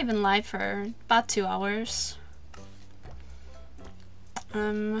 I've already been live for about 2 hours.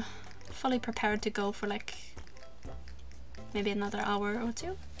 I'm fully prepared to go for like maybe another hour or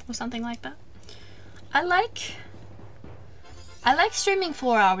 2 or something like that. I like streaming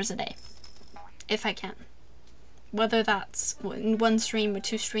 4 hours a day if I can. Whether that's in 1 stream or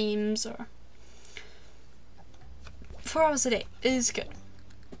 2 streams or 4 hours a day is good.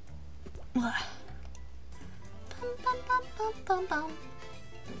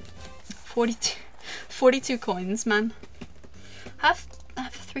 42 coins, man. I have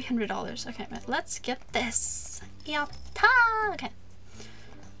 $300. Okay, right, let's get this. Yatta! Okay.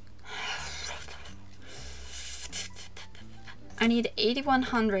 I need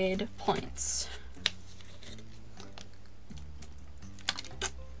 8,100 points.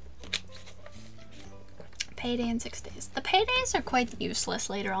 Payday in 6 days. The paydays are quite useless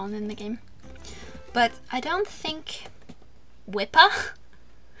later on in the game. But I don't think Whippa?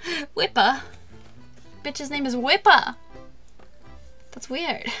 Whippa? Bitch's name is Whippa! That's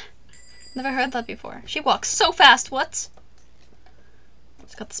weird. Never heard that before. She walks so fast, what?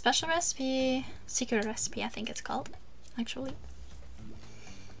 It's got the special recipe. Secret recipe, I think it's called. Actually.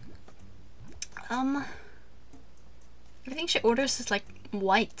 Everything she orders is like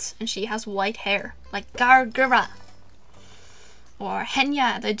white, and she has white hair. Like Gargura. Or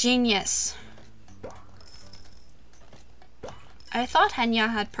Henya, the genius. I thought Henya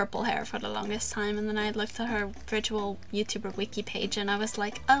had purple hair for the longest time, and then I looked at her virtual YouTuber wiki page and I was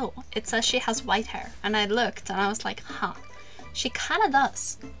like, oh, it says she has white hair. And I looked and I was like, huh, she kinda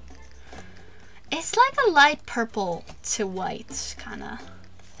does. It's like a light purple to white kinda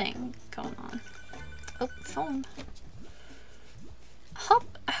thing going on. Oh, phone.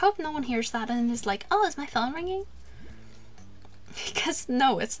 I hope no one hears that and is like, oh, is my phone ringing? Because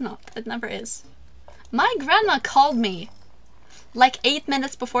no, it's not. It never is. My grandma called me like 8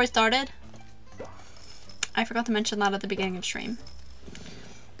 minutes before I started. I forgot to mention that at the beginning of stream.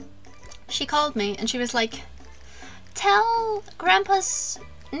 She called me and she was like, tell Grandpa's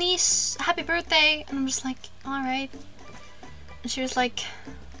niece happy birthday. And I'm just like, alright. And she was like,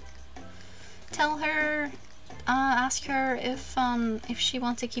 tell her, ask her if she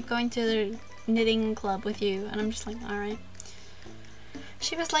wants to keep going to the knitting club with you. And I'm just like, alright.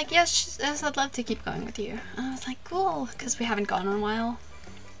 She was like, yes, I'd love to keep going with you. And I was like, cool, because we haven't gone in a while.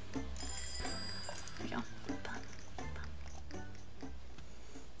 There we go.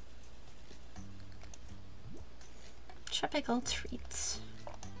 Tropical treats.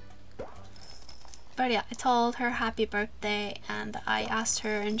 But yeah, I told her happy birthday and I asked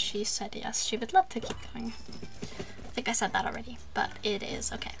her and she said yes, she would love to keep going. I think I said that already, but it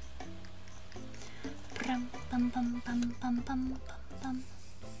is okay. Bum, bum, bum, bum, bum, bum, bum.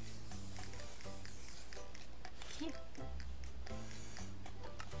 Okay.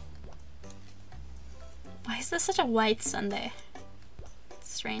 Why is this such a white sundae?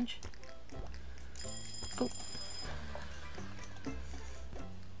 It's strange. Oh.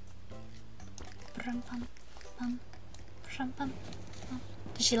 Bum, bum, bum, bum, bum.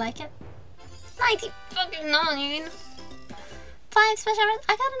 Did she like it? 90 fucking 9! 5 special events.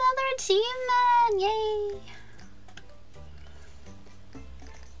 I got another achievement! Yay!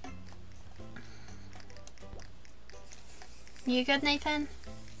 You good, Nathan?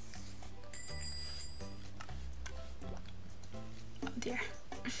 Oh dear.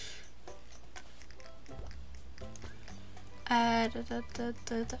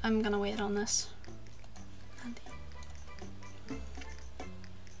 I'm gonna wait on this.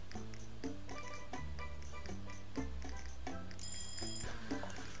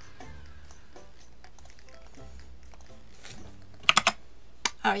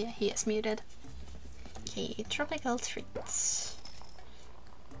 Oh yeah, he is muted. Okay, tropical treats.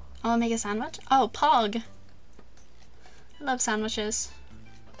 I'll make a sandwich. Oh, Pog! I love sandwiches.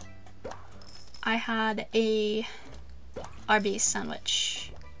 I had a Arby's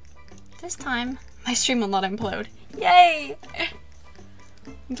sandwich. This time, my stream will not implode. Yay!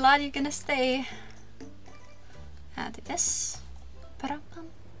 I'm glad you're gonna stay. Add this.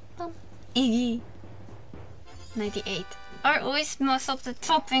 Ba-dum-bum-bum. Iggy. 98. I always mess up the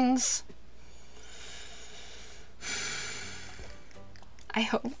toppings. I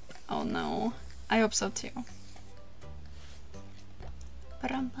hope. Oh no. I hope so too.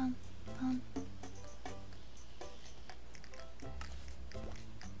 Ba-dum-bum-bum.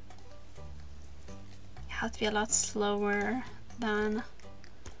 You have to be a lot slower than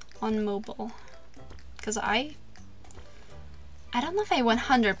on mobile. Because I don't know if I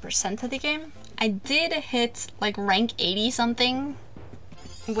 100% of the game. I did hit like rank 80 something,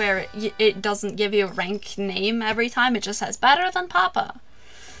 where it doesn't give you a rank name every time, it just says better than Papa.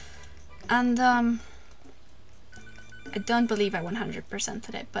 And I don't believe I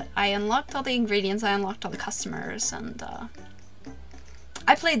 100%ed it, but I unlocked all the ingredients, I unlocked all the customers, and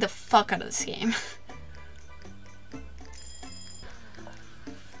I played the fuck out of this game.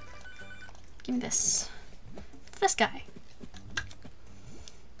 Give me this. This guy.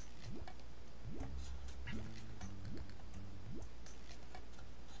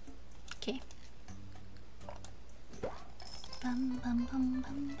 Okay. Bum, bum, bum,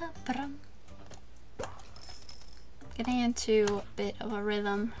 bum, bum, bum. Getting into a bit of a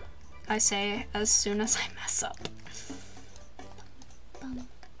rhythm, I say, as soon as I mess up. Bum,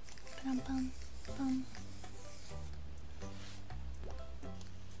 bum, bum, bum.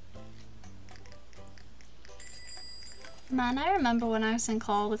 Man, I remember when I was in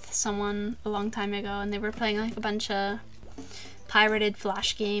call with someone a long time ago and they were playing like a bunch of pirated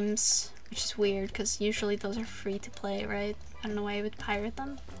Flash games, which is weird because usually those are free to play, right? I don't know why I would pirate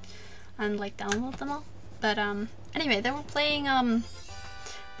them and like download them all. But anyway, they were playing a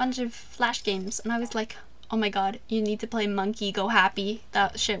bunch of Flash games and I was like, oh my god, you need to play Monkey Go Happy.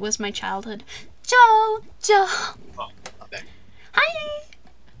 That shit was my childhood. Joe! Joe! Oh, I'm back. Hi!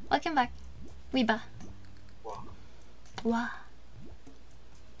 Welcome back. Weeba. Wah.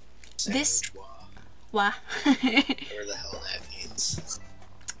 This wah. Whatever the hell that means.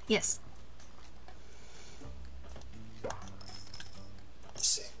 Yes.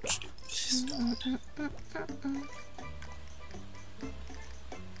 Sandwich dude.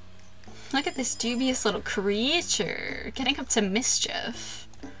 Look at this dubious little creature getting up to mischief.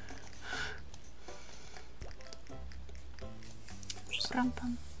 Bum,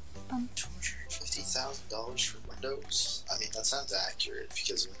 bum, bum. $250,000 for Windows? I mean, that sounds accurate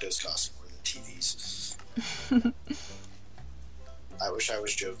because Windows cost more than TVs. I wish I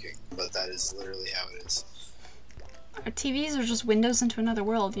was joking, but that is literally how it is. Our TVs are just windows into another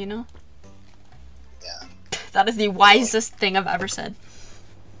world, you know? Yeah. That is the wisest thing I've ever said.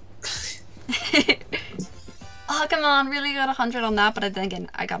 Oh, come on, really got 100 on that, but then again,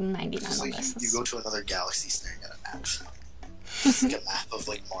 I got a 99 It's on like this. you go to another galaxy staring at a map. It's like a map of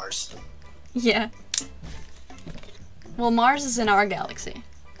like Mars. Yeah. Well, Mars is in our galaxy.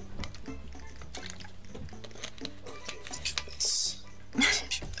 Okay, to convince some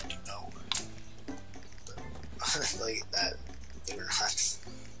people that do know. But, like that, they're not.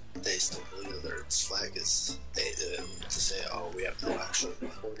 They still believe that their flag is. They to say, oh, we have no actual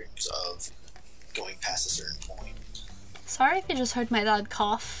recordings of going past a certain point. Sorry if you just heard my dad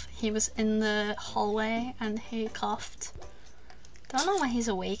cough. He was in the hallway and he coughed. Don't know why he's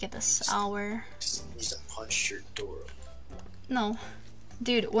awake at this hour. He needs to punch your door. No.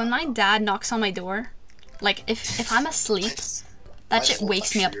 Dude, when my dad knocks on my door, like if I'm asleep, that shit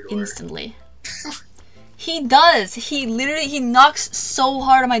wakes me up instantly. He does. He knocks so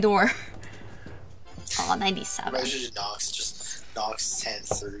hard on my door. Oh, 97. Imagine he knocks 10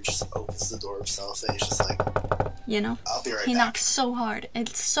 through, just opens the door himself, and he's just like, you know, I'll be right back. He knocks so hard.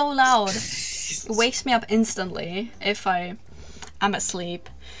 It's so loud. It wakes me up instantly if I'm asleep.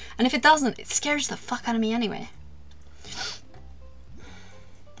 And if it doesn't, it scares the fuck out of me anyway.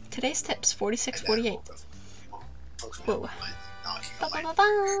 Today's tips, 46:48. Whoa. I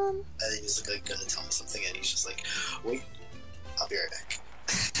think he's like gonna tell me something, and he's just like, wait, I'll be right back.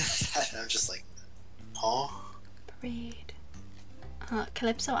 And I'm just like, huh? Parade.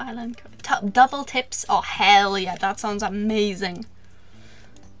 Calypso Island. Double tips. Oh hell yeah, that sounds amazing.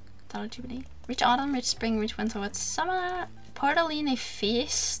 Dollar Jubilee. Rich autumn, rich spring, rich winter, what's summer? Portalini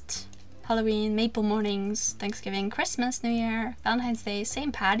feast. Halloween, maple mornings, Thanksgiving, Christmas, New Year, Valentine's Day,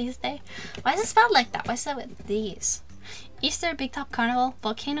 St. Patty's Day. Why is it spelled like that? Why is that with these? Easter, Big Top Carnival,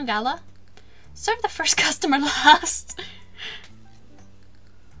 Volcano Gala. Serve the first customer last.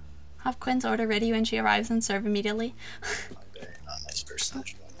 Have Quinn's order ready when she arrives and serve immediately. Okay, not a nice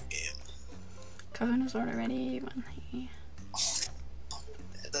personage in the game. Kahuna's order ready when he... Oh,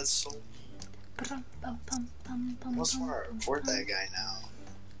 man, that's so... I almost want to report that guy now.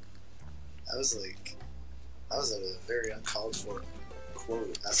 That was a very uncalled for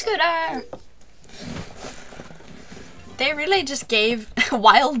quote. Scooter! They really just gave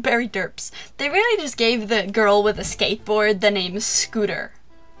Wildberry Derps. They really just gave the girl with the skateboard the name Scooter.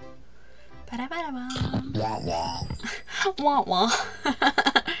 Wah wah. Wah wah.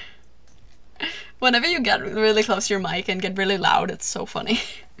 Whenever you get really close to your mic and get really loud, it's so funny.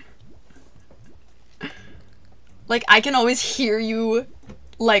 Like, I can always hear you,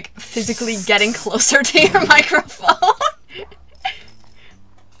 like, physically getting closer to your microphone.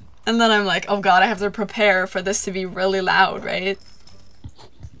 And then I'm like, oh god, I have to prepare for this to be really loud, right?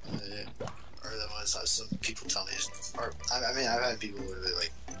 Or the ones some people tell me, or I mean, I've had people literally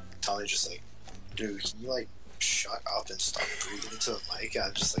like tell me just like, dude, can you like shut up and stop breathing into the mic?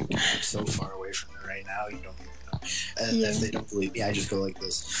 I'm just like, I'm so far away from it right now, you don't even know. And if they don't believe me, I just go like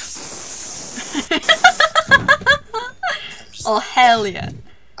this. Oh like, hell yeah!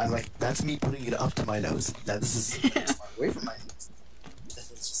 I'm like, that's me putting it up to my nose. This is far away from my nose.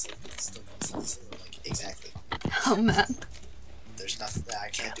 It's just like, it's like exactly. Oh man. There's nothing that I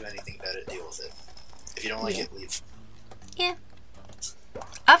can't do anything about it. Deal with it. If you don't like it, leave. Yeah.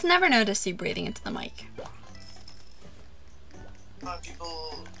 I've never noticed you breathing into the mic.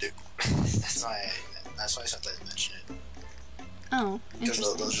 People do. That's why I sometimes mention it. Oh,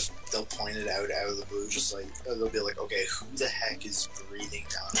 interesting. Because they'll point it out of the blue, just like, they'll be like, okay, who the heck is breathing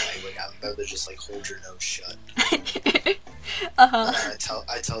down the mic? Like, I'm about to just like hold your nose shut. Uh-huh. And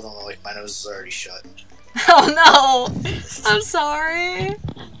I tell them like my nose is already shut. Oh no! I'm sorry.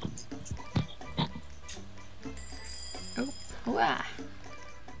 Oh, ah.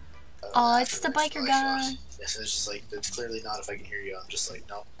 Oh, it's the biker guy. Yes, it's just like, it's clearly not if I can hear you. I'm just like,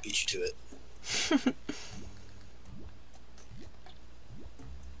 no, beat you to it.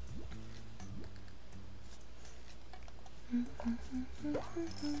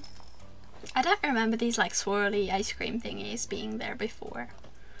 I don't remember these like swirly ice cream thingies being there before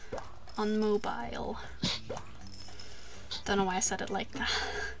on mobile. Don't know why I said it like that.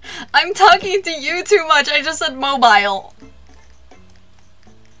 I'm talking to you too much. I just said mobile.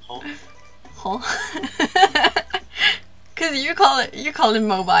 Huh? Huh? Cause you call it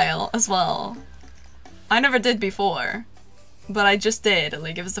mobile as well. I never did before, but I just did.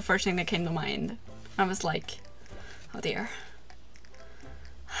 Like, it was the first thing that came to mind. I was like, oh dear.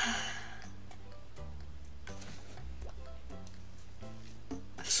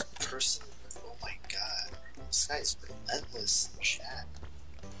 This person, oh my god, this guy's relentless in chat.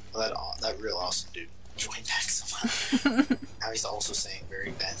 Well, that real awesome dude joined back somehow. Now he's also saying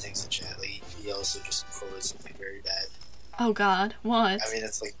very bad things in chat. Like, he also just quoted something very bad. Oh god, what? I mean,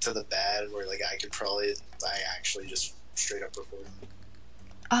 it's like to the bad where like I actually just straight up record him.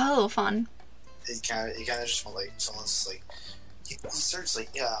 Oh, fun. He kind of just went like, someone's like, he starts like,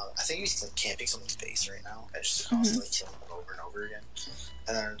 yeah, I think he's like camping someone's base right now and just constantly killing them over and over again.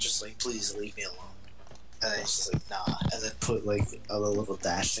 And then I'm just like, please leave me alone. And then he's just like, nah. And then put like a little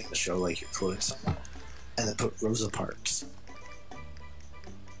dash thing to show like you're quoting someone. And then put Rosa Parks.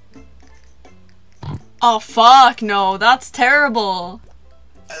 Oh fuck no, that's terrible.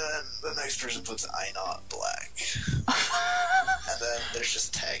 And then the next person puts I not black. then there's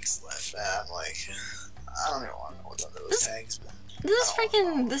just tags left. And I'm like, I don't even want to know what's under those tags,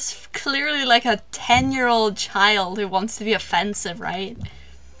 man. This is clearly like a 10-year-old child who wants to be offensive, right?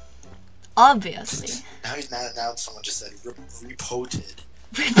 Obviously. Now someone just said repoted.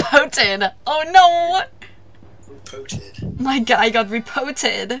 Repoted. Oh no! Repoted. My guy got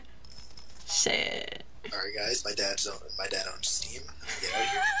repoted. Shit. Alright guys, my dad owns Steam. Get out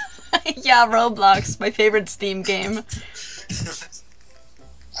of here. Yeah, Roblox, my favorite Steam game.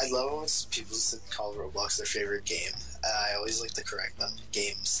 I love when people call Roblox their favorite game. I always like to correct them.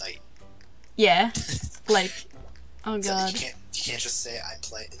 Game site. Yeah. Like, oh god. You can't just say I'm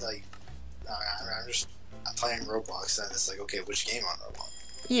playing like I'm playing Roblox, and it's like, okay, which game on Roblox?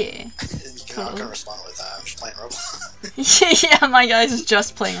 Yeah. You're not gonna respond with that. I'm just playing Roblox. Yeah, my guy's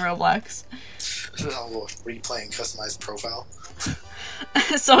just playing Roblox. Were you playing customized profile?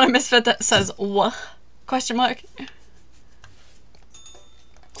 So a misfit that says what? Question mark.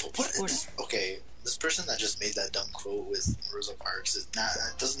 Okay, this person that just made that dumb quote with Rosa Parks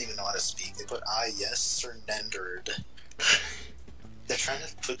doesn't even know how to speak. They put yes, surrendered. They're trying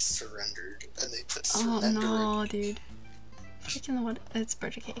to put surrendered, and they put surrendered. Oh no, dude. Freaking what? It's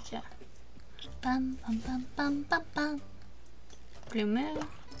birthday cake, yeah. Bum bum bum bum bum bum. Blue moon.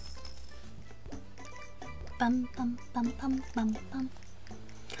 Bum bum bum bum bum bum.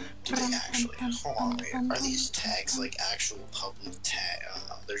 Do they actually? Hold on, wait. Are these tags like actual public tags? Oh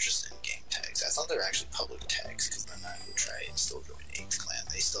no, they're just in-game tags. I thought they were actually public tags, because then I would try and still join 8th Clan.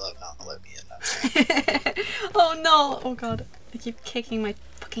 They still have not let me in. Oh no! Oh god. I keep kicking my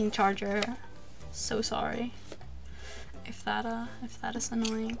fucking charger. So sorry. If that is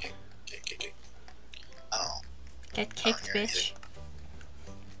annoying. Kick. I don't know. Get kicked, bitch.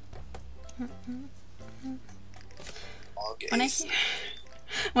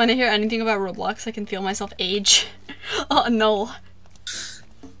 When I hear anything about Roblox, I can feel myself age. Oh no.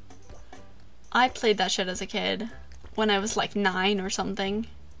 I played that shit as a kid when I was like 9 or something.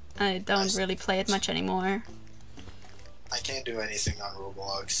 I don't really play it much anymore. I can't do anything on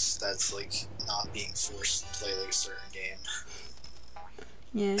Roblox that's like not being forced to play like a certain game.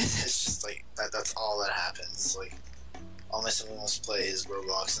 Yeah. It's just like that's all that happens. Like all my sibling wants to play is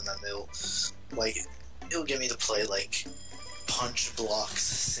Roblox, and then it'll get me to play like Punch Blocks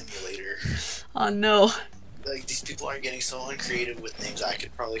Simulator. Oh no. Like, these people are getting so uncreative with names. I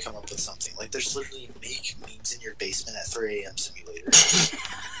could probably come up with something. Like, there's literally make memes in your basement at 3 AM simulator.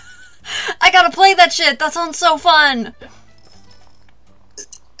 I gotta play that shit! That sounds so fun!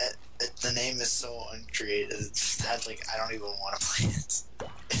 The name is so uncreative. It's that, like, I don't even want to play it.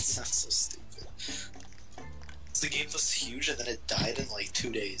 It sounds so stupid. The game was huge, and then it died in, like, 2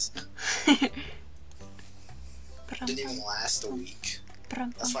 days. It didn't even last a week.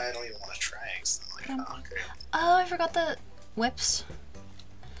 That's why I don't even want to try, because I'm like, oh, great. Oh, I forgot the whips.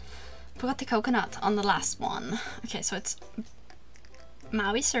 Forgot the coconut on the last one. Okay, so it's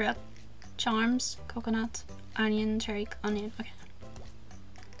Maui syrup, charms, coconut, onion, cherry, onion. Okay.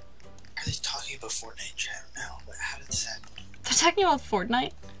 Are they talking about Fortnite in chat now? How did this happen? They're talking about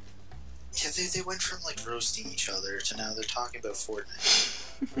Fortnite? Yeah, they went from like roasting each other to now they're talking about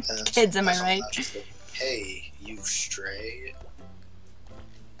Fortnite. And then Kids, am I right? Just like, hey, you stray.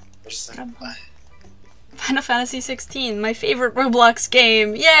 Just like, what? Final Fantasy 16, my favorite Roblox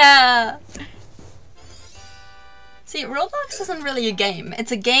game. Yeah! See, Roblox isn't really a game.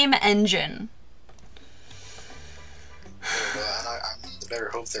 It's a game engine. Well, I better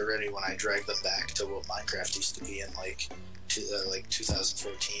hope they're ready when I drag them back to what Minecraft used to be in like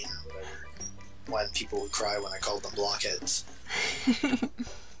 2014 or whatever. When people would cry when I called them blockheads.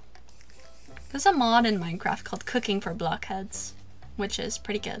 There's a mod in Minecraft called Cooking for Blockheads, which is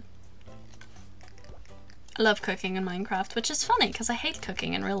pretty good. I love cooking in Minecraft, which is funny because I hate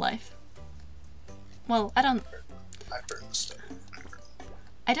cooking in real life. Well, I don't burn the stove.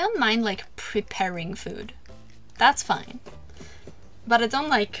 I don't mind like preparing food. That's fine. But I don't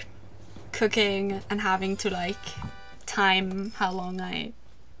like cooking and having to like time how long I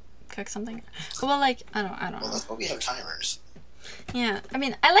cook something. Well, like I don't know. Well, that's why we have timers. Yeah, I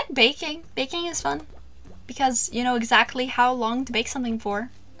mean, I like baking. Baking is fun because you know exactly how long to bake something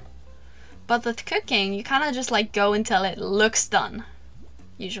for. But with cooking, you kind of just like go until it looks done.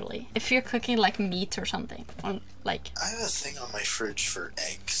 Usually, if you're cooking like meat or something, or like. I have a thing on my fridge for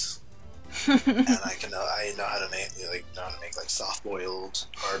eggs, and I know how to make like soft boiled,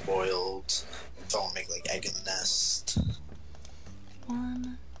 hard boiled. Don't make like egg in the nest.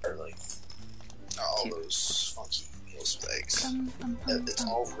 One. Or like all those funky meals with eggs. It's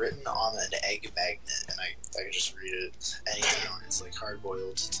all written on an egg magnet, and I can just read it anything on it. It's like hard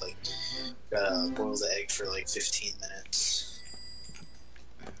boiled. It's like gotta boil the egg for like 15 minutes.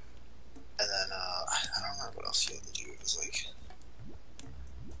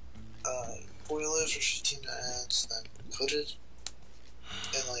 it for 15 minutes, then put it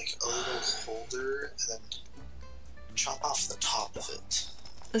in like a little holder, and then chop off the top of it.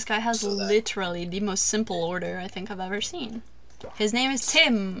 This guy has literally the most simple order I think I've ever seen. His name is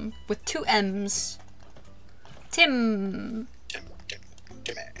Tim, with 2 M's. Tim.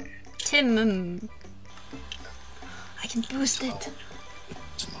 Tim. I can boost it.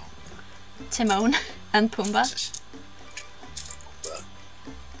 Timon and Pumbaa.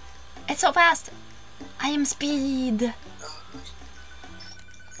 It's so fast. I am speed.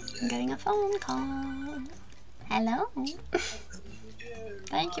 I'm getting a phone call. Hello.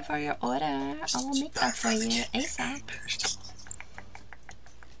 Thank you for your order. I will make that for you ASAP.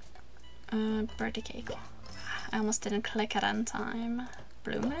 Birthday cake. I almost didn't click it in time.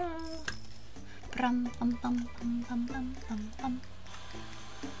 Blue moon. Brum, bum, bum, bum, bum, bum, bum, bum.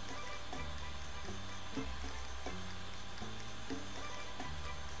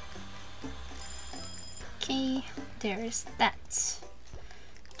 Okay, there's that.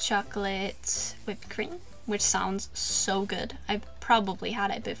 Chocolate whipped cream, which sounds so good. I've probably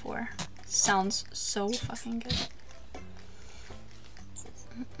had it before. Sounds so fucking good.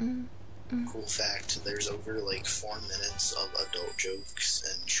 Cool fact, there's over like 4 minutes of adult jokes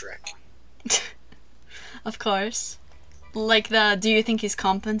in Shrek. Of course. Like the "do you think he's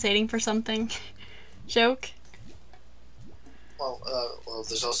compensating for something" joke. Well,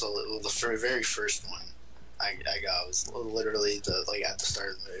 there's also the very first one I got was literally like at the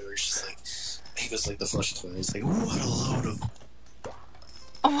start of the movie where it's just like he goes like the flush toilet. He's like, what a load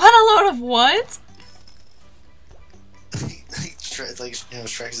of what? Like, you know,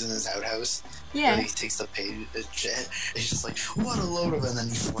 Shrek's in his outhouse. Yeah. He takes the page, he's just like, what a load of, and then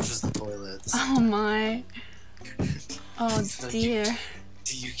he flushes the toilet. Oh my. Oh dear.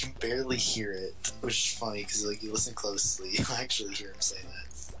 You can barely hear it, which is funny because like you listen closely, you actually hear him say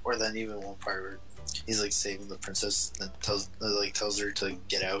that. Or then even one part where he's like saving the princess and tells her to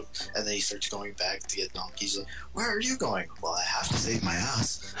get out, and then he starts going back to get Donkey. He's like, where are you going? Well, I have to save my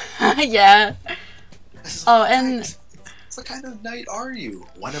ass. Yeah. Oh, and what kind of knight are you?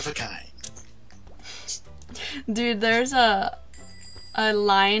 One of a kind. dude, there's a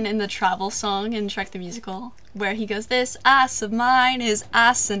line in the travel song in Shrek the Musical where he goes, "This ass of mine is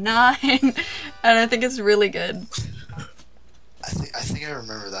asinine," and I think it's really good. I think I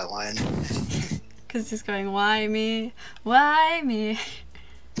remember that line. Cause he's going, "Why me? Why me?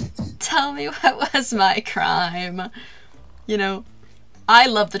 Tell me what was my crime?" You know, I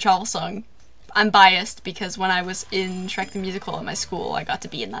love the travel song. I'm biased because when I was in Shrek the Musical at my school, I got to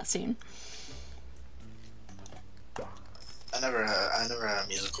be in that scene. I never had a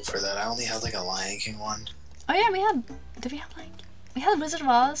musical for that. I only had like a Lion King one. Oh yeah, did we have like, we had Wizard of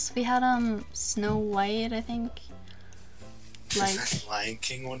Oz, we had Snow White, I think. Like, The Lion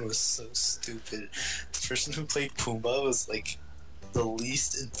King one was so stupid. The person who played Pumbaa was like the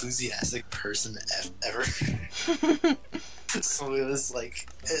least enthusiastic person ever. So it was like,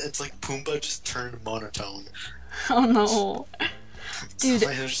 it's like Pumbaa just turned monotone. Oh no. Dude.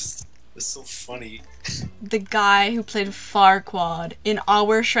 It was so funny. The guy who played Farquaad in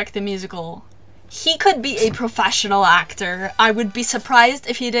our Shrek the Musical, he could be a professional actor. I would be surprised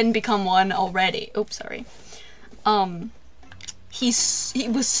if he didn't become one already. Oops, sorry. He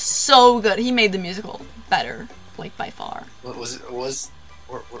was so good. He made the musical better, like by far. Was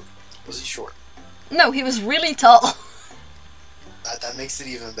he short? No, he was really tall. That makes it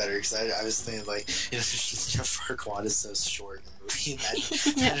even better because I was thinking like, you know, Farquaad is so short in the movie.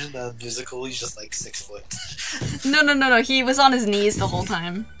 Imagine the musical. He's just like 6 foot. No. He was on his knees the whole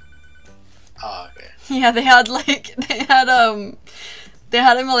time. Oh, okay. Yeah, they had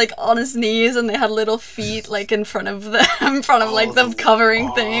him like on his knees, and they had little feet like in front of them, like the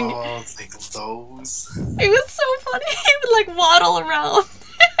covering thing. Oh, like those. It was so funny. He would like waddle around.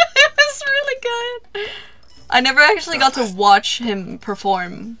 It was really good. I never actually got to watch him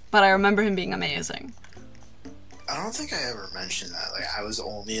perform, but I remember him being amazing. I don't think I ever mentioned that. Like, I was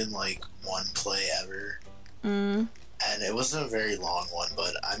only in like one play ever. And it wasn't a very long one,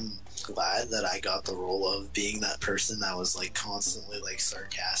 but I'm glad that I got the role of being that person that was like constantly like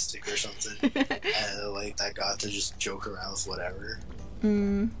sarcastic or something, and like that got to just joke around with whatever.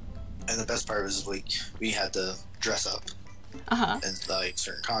 And the best part was like we had to dress up in like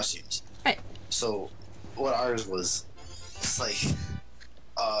certain costumes. Right. So what ours was, it's like,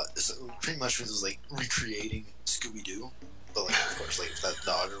 so pretty much it was like recreating Scooby-Doo, but like of course like that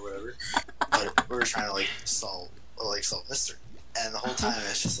dog or whatever. But we were trying to like solve mystery, and the whole time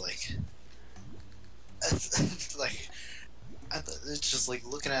it's just like, it's just like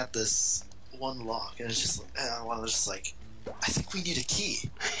looking at this one lock, and it's just, and I was just like, I think we need a key.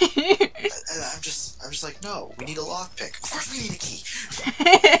 And I'm just like, no, we need a lockpick. Of course we need a key.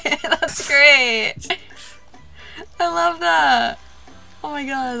 That's great. I love that. Oh my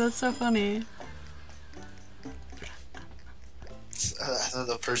god, that's so funny.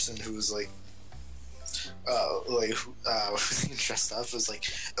 The person who was like dressed up was like,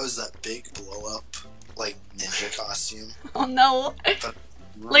 it was that big blow up like ninja costume. Oh no. But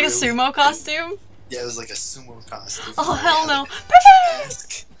Like a sumo costume? Yeah, it was like a sumo costume. Oh hell no.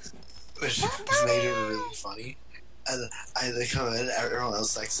 Which made it really funny. And they come in, everyone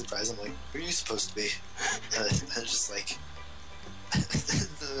else like surprised. I'm like, who are you supposed to be? And they're just like, I'm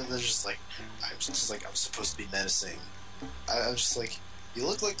supposed to be menacing. I'm just like, you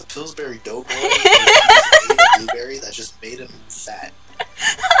look like the Pillsbury Doughboy. A blueberry that just made him fat.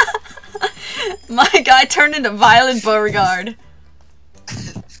 My guy turned into Violet Beauregard.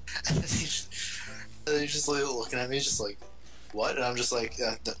 And he's just like looking at me, just like, what? And I'm just like,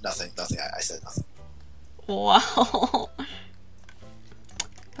 nothing. I said nothing. Wow.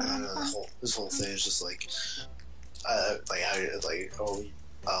 This whole thing is just like, I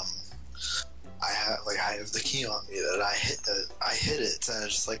have the key on me that I hit it, and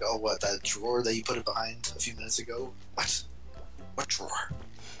it's just like, oh, what, that drawer that you put it behind a few minutes ago? What drawer?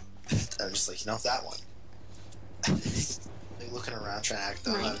 And I'm just like, that one. Like looking around trying to act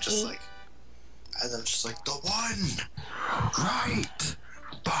dumb, I'm just like, the one right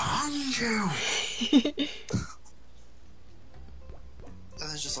behind you.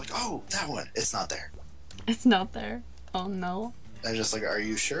 And it's just like, oh, that one. It's not there. It's not there. Oh no. I'm just like, are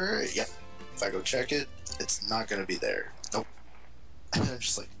you sure? Yep. If I go check it, it's not gonna be there. Nope. And I'm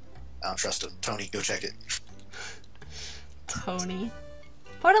just like, I don't trust him. Tony, go check it. Tony.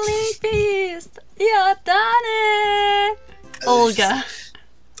 Portalink Beast! Yeah, done it! Olga.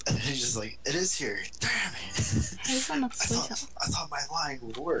 And he's just like, it is here. Damn it. I thought my line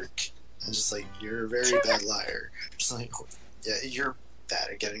would work. I'm just like, you're a very bad liar. Just like, yeah, you're bad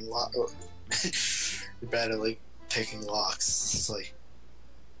at getting locked. You're bad at like picking locks. It's like,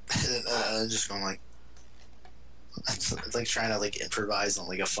 and I'm just going like, it's like trying to like improvise on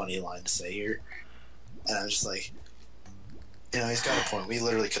like a funny line to say here, and I'm just like, he's got a point. We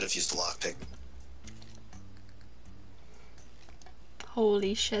literally could have used a lockpick.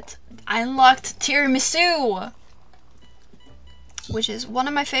 Holy shit. I unlocked tiramisu! Which is one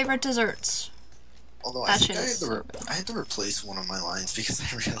of my favorite desserts. Although I think I had to replace one of my lines because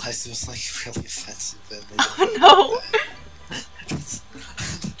I realized it was like really offensive. And oh no!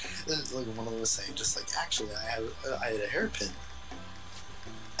 Like one of them was saying, just like, actually, I had a hairpin,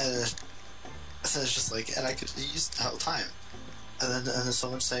 and so it's just like, and I could use it the whole time. And then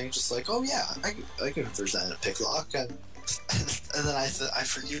someone saying, just like, oh yeah, I could present a pick lock, and then I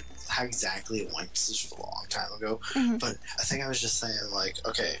forget how exactly it went. This was a long time ago, but I think I was just saying like,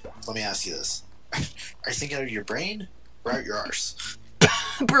 okay, let me ask you this: are you thinking out of your brain or out your arse?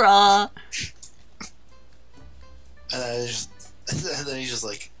 Bruh. And then he's just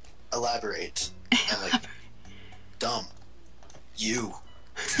like, elaborate. I'm like, dumb. You.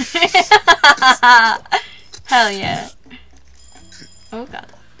 Hell yeah. Oh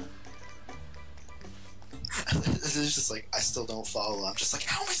god. It's just like, I still don't follow. I'm just like,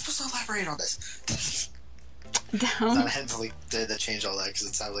 how am I supposed to elaborate on this? Down. I had to like to change all that because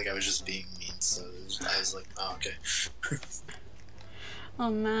it sounded like I was just being mean. So I was like, oh okay. Oh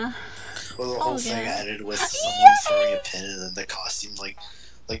man. Well, the whole thing ended with someone throwing a pin, and then the costume like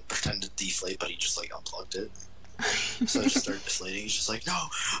pretended to deflate, but he just like unplugged it. So it just started deflating. He's just like, no,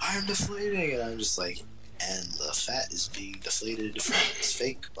 I'm deflating, and I'm just like, and the fat is being deflated from his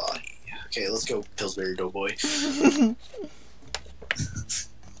fake body. Okay, let's go, Pillsbury Doughboy.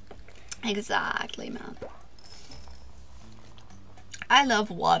 Exactly, man. I love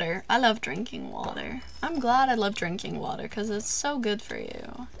water. I love drinking water. I'm glad I love drinking water because it's so good for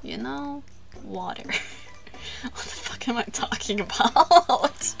you. You know? Water. What the fuck am I talking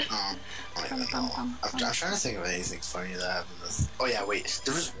about? I don't know. I'm trying to think of anything funny that happened with... Oh yeah, wait.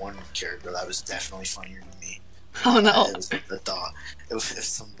 There was one character that was definitely funnier than me. Oh no. It was like it was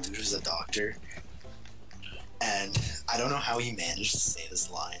some dude was a doctor. And I don't know how he managed to say this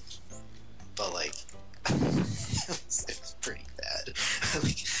line. But like... it was pretty bad.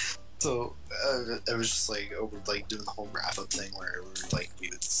 Like, so it was just like like doing the whole wrap up thing where we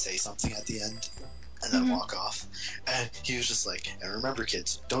would say something at the end and then walk off, and he was just like, and remember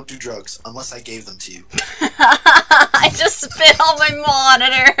kids, don't do drugs unless I gave them to you. I just spit on my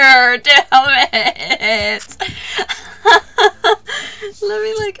monitor, damn it. Let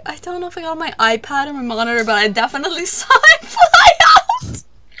me like, I don't know if I got my iPad and my monitor, but I definitely saw it fly out.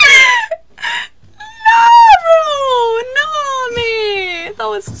 No!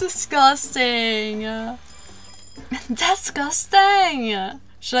 disgusting. Disgusting.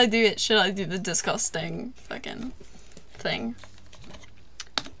 Should I do it? Should I do the disgusting fucking thing?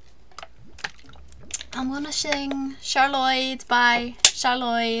 I'm gonna sing Charlotte by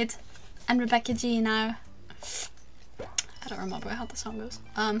Charlotte and Rebecca G now. I don't remember how the song goes.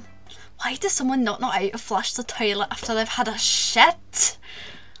 Why does someone not know how to flush the toilet after they've had a shit?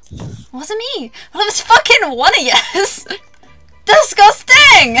 It wasn't me. Well, it was fucking one of yous.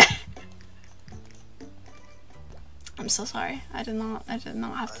 Disgusting! I'm so sorry. I did not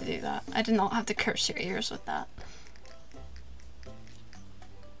have to do that. I did not have to curse your ears with that.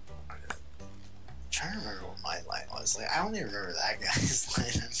 I'm trying to remember what my line was. Like, I don't even remember that guy's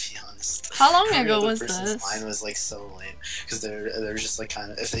line, to be honest. How long ago was this? The line was like so lame because they're just like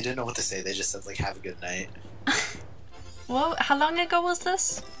kind of, if they didn't know what to say, they just said like "have a good night." Well, how long ago was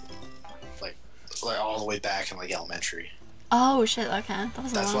this? Like all the way back in like elementary. Oh shit! Okay, that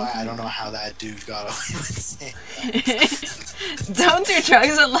was. That's why I don't know how that dude got away with saying that. Don't do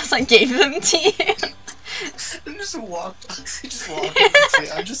drugs unless I gave them to you. I just walked.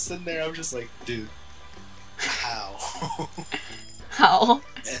 I'm just sitting there. I'm just like, dude, how? How?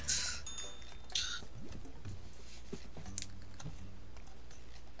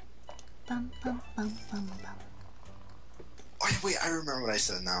 Bum, bum, bum, bum, bum. Oh, wait, I remember what I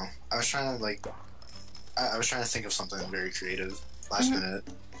said now. I was trying to like, I was trying to think of something very creative last minute,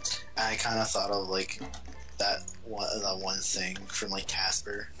 and I kind of thought of like that one thing from like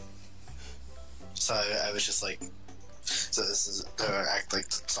Casper. So I was just like, so this is act like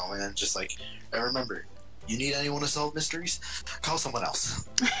something, and just like, and remember, you need anyone to solve mysteries? Call someone else.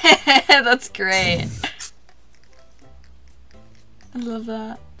 That's great. I love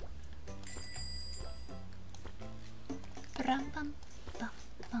that.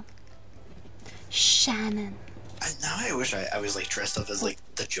 Shannon. Now I wish I was like dressed up as like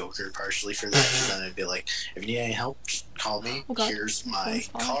the Joker partially for that, because then I'd be like, if you need any help, just call me. Oh, here's my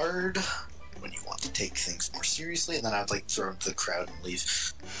card when you want to take things more seriously, and then I'd like throw it to the crowd and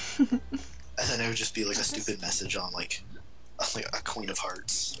leave. And then it would just be like a stupid message on like a Queen of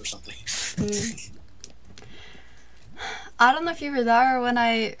Hearts or something. I don't know if you were there when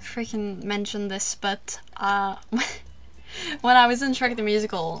I freaking mentioned this, but when I was in Shrek the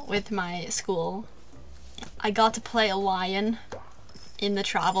Musical with my school, I got to play a lion in the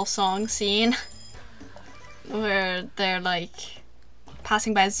travel song scene where they're like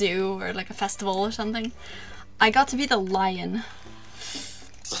passing by a zoo or like a festival or something. I got to be the lion.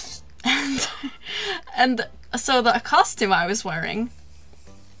 And so the costume I was wearing,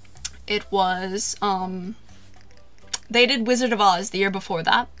 it was they did Wizard of Oz the year before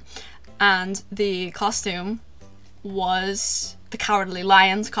that, and the costume was the Cowardly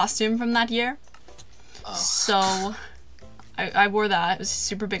Lion's costume from that year. Oh. So I wore that. It was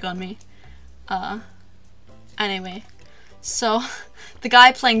super big on me. Anyway, so the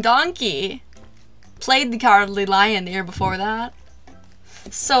guy playing Donkey played the Cowardly Lion the year before that.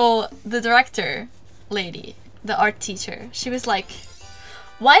 So the director lady, the art teacher, she was like,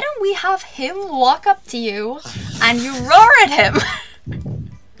 why don't we have him walk up to you and you roar at him?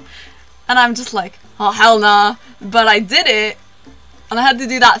 And I'm just like, oh hell nah. But I did it, and I had to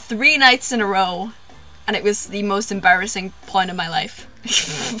do that 3 nights in a row, and it was the most embarrassing point of my life.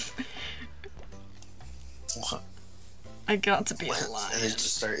 I got to be a lion. And it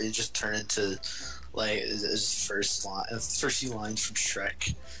just turned into like his first few lines from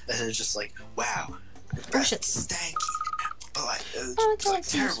Shrek, and it's just like, wow, that's stanky. But like, it's like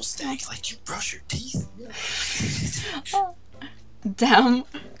terrible stank. Like, you brush your teeth. Oh, damn.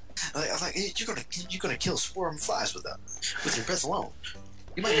 Like you're gonna kill a swarm of flies with your breath alone.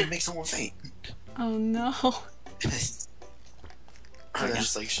 You might even make someone faint. Oh no. I'm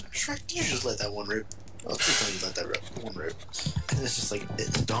just like, Shrek, you just let that one rip. Oh, please don't you let that one rip. And it's just like,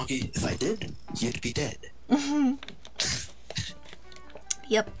 Donkey, if I did, you'd be dead.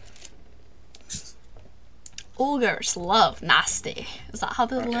 Yep. Ogres love nasty. Is that how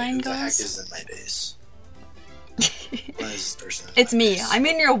the line goes? Who the heck is in my base? What is this person? It's me. Base? I'm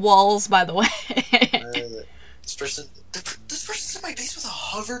in your walls, by the way. This person's in my base with a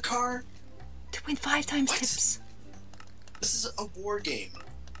hover car? To win 5 times tips. This is a war game.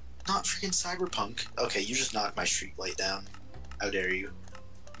 Not freaking Cyberpunk. Okay, you just knocked my street light down. How dare you?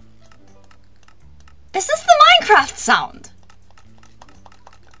 Is this the Minecraft sound?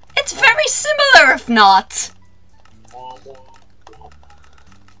 It's very similar, if not.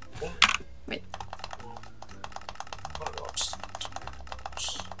 Wait.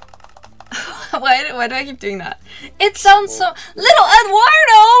 Why do I keep doing that? It sounds so... Little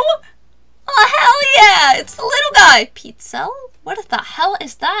Eduardo! Oh, hell yeah! It's the little guy! Pizza? What the hell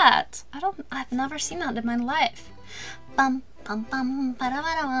is that? I've never seen that in my life. Bum, bum, bum,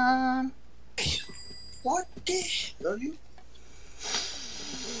 ba-da-ba-da-bum. What the hell are you?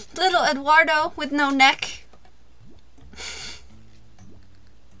 Little Eduardo with no neck.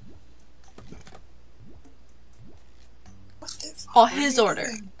 What the fuck Oh, are his you order.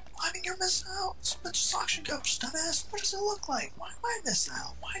 doing? I mean, you're missing out. It's a suction cups, dumbass. What does it look like? Why am I missing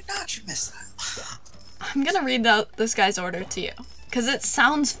out? Why not you miss out? I'm gonna read out this guy's order to you, because it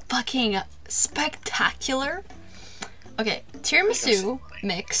sounds fucking spectacular. Okay, tiramisu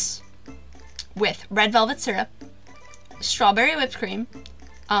mix with red velvet syrup, strawberry whipped cream,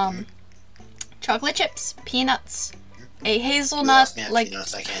 chocolate chips, peanuts, a hazelnut, like...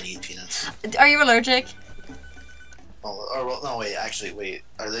 Peanuts. I can't eat peanuts. Are you allergic? Oh, or, well, no, wait, actually, wait.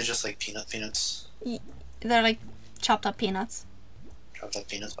 Are they just like peanuts? They're like chopped up peanuts. Chopped up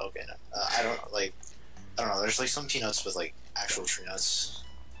peanuts? Okay, no. I don't know, there's like some peanuts with like actual tree nuts.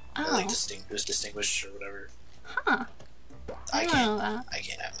 Oh. Or, like distinguished or whatever. Huh. I don't know that. I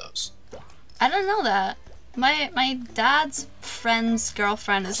can't have those. I don't know that. My dad's friend's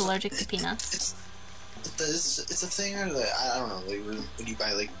girlfriend is allergic to peanuts. It's a thing that I don't know. Like when you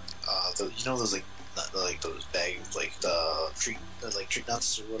buy like you know those like those bags like the treat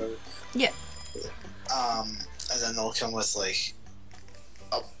nuts or whatever. Yeah. And then they'll come with like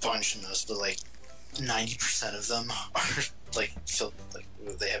a bunch of nuts, but like 90% of them are like filled like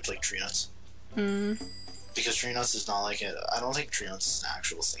they have like tree nuts. Because tree nuts is not like I don't think tree nuts is an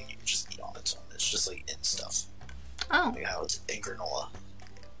actual thing you can just eat on its own. It's just like in stuff. Oh. Like how it's in granola.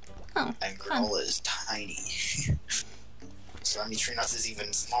 Oh. And granola is tiny. So I mean tree nuts is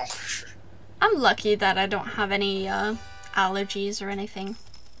even smaller. I'm lucky that I don't have any allergies or anything.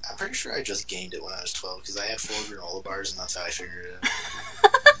 I'm pretty sure I just gained it when I was 12 because I had 4 granola bars and that's how I figured it out.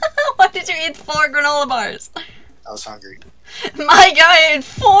 Why did you eat 4 granola bars? I was hungry. My guy ate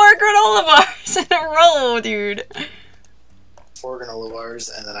 4 granola bars in a row, dude. 4 granola bars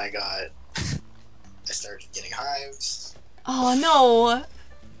and then I started getting hives. Oh no.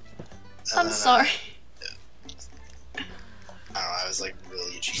 I'm then sorry. I don't know, I was like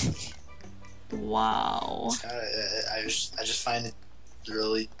really itchy. Wow. I just find it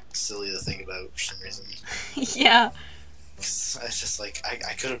really silly to think about for some reason. Yeah. It's just like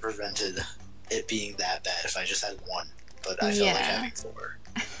I could have prevented it being that bad if I just had 1, but I felt like having 4.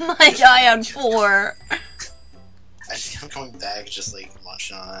 My guy had 4. I just kept going back, just like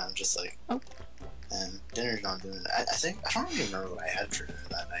munching on it. I'm just like, oh. And dinner's not doing it. I don't even remember what I had for dinner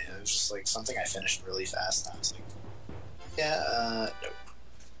that night. It was just like something I finished really fast, and I was like, yeah, nope.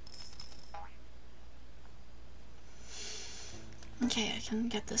 Okay, I can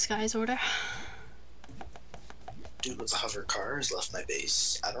get this guy's order. Dude with the hover car has left my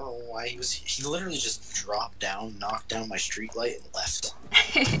base. I don't know why he literally just dropped down, knocked down my street light, and left.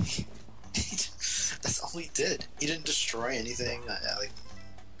 That's all he did. He didn't destroy anything. Like,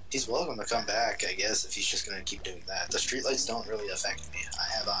 he's welcome to come back, I guess, if he's just gonna keep doing that. The streetlights don't really affect me. I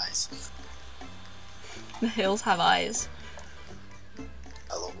have eyes. The hills have eyes.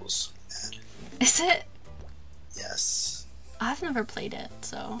 That level's bad. Is it? Yes. I've never played it,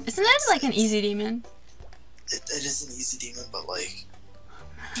 so... Isn't it like an easy demon? It is an easy demon, but like...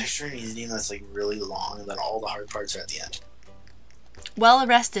 Picture an easy demon that's like really long and then all the hard parts are at the end. Well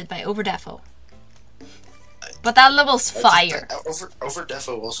arrested by Overdefo. But that level's fire. Over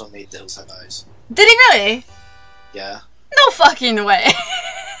Defo also made The Hills Have Eyes. Did he really? Yeah. No fucking way.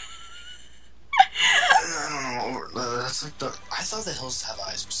 I don't know. That's like I thought The Hills Have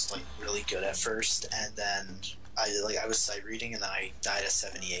Eyes was like really good at first, and then I was sight reading, and then I died at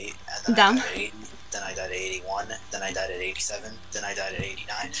 78, and then I died at 80, then I died at 81, then I died at 87, then I died at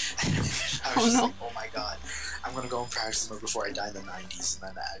 89. I was just like, oh my god, I'm gonna go and practice mode before I die in the 90s,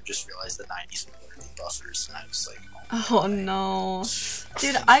 and then I just realized the 90s were literally buffers, and I was like, oh no.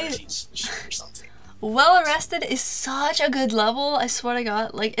 Dude, or something. Well Arrested is such a good level, I swear to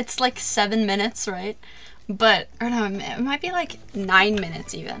god. Like, it's like 7 minutes, right? But, or no, it might be like 9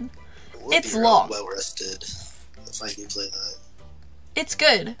 minutes even. It's long. Well Rested if I do play that. It's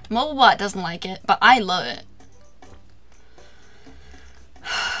good. MobileBot doesn't like it, but I love it.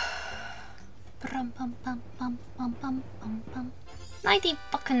 90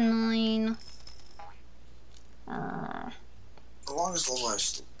 fucking 9. The longest level I've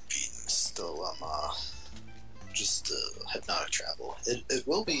still beaten is still just hypnotic travel. It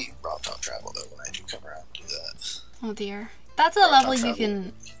will be rock top travel though when I do come around and do that. Oh dear. That's a level you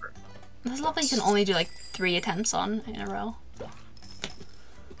can. That's a level you can only do like 3 attempts on in a row.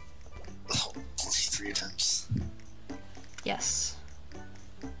 Oh, only 3 attempts. Yes.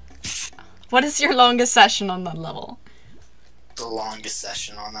 What is your longest session on that level? The longest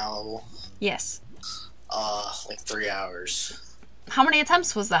session on that level? Yes. Like 3 hours. How many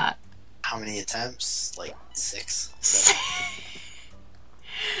attempts was that? How many attempts? Like 6.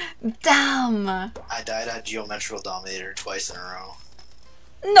 Damn. I died at Geometrical Dominator twice in a row.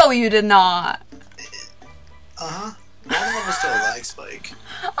 No, you did not. Uh-huh. One of them was to a lag spike.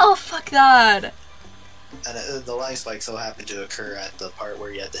 Oh, fuck that. And the lag spike so happened to occur at the part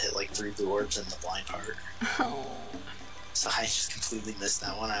where you had to hit like 3 blue orbs in the blind part. Oh. So I just completely missed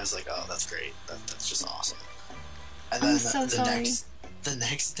that one. I was like, oh, that's great. That's just awesome. And then I'm so sorry. The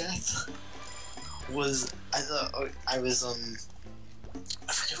next death was I was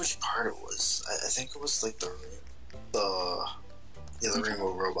I forget which part it was. I think it was like the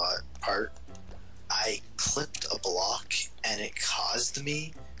Rainbow Robot part. I clipped a block and it caused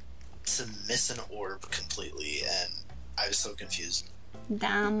me to miss an orb completely, and I was so confused.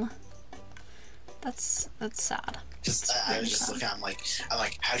 Damn. That's sad. Because I was just looking, I'm like,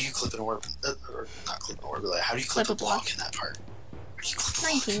 how do you clip an orb? Or not clip an orb, but like, how do you clip a block in that part? How do you clip a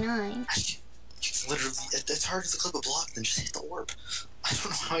block? 99. Literally, it's harder to clip a block than just hit the orb. I don't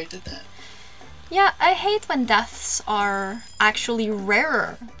know how I did that. Yeah, I hate when deaths are actually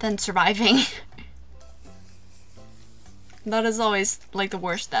rarer than surviving. That is always like the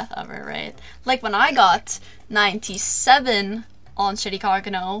worst death ever, right? Like when I got 97 on Shitty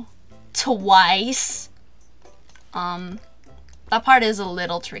Carcano twice. That part is a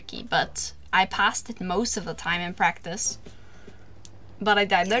little tricky, but I passed it most of the time in practice. But I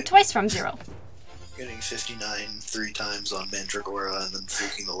died there twice from 0. Getting 59 3 times on Mandragora and then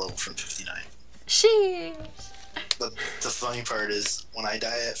fluking the level from 59. Sheesh. But the funny part is when I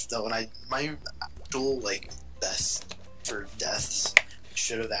die my dual like best for deaths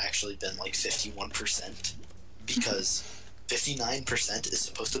should have actually been like 51% because 59% is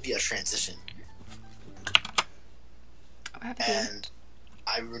supposed to be a transition. And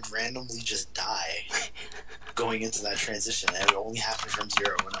I would randomly just die going into that transition, and it only happened from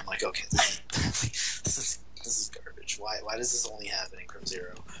 0. And I'm like, okay, this is garbage. Why is this only happening from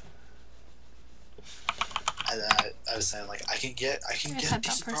 0? And I was saying like I can get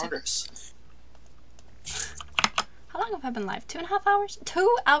decent progress. How long have I been live? 2.5 hours?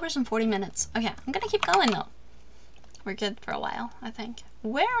 2 hours and 40 minutes. Okay, I'm gonna keep going though. We're good for a while, I think.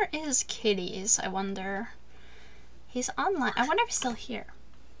 Where is Kitties? I wonder. He's online. I wonder if he's still here.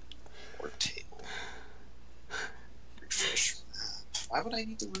 Or table. Refresh map. Why would I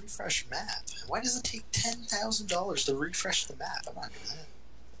need to refresh map? Why does it take $10,000 to refresh the map? I'm not doing that.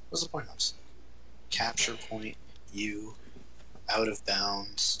 What's the point of this? Capture point, you, out of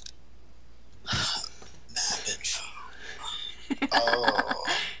bounds, map info. Oh.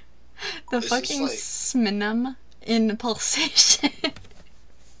 The fucking like... Sminum in Pulsation.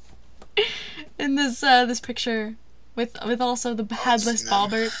 In this this picture. With also the headless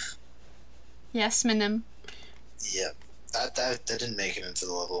Bobbert. Yes, Minim. Yep. That didn't make it into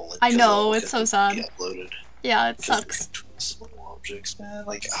the level. I know, it's so sad. Uploaded. Yeah, it sucks. Small objects, man.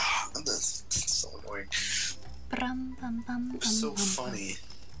 Like, that's so annoying. It was so funny.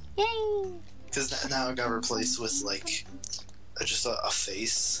 Yay! Because now it got replaced with, like, just a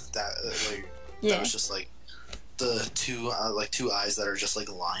face that, that was just, like, the two eyes that are just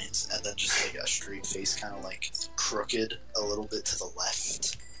like lines, and then just like a straight face, kind of like crooked a little bit to the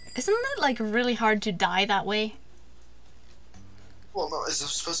left. Isn't it like really hard to die that way? Well, no, it's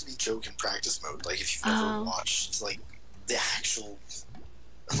supposed to be joke and practice mode. Like if you've never watched like the actual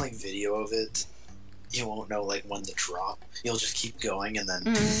like video of it, you won't know like when to drop. You'll just keep going and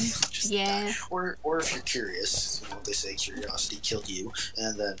then just die. Or if you're curious, you know what they say, curiosity killed you,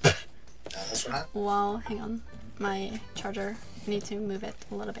 and then that's what happened. Wow, hang on. My charger. I need to move it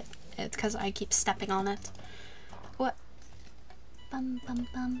a little bit. It's because I keep stepping on it. What? Bum bum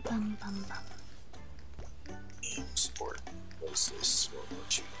bum bum bum bum. Support. What is this? World War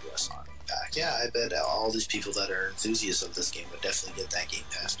II US Army pack. Yeah, I bet all these people that are enthusiasts of this game would definitely get that game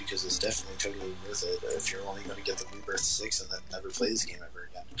pass because it's definitely totally worth it if you're only going to get the Rebirth 6 and then never play this game ever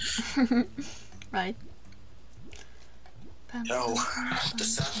again. Right. No,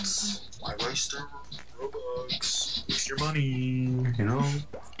 Descent. Why waste Robux with your money, you know?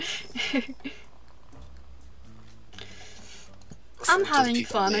 I'm having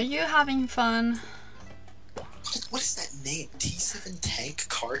fun. Are you having fun? What is that name? T7 Tank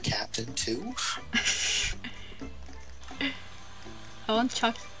Car Captain 2? I want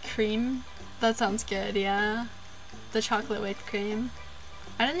chocolate cream. That sounds good, yeah. The chocolate whipped cream.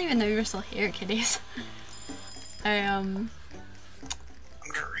 I didn't even know you were still here, kiddies. I'm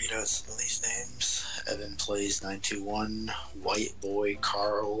gonna read out some of these names. Evan plays 921. White boy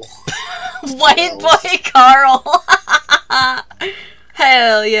Carl. White boy Carl.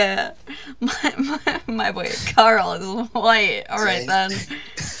 Hell yeah. My boy Carl is white. Alright then.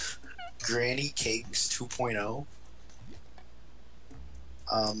 Granny Cakes 2.0.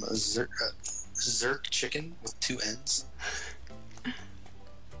 Zerk Chicken with 2 N's.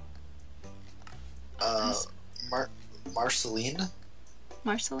 Marceline?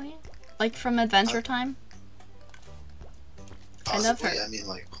 Marceline? Like from Adventure Time? Possibly. I love her. I mean,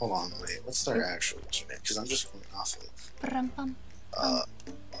 like, hold on, wait. What's their actual Gmail? Because I'm just going off of it.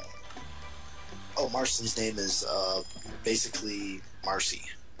 Oh, Marcy's name is basically Marcy.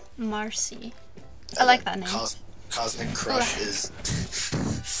 Marcy. I like that name. Cosmic Crush is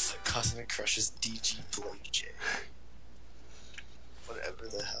Cosmic Crush is DG Blake J. Whatever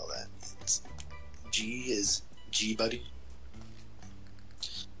the hell that means. G is G Buddy.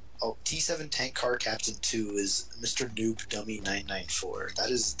 Oh, T7 Tank Car Captain 2 is Mr. Noob Dummy 994. That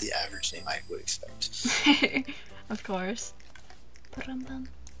is the average name I would expect. Of course.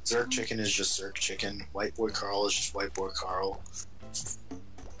 Zerk Chicken is just Zerk Chicken. White Boy Carl is just White Boy Carl.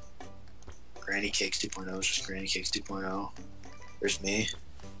 Granny Cakes 2.0 is just Granny Cakes 2.0. There's me.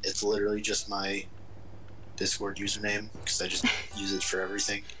 It's literally just my Discord username because I just use it for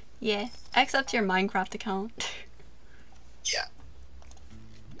everything. Yeah, except your Minecraft account. Yeah.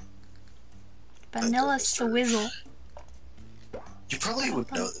 Vanilla Swizzle. You probably would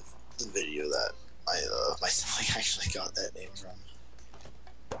know the video that my sibling actually got that name from.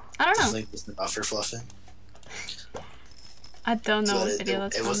 I don't know. His name was Muffer Fluffin. I don't know what video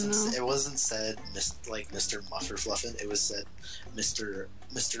that's from. It wasn't said like Mr. Muffer Fluffin. It was said Mr.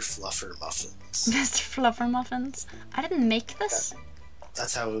 Fluffer Muffins. Mr. Fluffer Muffins. I didn't make this.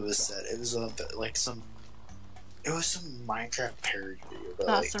 That's how it was said. It was like some. It was some Minecraft parody video. But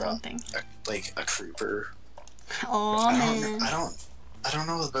that's like, the wrong thing. Like a creeper. Oh man. I don't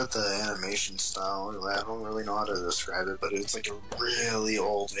know about the animation style. I don't really know how to describe it, but it's like a really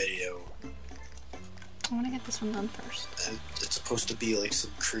old video. I want to get this one done first. And it's supposed to be like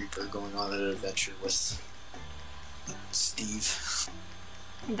some creeper going on an adventure with Steve.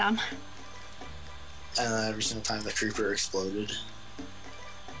 Dumb. And every single time the creeper exploded.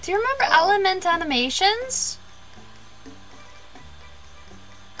 Do you remember Element Animations?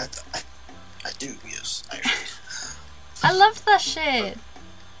 I do, yes, actually. I loved that shit.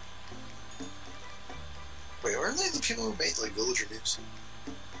 Wait, weren't they the people who made like Villager News?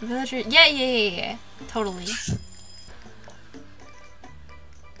 Villager, yeah, totally.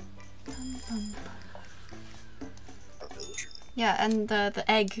 Yeah, and the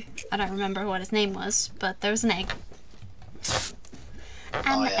egg. I don't remember what his name was, but there was an egg.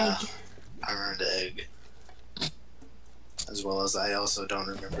 And the egg. I remember the egg. As well as I also don't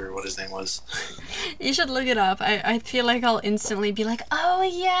remember what his name was. You should look it up. I feel like I'll instantly be like, oh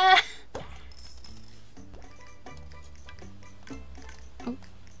yeah! Oh.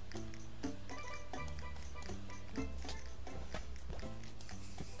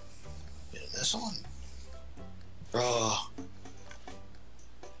 Yeah, this one? Oh.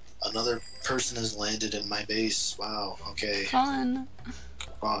 Another person has landed in my base. Wow, okay. Fun.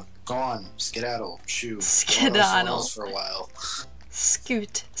 Go on, skedaddle, shoo. Skedaddle. For a while.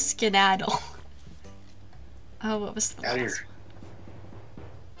 Scoot, skedaddle. Oh, what was the Out here.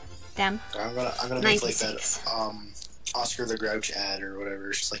 Damn. I'm gonna make like that Oscar the Grouch ad or whatever.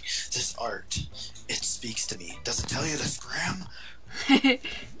 It's just like, this art, it speaks to me. Does it tell you this, Scram?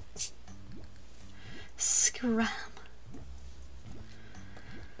 Scram.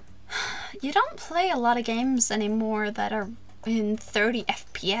 You don't play a lot of games anymore that are in 30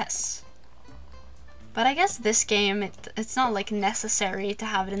 FPS. But I guess this game, it's not like necessary to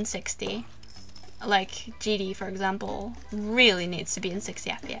have it in 60. Like GD, for example, really needs to be in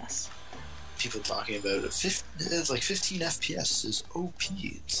 60 FPS. People talking about it. It's like 15 FPS is OP.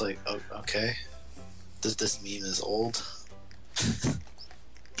 It's like, oh, okay. This meme is old.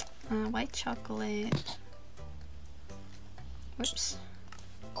 White chocolate. Whoops.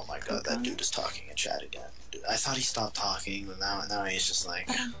 Oh my god, that dude is talking in chat again. Dude, I thought he stopped talking, but now he's just like,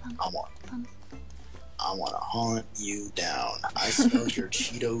 I want to hunt you down. I smell your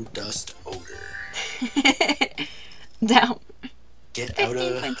Cheeto dust odor. Down. Get out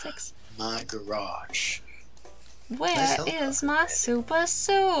of my garage. Where is my super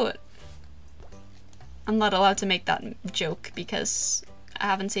suit? I'm not allowed to make that joke because I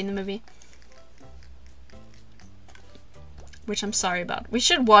haven't seen the movie. Which I'm sorry about. We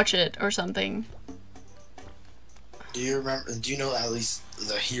should watch it or something. Do you know at least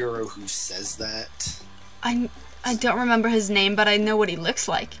the hero who says that? I don't remember his name, but I know what he looks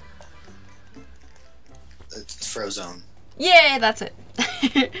like. It's Frozone. Yay, that's it.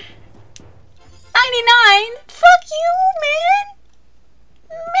 99? Fuck you, man!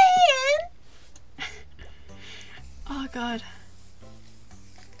 Man! Oh god.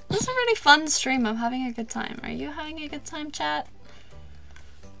 This is a really fun stream. I'm having a good time. Are you having a good time, chat?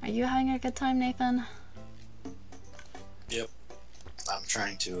 Are you having a good time, Nathan? Yep. I'm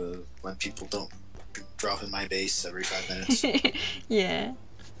trying to, when people don't drop in my base every 5 minutes. Yeah.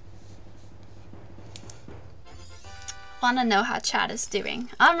 Wanna know how chat is doing.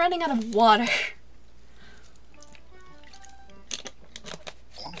 I'm running out of water.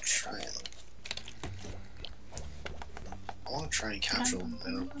 I want to try and capture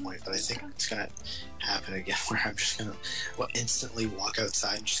another point, but I think it's gonna happen again where I'm just gonna instantly walk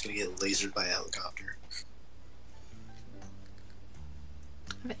outside and just gonna get lasered by a helicopter.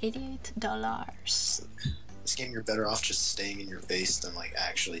 I have $88. This game, you're better off just staying in your base than like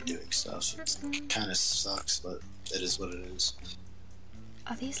actually doing stuff. It kind of sucks, but it is what it is.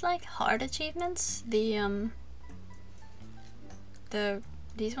 Are these like hard achievements? These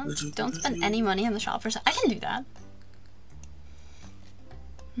ones? Don't spend any money on the shop for I can do that.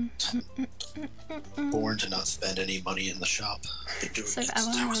 Born to not spend any money in the shop. Been doing So it I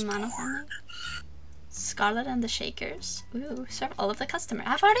since I was want born. Scarlet and the Shakers. Ooh, serve all of the customers.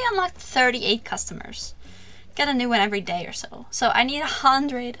 I've already unlocked 38 customers. Get a new one every day or so. So I need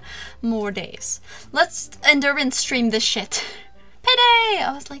 100 more days. Let's endurance stream this shit. Payday!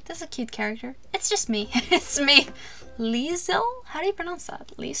 I was like, this is a cute character. It's just me. It's me. Liesel? How do you pronounce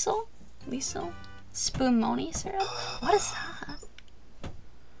that? Liesel? Liesel? Spumoni syrup? What is that?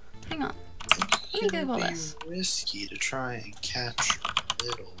 Hang on. Let me Google this. Risky to try and catch a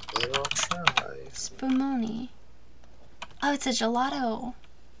little, but I'll try. Spumoni. Oh, it's a gelato.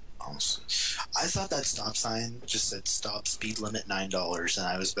 Honestly, I thought that stop sign just said stop speed limit $9, and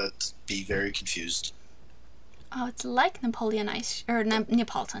I was about to be very confused. Oh, it's like Napoleon ice or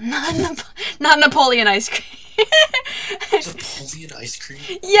Neapolitan, not Napoleon ice cream. Napoleon ice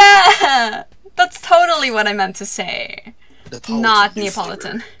cream? Yeah, that's totally what I meant to say. Napolitan, not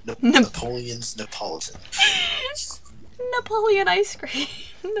Neapolitan. Napoleon's Neapolitan. Napoleon ice cream.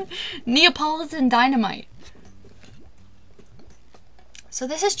 Neapolitan dynamite. So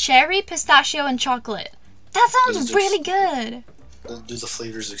this is cherry, pistachio, and chocolate. That sounds really good. Do the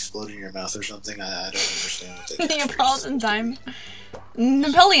flavors explode in your mouth or something? I don't understand what they Neapolitan dynamite.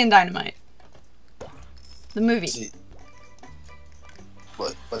 Napoleon Dynamite. The movie. See,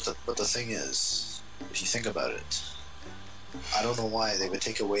 but the thing is, if you think about it, I don't know why they would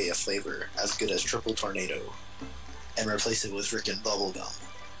take away a flavor as good as Triple Tornado and replace it with frickin'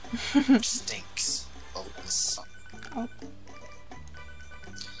 bubblegum. Stinks. Bubblegum sucks. Oh.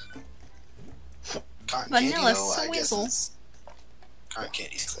 Cotton Vanilla candy, though, I guess Swizzle. cotton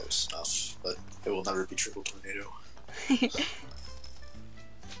candy's close enough, but it will never be Triple Tornado.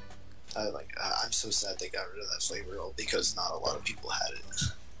 I'm so sad they got rid of that flavor because not a lot of people had it.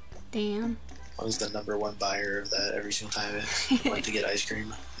 Damn. I was the #1 buyer of that every single time I went to get ice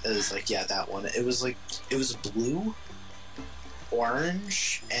cream. It was like, yeah, that one. It was blue,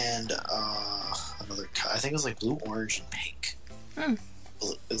 orange, and another. I think it was like blue, orange, and pink. Hmm.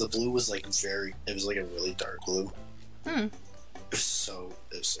 The blue was like it was like a really dark blue. Hmm. It was so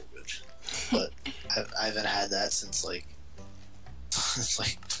good. But I haven't had that since like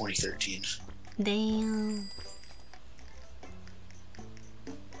 2013. Damn.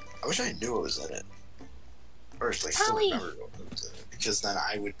 I wish I knew what was in it, or still remember what was in it, because then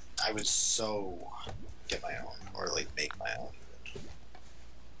I would so get my own or like make my own.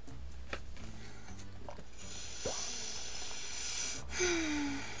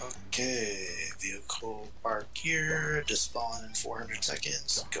 Okay, vehicle park here, despawn in 400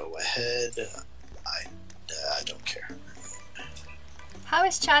 seconds. Go ahead. I don't care. How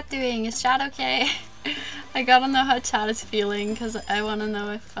is chat doing? Is chat okay? I gotta know how chat is feeling because I want to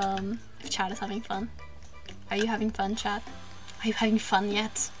know if chat is having fun. Are you having fun, chat? Are you having fun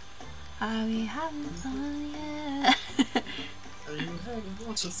yet? Are we having fun yet? Are you having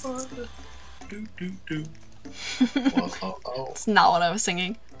lots of fun? Do do do. It's not what I was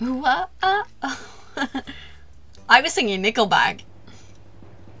singing. Ooh, I was singing Nickelback.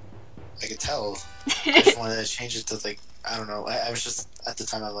 I could tell. I just wanted to change it to like, I don't know. I was just at the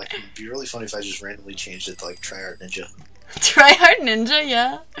time I'm like, it'd be really funny if I just randomly changed it to like Tryhard Ninja. Tryhard Ninja,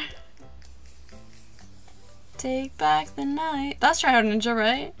 yeah. Take back the night. That's Tryhard Ninja,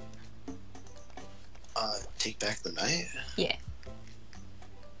 right? Take Back the Night? Yeah.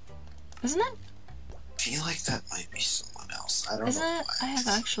 Isn't it? I feel like that might be someone else. I don't Is know. it? I have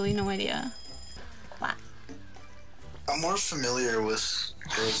actually no idea. Wow. I'm more familiar with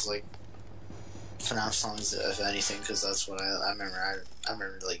those like FNAF songs, if anything, because that's what I remember. I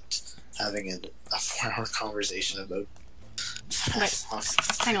remember like having a 4-hour conversation about FNAF songs.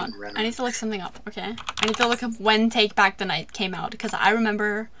 Hang on, I need to look something up. Okay, I need to look up when Take Back the Night came out because I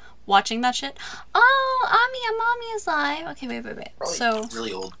remember watching that shit. Oh, Ami and Mommy is live. Okay, wait. Probably so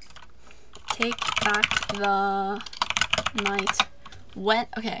really old. Take Back the Night. When?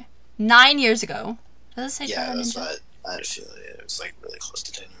 Okay, 9 years ago. Does it say? Yeah, that's what I had a feeling. It was like really close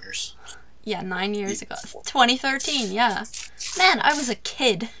to 10 years. Yeah, 9 years ago. 2013. Yeah, man, I was a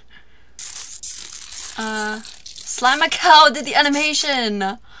kid. Slamacow did the animation.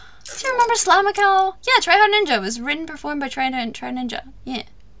 Do you remember Slamacow? Yeah, Try Hard Ninja. It was written, performed by Try Ninja. Yeah.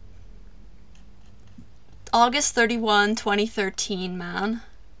 August 31, 2013, man.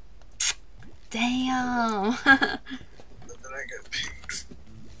 Damn. Then I got pinged.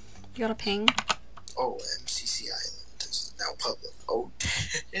 You got a ping? Oh, MCC Island is now public. Oh,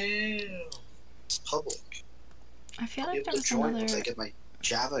 damn. It's public. I feel I'll be like able there to was join another... once I get my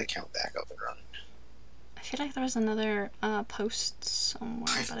Java account back up and running. I feel like there was another post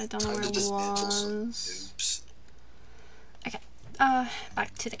somewhere, but I don't know where it was. Okay.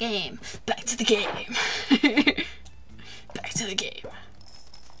 Back to the game. Back to the game. Back to the game.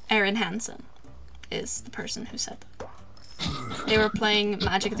 Aaron Hansen is the person who said that. They were playing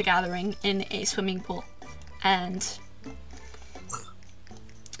Magic the Gathering in a swimming pool, and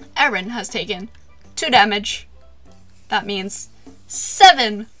Aaron has taken 2 damage. That means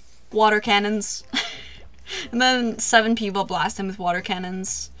 7 water cannons. And then 7 people blast him with water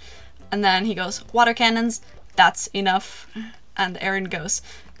cannons. And then he goes, water cannons, that's enough. And Aaron goes,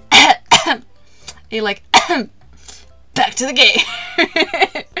 he like, back to the game.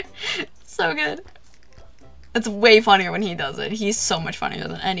 So good. It's way funnier when he does it. He's so much funnier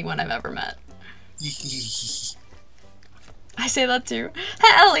than anyone I've ever met. I say that too.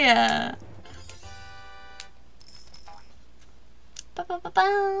 Hell yeah!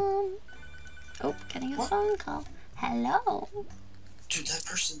 Ba-ba-ba-bum. Oh, getting a phone call. Hello. Dude, that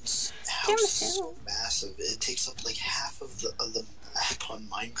person's house is so massive. It takes up like half of the map on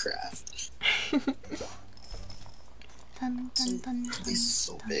Minecraft. Dun, dun, dun, This is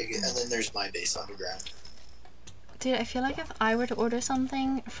so big. And then there's my base underground. Dude, I feel like if I were to order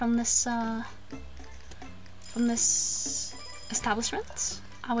something from this establishment,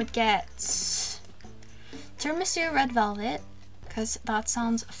 I would get tiramisu red velvet, because that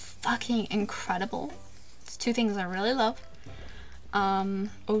sounds fucking incredible. It's 2 things I really love.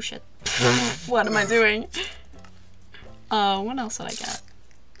 Oh shit. What am I doing? What else would I get?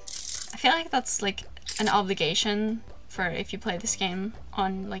 I feel like that's like an obligation for if you play this game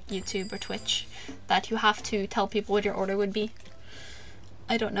on like YouTube or Twitch, that you have to tell people what your order would be.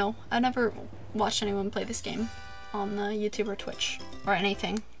 I don't know. I've never watched anyone play this game on YouTube or Twitch or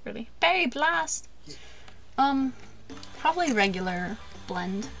anything really. Berry Blast. Probably regular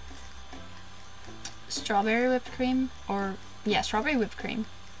blend. Strawberry whipped cream, or yeah, strawberry whipped cream.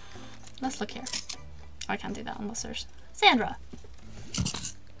 Let's look here. Oh, I can't do that unless there's Sandra.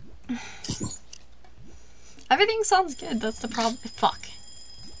 Everything sounds good. That's the problem. Fuck.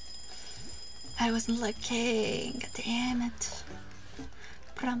 I wasn't looking. God damn it.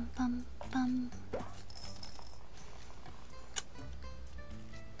 Bum, bum, bum.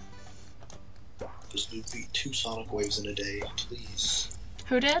 Just beat 2 sonic waves in a day, please.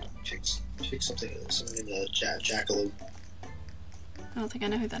 Who did? Pick something in the jackalope. I don't think I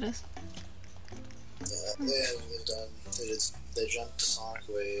know who that is. They jumped to Sonic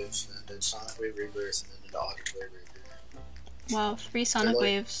Wave, and did Sonic Wave Rebirth, and then into Auditory Rebirth. Wow, 3 Sonic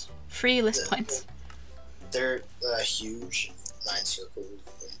Waves. Free list points. They're huge 9-circle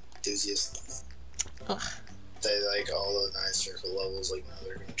enthusiasts. Ugh. They like all the 9-circle levels, like now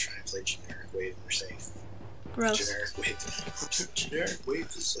they're gonna try and play Generic Wave, and they're saying Gross. Generic Wave. Generic Wave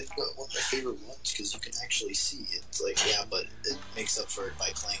is like one of my favorite ones, because you can actually see it. It's like, yeah, but it makes up for it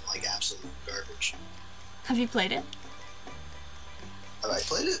by playing like absolute garbage. Have you played it? Have I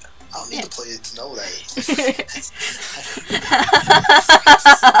played it? I don't need to play it to know that.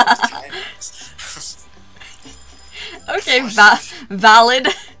 Okay, valid.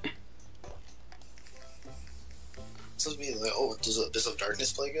 So me like, oh, does Abyss of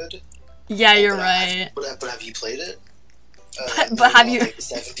Darkness play good? Yeah, you're right. But have you played it? But have you? Like the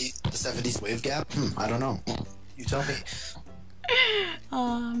 70s wave gap? I don't know. You tell me.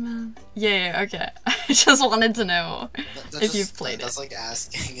 Oh man. Yeah, okay. I just wanted to know if you've played it. That's like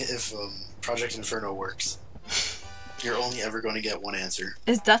asking if Project Inferno works. You're only ever going to get one answer.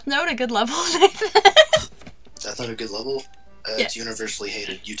 Is Death Note a good level, Nathan? Death Note a good level? Yeah. It's universally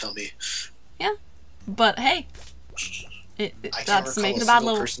hated. You tell me. Yeah. But hey, I can't That's recall making a a bad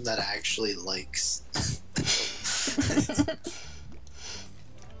single little. person that actually likes.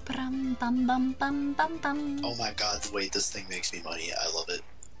 Bum, bum, bum, bum, bum, bum. Oh my god, the way this thing makes me money, I love it.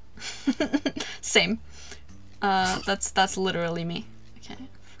 Same. That's literally me. Okay,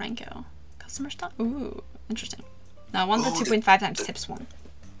 Franco. Customer stock? Ooh, interesting. Now I want the 2.5 times tips one.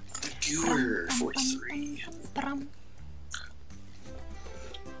 The Gewer 43. I haven't seen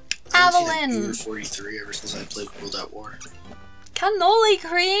a Gewer Evelyn! 43 ever since I played World at War. Cannoli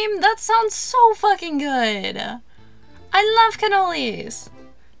cream? That sounds so fucking good! I love cannolis!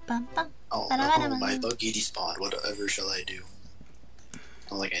 Bum, bum. Oh no, my buggy despawned. Whatever shall I do?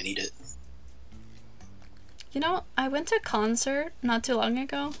 Not like I need it. You know, I went to a concert not too long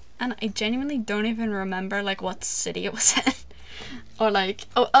ago, and I genuinely don't even remember, like, what city it was in. Or, like,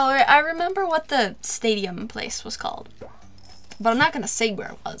 I remember what the stadium place was called. But I'm not gonna say where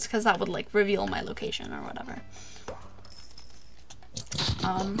it was, because that would, like, reveal my location or whatever.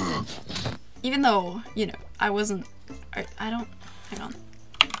 Even though, you know, I wasn't, I don't, hang on.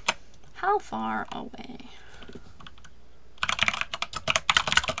 How far away?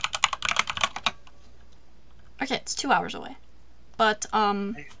 Okay, it's 2 hours away. But,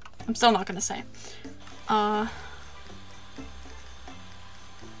 I'm still not gonna say. Yeah.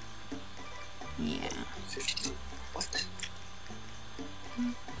 52. What?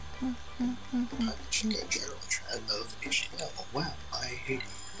 Check out general trend of HTML. Oh, wow, I hate it.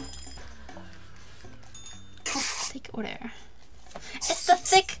 Thick order. It's the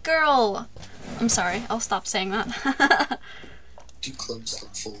thick girl! I'm sorry, I'll stop saying that. Do clubs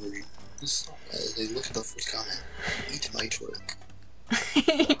look forward? They look at the first comment. Eat my twerk.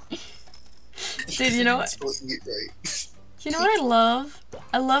 Dude, you know what? Spelling it right. You know what I love?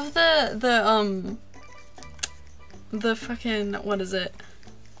 I love the fucking, what is it?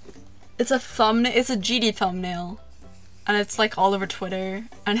 It's a thumbnail, it's a GD thumbnail. And it's like all over Twitter.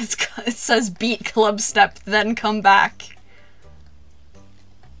 And it says beat club step, then come back.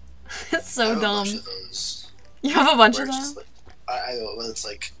 It's so dumb. I have a bunch of those. You have a bunch of Where them? it's just it's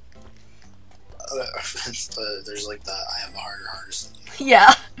like there's like the I have a harder hardest.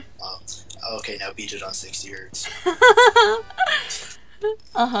 Yeah. Okay, now beat it on 60 hertz.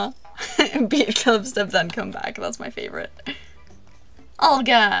 Uh-huh. Beat club step, then come back. That's my favorite.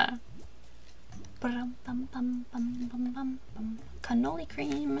 Olga. Cannoli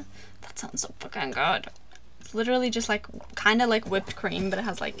cream. That sounds so fucking good. It's literally just like, kind of like whipped cream, but it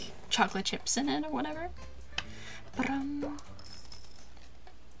has like chocolate chips in it or whatever. Well,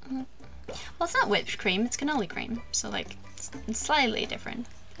 it's not whipped cream, it's cannoli cream. So like, it's slightly different.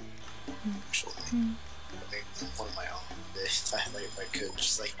 Actually, I mean, one of my own. If I could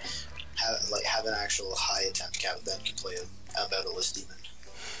just like have an actual high attempt count, then can play about a list demon.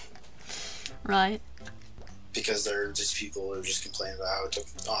 Right. Because there are just people who are just complaining about how it took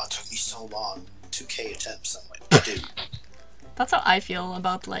me so long, 2K attempts. I'm like, dude, That's how I feel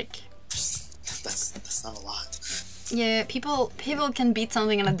about like. that's not a lot. Yeah, people can beat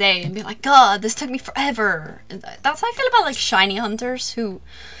something in a day and be like, God, this took me forever. That's how I feel about like shiny hunters who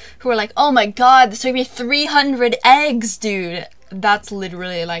are like, oh my God, this took me 300 eggs, dude. That's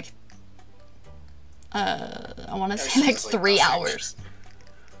literally like, I want to say like 3 hours.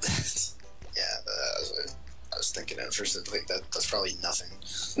 Yeah, I was thinking at first, like that's probably nothing.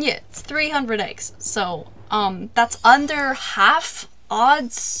 Yeah, it's 300 eggs. So, that's under half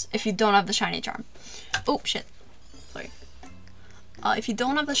odds if you don't have the shiny charm. Oh shit. Sorry. If you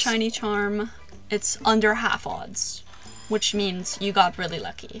don't have the shiny charm, it's under half odds, which means you got really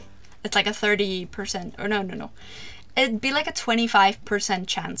lucky. It's like a 30%, or no. It'd be like a 25%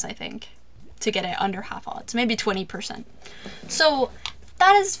 chance, I think, to get it under half odds. Maybe 20%. So,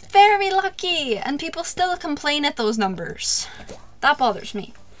 that is very lucky, and people still complain at those numbers. That bothers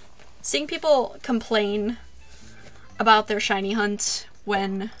me. Seeing people complain about their shiny hunt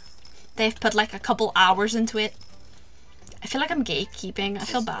when they've put like a couple hours into it. I feel like I'm gatekeeping. I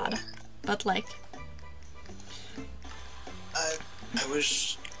feel bad. But like... I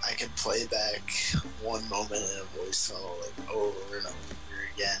wish I could play back one moment in a voice call like over and over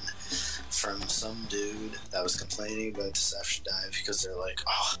again from some dude that was complaining about Deception Dive because they're like,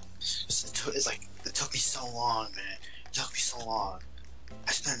 oh, it took me so long, man. It took me so long.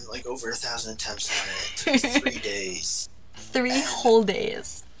 I spent like over 1,000 attempts on it. It took me 3 days. 3 whole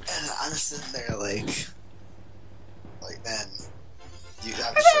days. And I'm sitting there like man, you're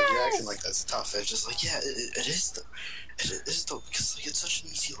acting like that's tough. It's just like, yeah, it is though. It is though, because like it's such an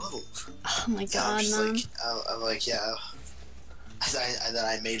easy level. Oh my God, man. I'm like, yeah. And then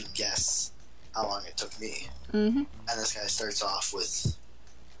I made him guess how long it took me. Mm-hmm. And this guy starts off with,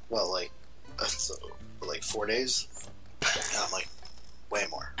 well, like 4 days. And I'm like, way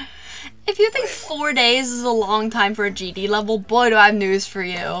more. If you think 4 days is a long time for a GD level, boy, do I have news for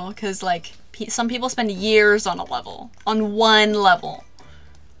you. Because, like, some people spend years on a level. On one level.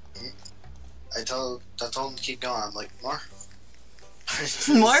 I told him to keep going. I'm like, more?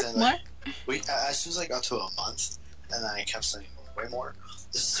 More? Like, More? as soon as I got to a month, and then I kept saying, way more,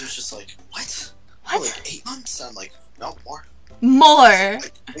 this dude's just like, what? What? Oh, like 8 months? I'm like, no, more. More?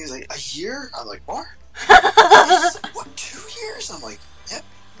 He's like, a year? I'm like, more? Like, what, 2 years? I'm like, yep.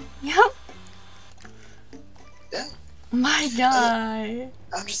 Yep. Yeah. My God.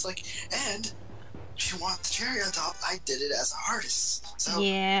 I'm just like, and if you want the cherry on top, I did it as a artist. So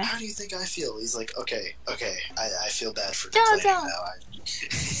Yeah. how do you think I feel? He's like, okay, I feel bad for complaining now.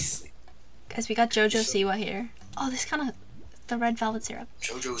 Because we got Jojo Siwa here. Oh, this kind of the red velvet syrup.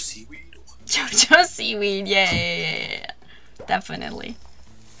 Jojo seaweed. Jojo seaweed, yeah. Definitely.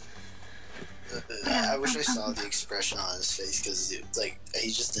 I wish I saw the expression on his face because like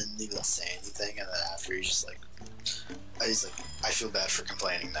he just didn't even say anything, and then after he's just like, I feel bad for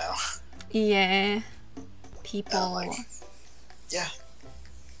complaining now. Yeah. People. Like, yeah.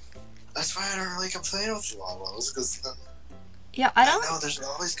 That's why I don't really complain with Lawless, because yeah, I don't know there's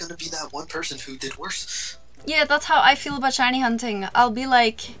always gonna be that one person who did worse. Yeah, that's how I feel about shiny hunting. I'll be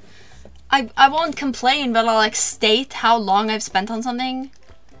like, I won't complain, but I'll like state how long I've spent on something.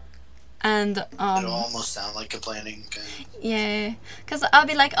 And It'll almost sound like complaining. Yeah, because I'll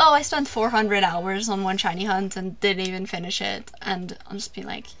be like, oh, I spent 400 hours on one shiny hunt and didn't even finish it, and I'll just be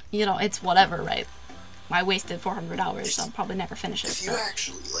like, you know, it's whatever, right? I wasted 400 hours, so I'll probably never finish it. If you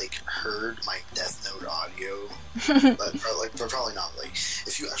actually like heard my Death Note audio, but probably not. Like,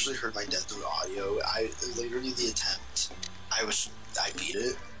 if you actually heard my Death Note audio, literally the attempt, I beat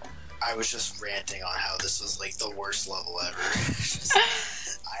it. I was just ranting on how this was like the worst level ever.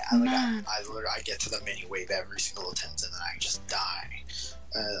 I get to the mini wave every single attempt and then I just die.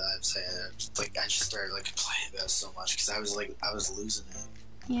 I'm saying, I just started like complaining about it so much because I was losing it.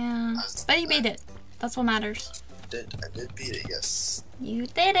 Yeah, but you beat it. That's what matters. I did beat it, yes. You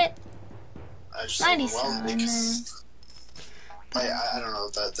did it. I just 97. Because I don't know,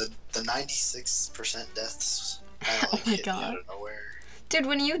 the 96% deaths kind of like hit me out of nowhere. Dude,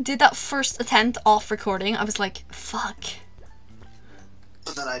 when you did that first attempt off recording, I was like, fuck.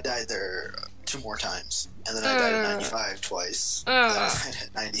 But then I died there 2 more times. And then I died at 95 twice. And then I died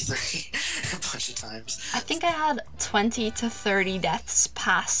at 93 a bunch of times. I think I had 20 to 30 deaths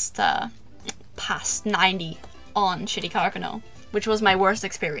past 90 on Shitty Carcano, which was my worst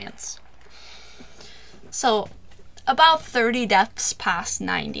experience. So, about 30 deaths past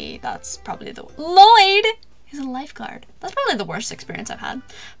 90, that's probably the... Lloyd! He's a lifeguard. That's probably the worst experience I've had.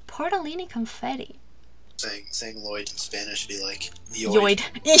 Portolini confetti. Saying Lloyd in Spanish be like, Yoid. Yoid.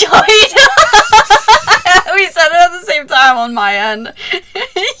 Yoid! We said it at the same time on my end.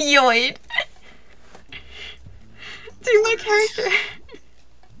 Yoid. Dude, my character.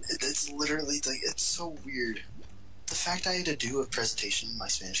 It's literally, like, it's so weird. The fact I had to do a presentation in my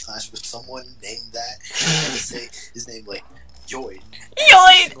Spanish class with someone named that, and I had to say his name, like, Yoid.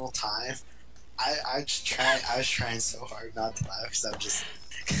 Yoid! Every single time. I was trying so hard not to laugh, because I'm just,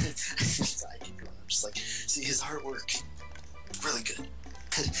 I'm just like, see, his artwork, really good. And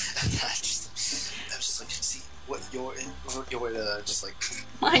I was just like, see, what Yoid, just like...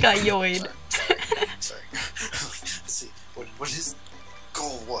 I got Yoid. Sorry. Let's see, what his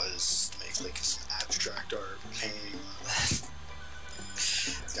goal was to make, like, some abstract art painting.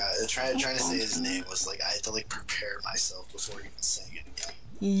 Trying to say his name was, like, I had to, like, prepare myself before even saying it again.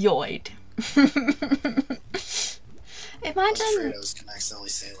 Yoid. Imagine. I was afraid I was gonna accidentally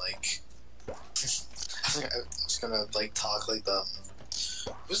say like. I was gonna like talk like the.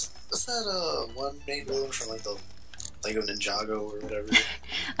 Was that one main villain from like the Lego Ninjago or whatever?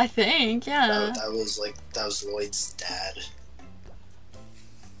 I think, yeah. That was Lloyd's dad.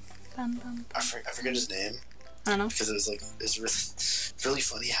 I forget his name. I don't know. Because it's really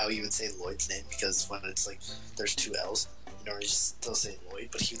funny how he would say Lloyd's name because when it's like there's 2 L's. You know, he just still say Lloyd,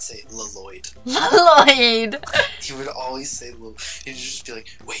 but he would say Lloyd. Lloyd. He would always say Lloyd. He'd just be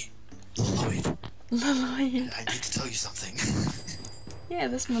like, "Wait, Lloyd. Lloyd. I need to tell you something." Yeah,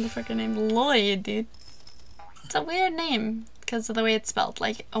 this motherfucker named Lloyd, dude. It's a weird name because of the way it's spelled.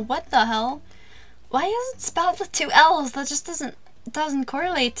 Like, what the hell? Why is it spelled with 2 L's? That just doesn't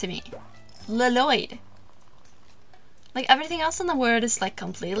correlate to me. Lloyd. Like, everything else in the word is, like,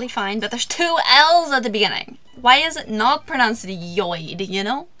 completely fine, but there's 2 L's at the beginning. Why is it not pronounced Yoid, you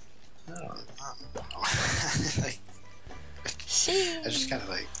know? I don't know. I just kind of,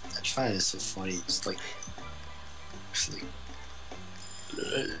 like, I just find it so funny, just, like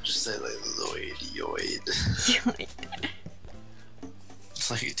Just say like Lloyd, yoid. It's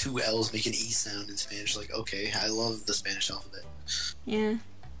like two L's make an E sound in Spanish. Like, okay, I love the Spanish alphabet. Yeah.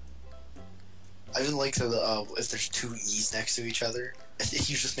 I even like the if there's two E's next to each other,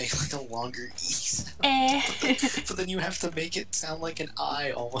 you just make like a longer E sound. But then you have to make it sound like an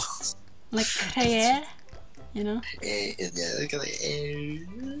I almost. Like creer, you know? Yeah, like I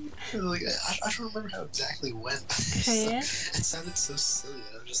don't remember how exactly went. Creer? It sounded so silly.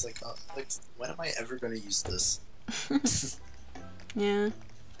 I'm just like, when am I ever gonna use this? Yeah. And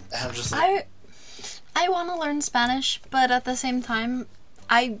I'm just like, I want to learn Spanish, but at the same time,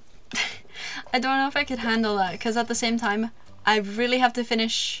 I don't know if I could handle that, because at the same time, I really have to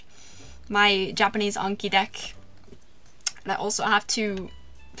finish my Japanese Anki deck, and I also have to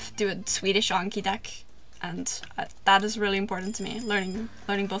do a Swedish Anki deck, and that is really important to me, learning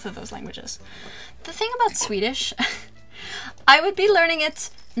both of those languages. The thing about Swedish, I would be learning it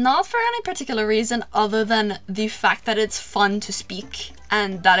not for any particular reason other than the fact that it's fun to speak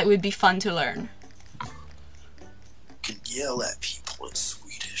and that it would be fun to learn. can yell at people in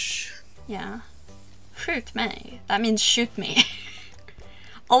Swedish. Yeah. Shoot me. That means shoot me.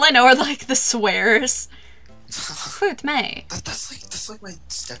 All I know are like the swears. Shoot me. That's like my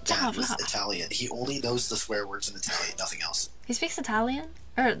stepdad with Italian. He only knows the swear words in Italian, nothing else. He speaks Italian?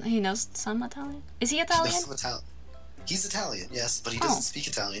 Or he knows some Italian? Is he Italian? He knows some Italian. He's Italian, yes, but he doesn't speak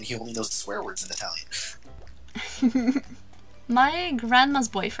Italian. He only knows the swear words in Italian. My grandma's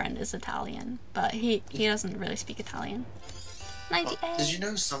boyfriend is Italian, but he doesn't really speak Italian. 98. Did you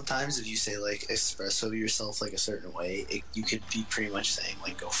know sometimes if you say like espresso yourself like a certain way, you could be pretty much saying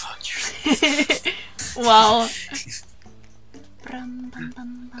like go fuck yourself. Well.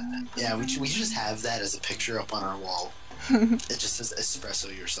 Yeah, we just have that as a picture up on our wall. It just says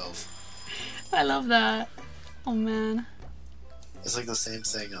espresso yourself. I love that. Oh man. It's like the same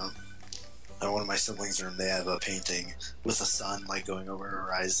thing. In one of my siblings' room, they have a painting with a sun like going over a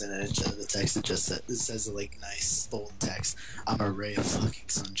horizon, and the text it says like nice bold text. I'm a ray of fucking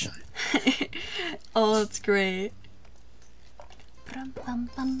sunshine. Oh, that's great.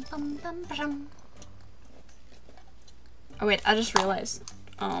 Oh wait, I just realized.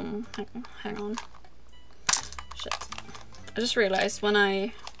 Hang on. Shit. I just realized when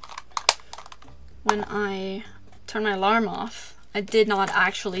I turn my alarm off, I did not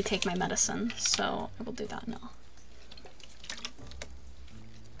actually take my medicine, so I will do that now.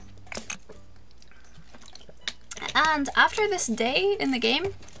 And after this day in the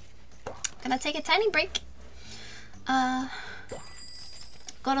game, I'm gonna take a tiny break. Go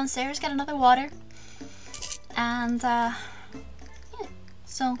downstairs, get another water, and yeah.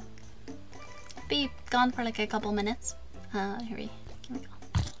 So be gone for like a couple minutes. Here we go.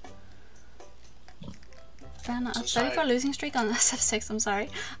 Then a 34 losing streak on SF6, I'm sorry.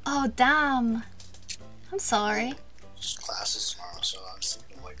 Oh, damn. I'm sorry. Classes tomorrow, so I was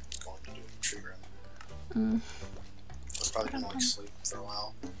thinking like going to do a tree run. I was probably gonna like sleep for a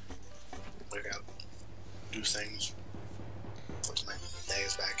while. Wake up, do things, put my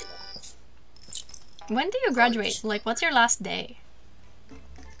days back, and then... When do you graduate? Like, what's your last day?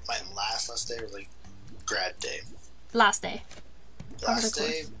 My last day, or like grad day? Last day.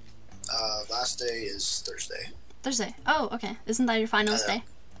 Last day is Thursday. Thursday. Oh, okay. Isn't that your finals day?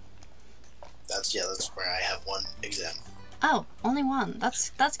 That's where I have one exam. Oh, only one.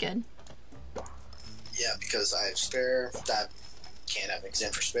 That's good. Yeah, because I have spare. That can't have an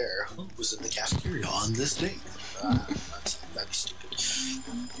exam for spare. Who was in the cafeteria on this date? That'd be stupid.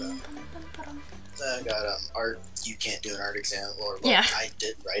 I got art. You can't do an art exam. Or well, yeah. I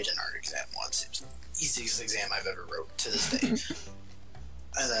did write an art exam once. It was the easiest exam I've ever wrote to this day.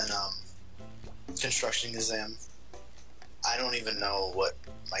 And then construction exam. I don't even know what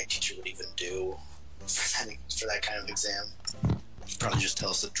my teacher would even do for that kind of exam. He'd probably just tell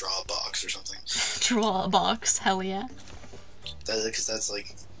us to draw a box or something. Draw a box, hell yeah. Because that's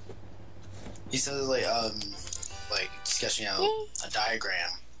like, he said like sketching out a diagram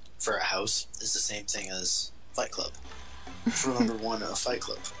for a house is the same thing as Fight Club. Let's rule number one of Fight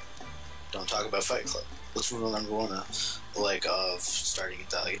Club. Don't talk about Fight Club. Let's rule number one of starting a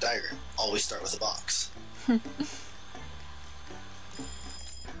diagram. Always start with a box.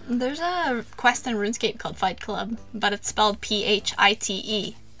 There's a quest in RuneScape called Fight Club, but it's spelled Phite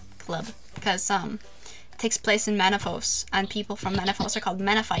Club because it takes place in Menefos, and people from Menefos are called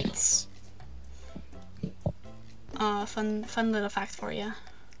Menephites. Fun little fact for you.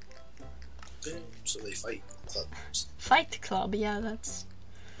 So they fight clubs. Fight Club, yeah, that's...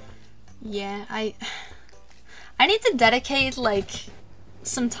 Yeah, I need to dedicate, like,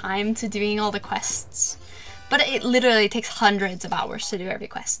 some time to doing all the quests, But it literally takes hundreds of hours to do every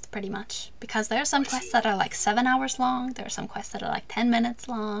quest, pretty much. Because there are some quests that are like 7 hours long, there are some quests that are like 10 minutes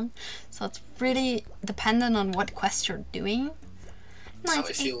long. So it's really dependent on what quest you're doing. That's how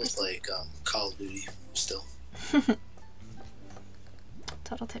I feel with like Call of Duty still.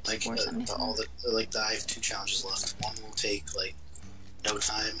 Total tips Like I have 2 challenges left. One will take like no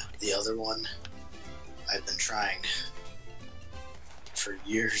time. The other one, I've been trying for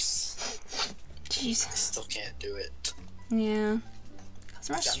years. Jeez. I still can't do it. Yeah.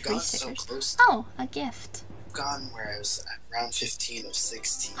 I've gotten so close. Oh, a gift. I've gotten where I was at round 15 of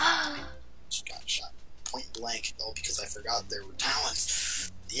 16. Just got shot point blank, all because I forgot there were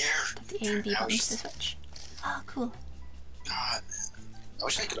talents in the air. The A and B buttons to switch. Oh, cool. God, man. I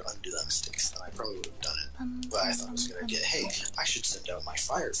wish I could undo that mistake, then I probably would have done it. But I thought I was gonna get, hey, I should send out my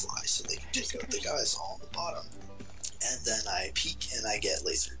fireflies so they can take out the guys all on the bottom. And then I peek and I get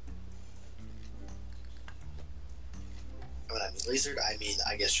lasered. When I mean lasered, I mean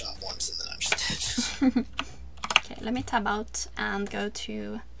I get shot once and then I'm just dead. Okay, let me tab out and go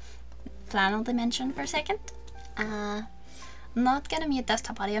to flannel dimension for a second. I'm not gonna mute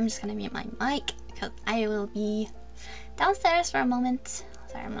desktop audio, I'm just gonna mute my mic because I will be downstairs for a moment.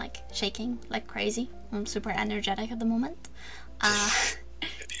 Sorry, I'm like shaking like crazy. I'm super energetic at the moment.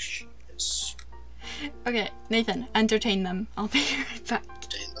 Okay, Nathan, entertain them. I'll be right back.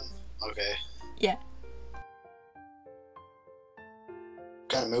 Entertain them? Okay. Yeah. What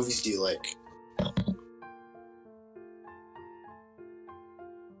kind of movies do you like?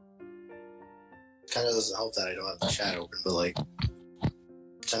 Kind of doesn't help that I don't have the chat open, but like,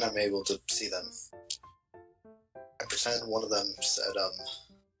 pretend I'm able to see them. I pretend one of them said,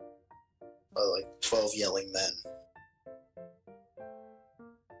 like 12 yelling men.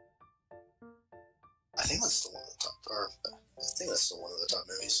 I think that's still one of the top, I think that's still one of the top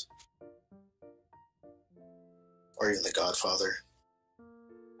movies. Or even The Godfather.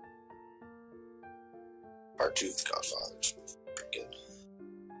 Part 2 of The Godfather is pretty good.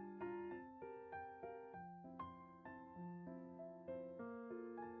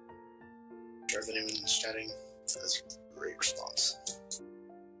 If anyone's chatting, that's a great response.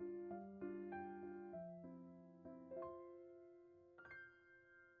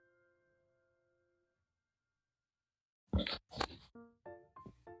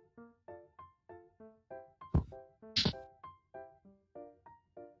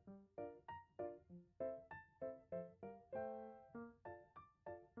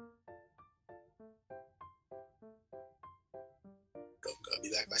 Gotta be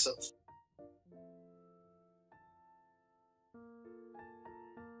back myself.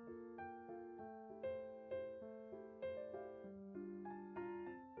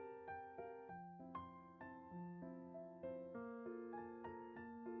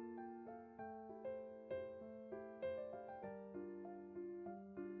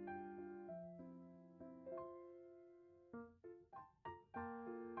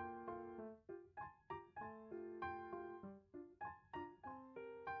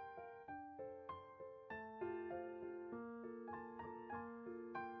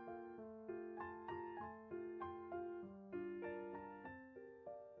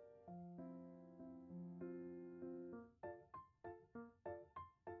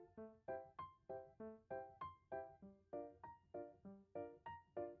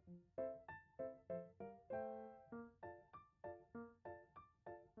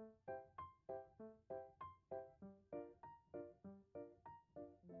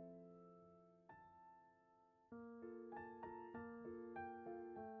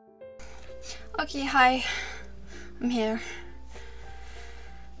 Okay, hi. I'm here.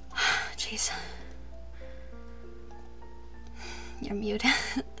 Jeez. You're muted.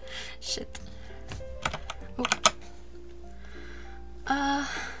 Shit. Oh.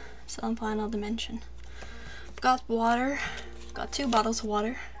 Still in final dimension. Got water. Got 2 bottles of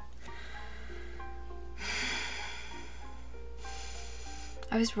water.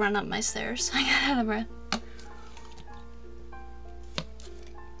 I always run up my stairs. I got out of breath.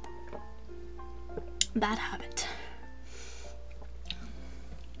 Bad habit.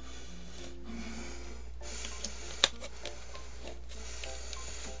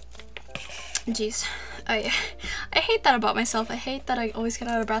 Jeez. I hate that about myself. I hate that I always get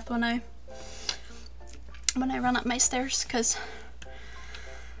out of breath when I run up my stairs, cause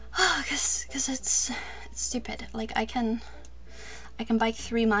it's stupid. Like I can bike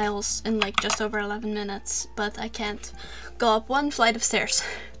 3 miles in like just over 11 minutes, but I can't go up 1 flight of stairs.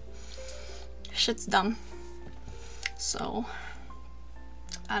 Shit's dumb. So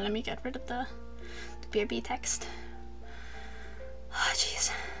let me get rid of the BRB text. Oh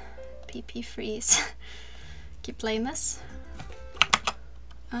jeez. PP freeze. keep playing this.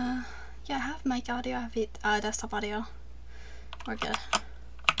 Yeah, I have mic audio, I have desktop audio. We're good.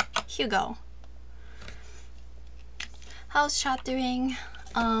 Hugo. How's chat doing?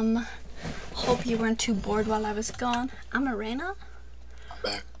 Hope you weren't too bored while I was gone. I'm Arena. I'm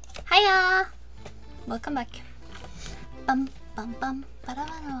back. Hiya! Welcome back. Bum bum bum ba da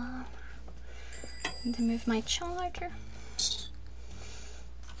ba da. Need to move my charger.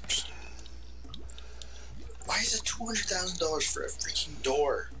 Why is it $200,000 for a freaking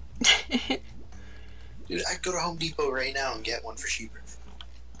door? Dude, I'd go to Home Depot right now and get one for cheaper.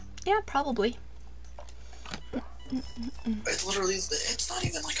 Yeah, probably. It's literally, it's not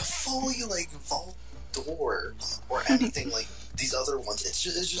even like a fully like vault door or anything like these other ones. It's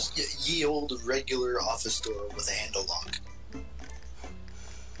just ye old regular office door with a handle lock.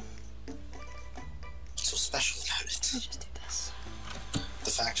 What's so special about it? I just do this.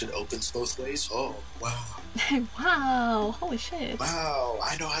 The fact it opens both ways. Oh wow! Wow! Holy shit! Wow!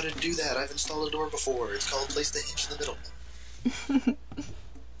 I know how to do that. I've installed a door before. It's called place the hinge in the middle.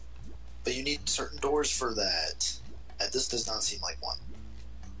 But you need certain doors for that. And this does not seem like one.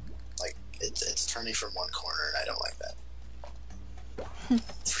 Like, it's turning from one corner, and I don't like that.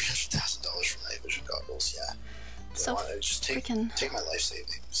 $300,000 for night vision goggles, yeah. So just take my life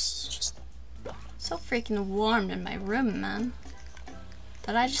savings. Just... So freaking warm in my room, man.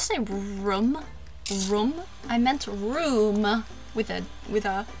 Did I just say room? Room? I meant room with a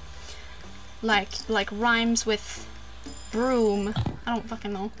like rhymes with broom. I don't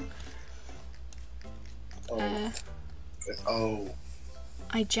fucking know. Oh.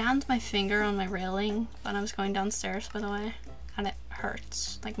 I jammed my finger on my railing when I was going downstairs, by the way, and it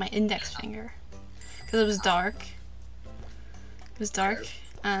hurts, like my index finger, because it was dark. It was dark,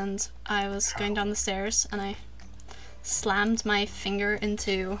 and I was going down the stairs, and I slammed my finger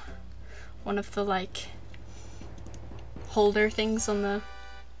into one of the like holder things on the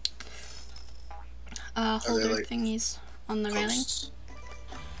holder like thingies on the posts?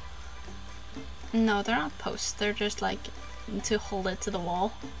 railing. No, they're not posts. They're just like to hold it to the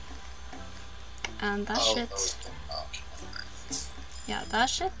wall. And that shit. Yeah, that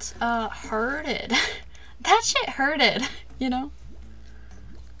shit hurted. That shit hurted, you know?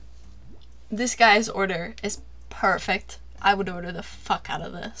 This guy's order is perfect. I would order the fuck out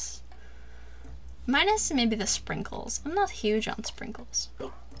of this. Minus maybe the sprinkles. I'm not huge on sprinkles.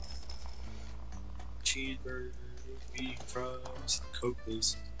 Cheeseburger, medium fries, Coke,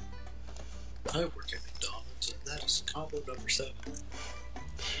 please. I work at McDonald's, and that is combo number 7.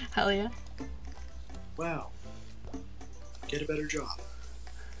 Hell yeah. Wow. Get a better job.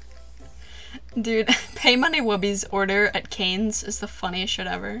 Dude, Pay Money Wubby's order at Cane's is the funniest shit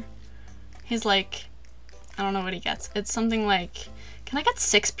ever. He's like, I don't know what he gets. It's something like, can I get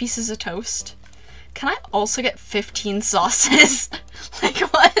 6 pieces of toast? Can I also get 15 sauces? Like,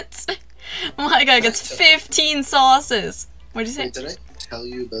 what? My guy gets 15 sauces. What'd you say? Wait, did I tell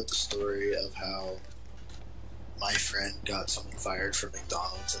you about the story of how my friend got someone fired from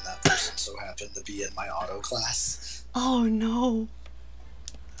McDonald's and that person so happened to be in my auto class? Oh no.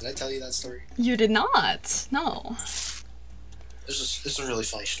 Did I tell you that story? You did not. No. It's a really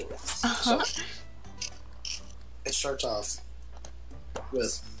funny story. Uh-huh. So, it starts off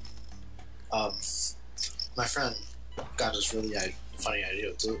with my friend got this really funny idea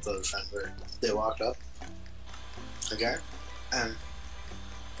with the other friend where they walked up, okay, and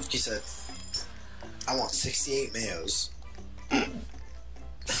he said, I want 68 mayos and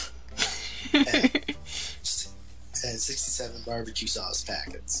 67 barbecue sauce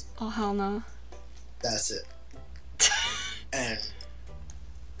packets. Oh hell no. That's it. And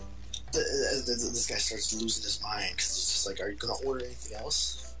this guy starts losing his mind because he's just like, are you gonna order anything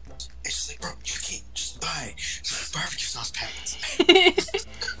else? It's just like, bro, you can't just buy barbecue sauce packets.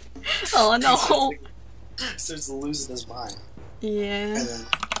 Oh no. Starts losing his mind. Yeah. And then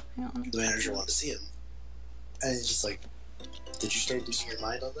the manager wanted to see him. And he's just like, did you start losing your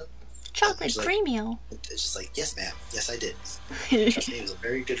mind on them? Chocolate cream meal. It's just like, yes ma'am, yes I did. Trust me, it was a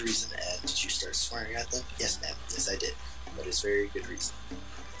very good reason. And did you start swearing at them? Yes ma'am, yes I did. But it's a very good reason.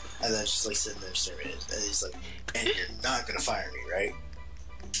 And then she's like sitting there staring at it, and he's like, and you're not gonna fire me, right?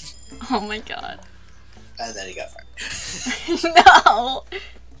 Oh my god. And then he got fired. No!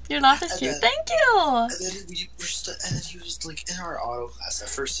 You're not this cute. Thank you! And then he was like in our auto class. At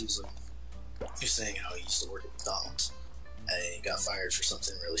first he was saying how he used to work at McDonald's. And he got fired for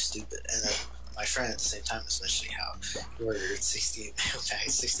something really stupid. And then my friend at the same time was mentioning how he ordered 16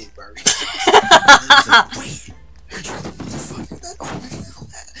 bags, 16 barbecue sauce. And then he's like, wait,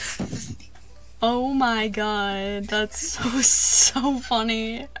 oh my god, that's so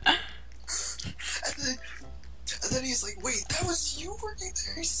funny. And then he's like, wait, that was you working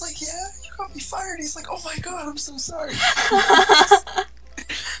there? He's like, yeah, you got me fired. He's like, oh my god, I'm so sorry.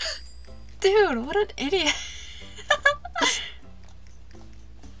 Dude, what an idiot.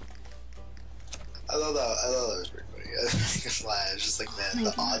 I thought that was pretty funny. I was just like, man,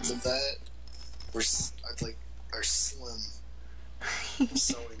 the odds of that are slim.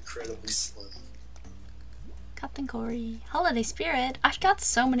 So incredibly slim. Captain Corey. Holiday Spirit. I've got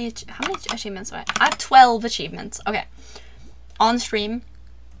so many. How many achievements do I have? I have 12 achievements. Okay. On stream,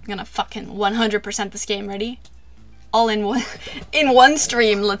 I'm gonna fucking 100% this game. Ready? All in one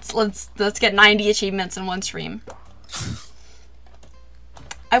stream. Let's get 90 achievements in one stream.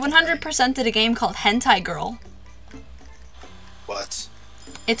 I 100%ed a game called Hentai Girl. What?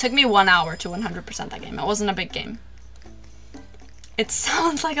 It took me 1 hour to 100% that game. It wasn't a big game. It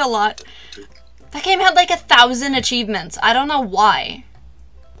sounds like a lot. That game had like 1,000 achievements. I don't know why.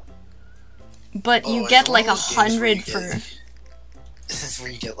 But you get like 100 for...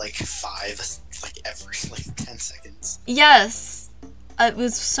 where you get like 5 like every like 10 seconds. Yes. It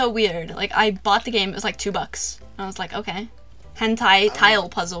was so weird. Like I bought the game, it was like $2. And I was like, okay. Hentai tile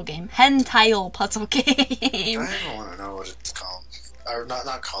puzzle game. Hentai puzzle game. I don't want to know what it's called. Or not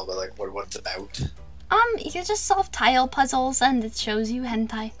called, but like what it's about. You just solve tile puzzles and it shows you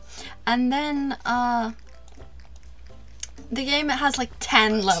hentai. And then, the game has like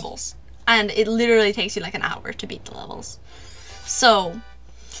 10 levels. And it literally takes you like an hour to beat the levels. So,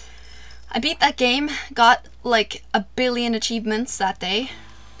 I beat that game, got like 1 billion achievements that day.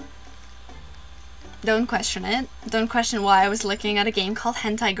 Don't question it. Don't question why I was looking at a game called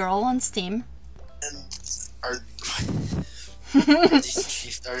Hentai Girl on Steam. And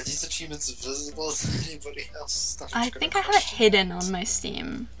are these achievements visible to anybody else? I think I have it hidden on my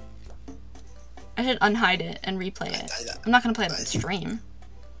Steam. I should unhide it and replay it. I'm not gonna play it on stream.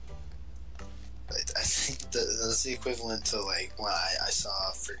 I think that's the equivalent to like when I saw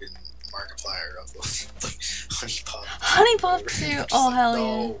a freaking Markiplier of like Honey Pop. Honey Pop too. Oh like, hell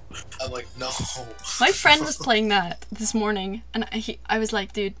no. yeah! I'm like, no. My friend was playing that this morning, and I was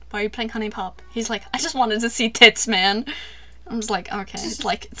like, dude, why are you playing Honey Pop? He's like, I just wanted to see tits, man. I was like, okay, it's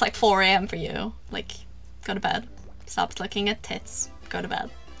like 4 AM for you. Like, go to bed. Stop looking at tits. Go to bed.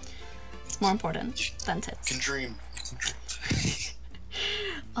 It's more important than tits. You can dream.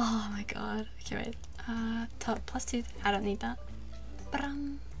 Oh my god. Okay, wait. +2. I don't need that.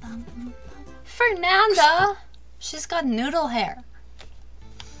 Fernanda! She's got noodle hair.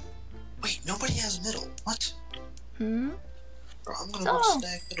 Wait, nobody has middle. What? Hmm? Bro, I'm gonna go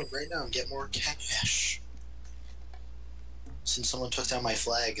snag middle right now and get more cash. Since someone took down my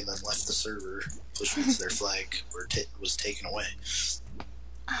flag and then left the server, which means their flag was taken away.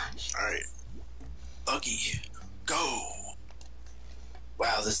 Alright. Buggy, go!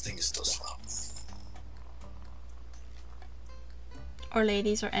 Wow, this thing is still slow. Or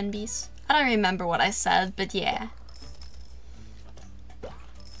ladies or NBs. I don't remember what I said, but yeah.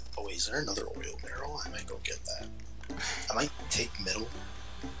 Oh wait, is there another oil barrel? I might go get that. I might take middle.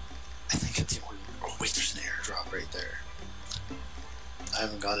 I think it's the oil. Oh wait, there's an airdrop right there. I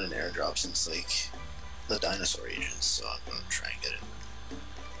haven't gotten an airdrop since like the dinosaur ages, so I'm gonna try and get it.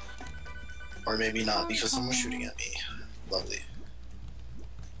 Or maybe not because someone's shooting at me. Lovely.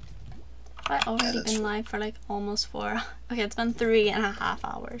 I've already been live for like almost 4. Okay, it's been 3.5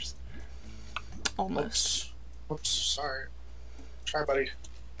 hours. Almost. Whoops, sorry. Sorry, buddy.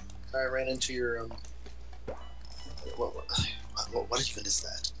 I ran into your what even is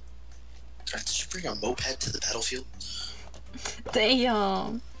that? Did you bring a moped to the battlefield?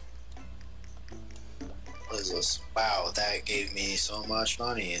 Damn. What is this? Wow, that gave me so much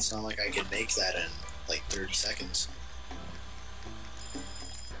money. It's not like I could make that in like 30 seconds.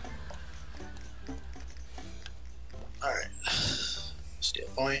 Alright. Steal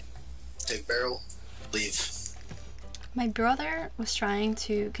point. Take barrel. Leave. My brother was trying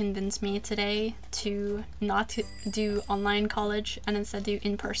to convince me today to not do online college and instead do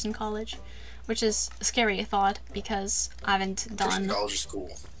in-person college, which is a scary thought because I haven't done college is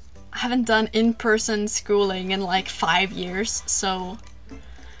cool. I haven't done in-person schooling in like 5 years, so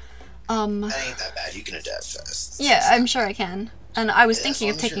that ain't that bad. You can adapt fast. Yeah, I'm sure I can. And I was thinking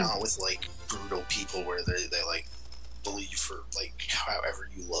of taking. You're not with like brutal people where they like bully you for like however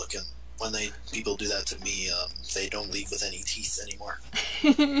you look, and when people do that to me, they don't leave with any teeth anymore.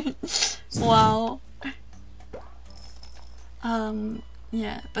 Wow.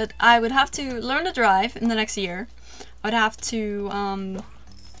 Yeah, but I would have to learn to drive in the next year. I would have to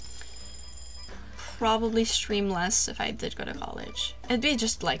probably stream less if I did go to college. It'd be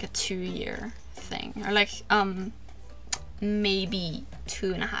just like a 2-year thing, or like maybe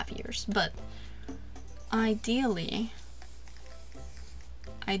 2.5 years, but ideally,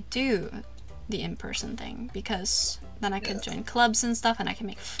 I do the in-person thing, because then I can join clubs and stuff, and I can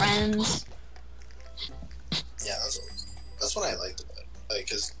make friends. Yeah, that's what I liked about it. Like,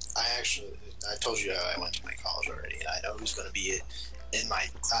 because I told you how I went to my college already, and I know who's going to be in my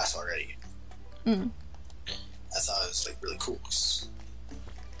class already. Mm. I thought it was, like, really cool.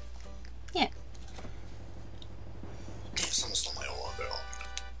 Yeah. Damn, someone stole my oil barrel. I'm gonna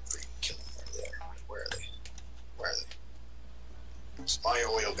freaking kill them. Where are they? Where are they? It's my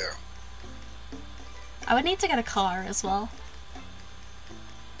oil barrel. I would need to get a car as well.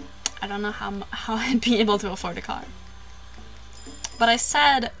 I don't know how I'd be able to afford a car. But I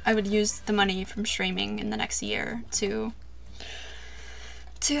said I would use the money from streaming in the next year to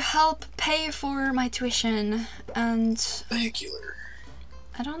help pay for my tuition, and Vehicular.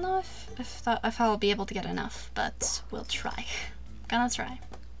 I don't know if I'll be able to get enough, but we'll try. Gonna try.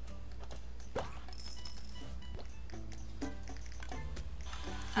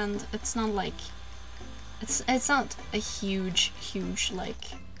 And it's not like it's not a huge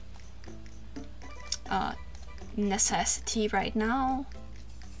like necessity right now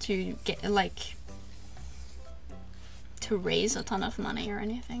to get like to raise a ton of money or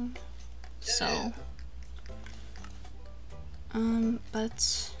anything. So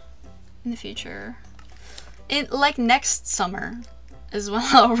but in the future, like next summer is when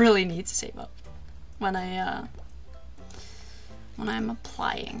I'll really need to save up, when I'm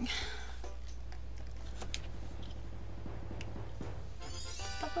applying.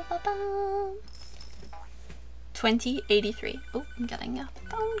 2083. Oh, I'm getting a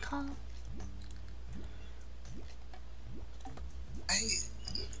phone call.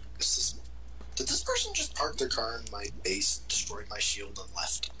 Did this person just park their car in my base, destroyed my shield, and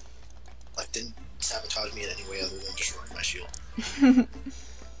left? Like, didn't sabotage me in any way other than destroying my shield.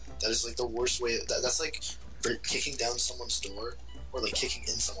 That is like the worst way. That's like kicking down someone's door, or like kicking in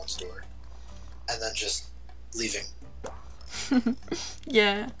someone's door, and then just leaving.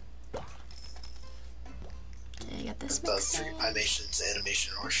 Yeah. Okay, get this mixed The in.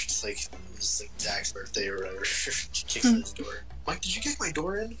 animation, or it's like it was like Zach's birthday or whatever. Kicks in his door. Mike, did you kick my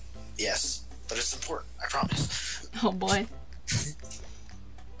door in? Yes, but it's important. I promise. Oh boy.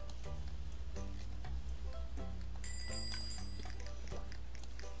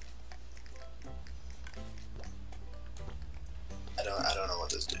 I don't know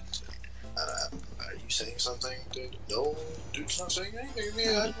what this dude's doing. Are you saying something, dude? No, dude's not saying anything,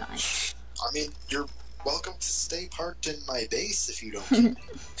 man. I mean, you're welcome to stay parked in my base if you don't kill me.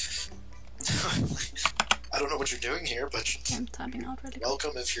 I don't know what you're doing here, but I'm typing out really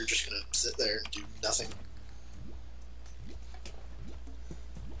welcome if you're just gonna sit there and do nothing.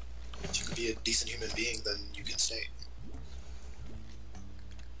 If you can be a decent human being, then you can stay.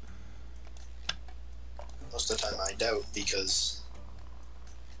 Most of the time I doubt, because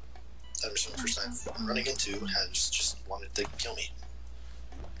every single person I'm running into has just wanted to kill me.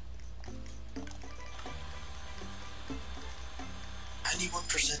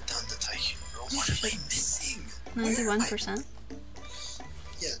 %, done the Tycoon, bro. What am I missing? 91%?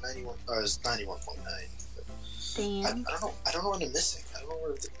 Yeah, 91. It was 91.9. Damn. I don't know what I'm missing. I don't know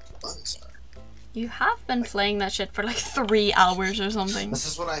where the buttons are. You have been playing that shit for like 3 hours or something. This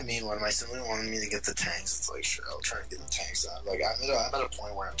is what I mean when my sibling wanted me to get the tanks. It's like, sure, I'll try to get the tanks out. Like, I'm at a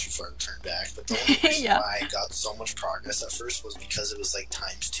point where I'm too far to turn back. But the only reason why I got so much progress at first was because it was like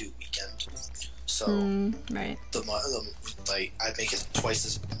 ×2 weekend. So, right. Like, I'd make it twice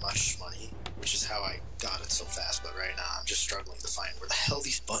as much money, which is how I got it so fast. But right now, I'm just struggling to find where the hell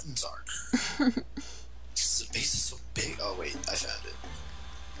these buttons are. The base is so big. Oh wait, I found it.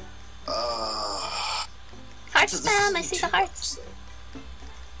 Heart spam, I see the hearts.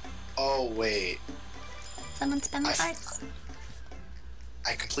 Oh wait. Someone spam the hearts.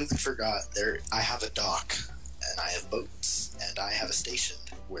 I completely forgot. I have a dock, and I have boats, and I have a station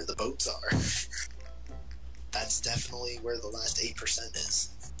where the boats are. That's definitely where the last 8% is.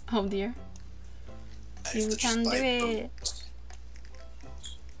 Oh dear. You can do it.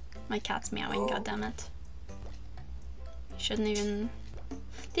 My cat's meowing, goddammit. Shouldn't even...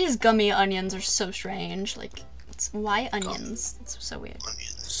 These gummy onions are so strange. Like, why onions? It's so weird.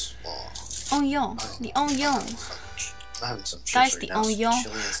 Onions. Oh. Onion. The onion. I'm having some chips Guys, right the now, some onion.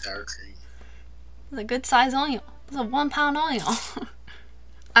 chili and sour cream. It's a good size onion. It's a 1 pound onion.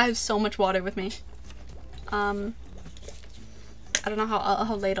 I have so much water with me. I don't know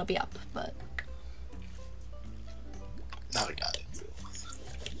how late I'll be up, but... Not a goddamn.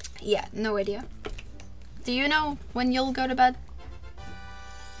 Yeah, no idea. Do you know when you'll go to bed?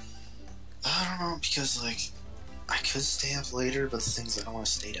 I don't know, because, like, I could stay up later, but the thing is, I don't want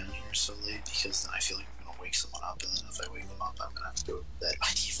to stay down here so late, because then I feel like I'm wake someone up, and then if I wake them up, I'm gonna have to go to bed by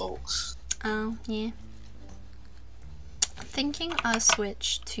default. Oh, yeah. I'm thinking I'll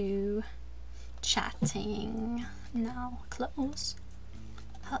switch to chatting now. Close.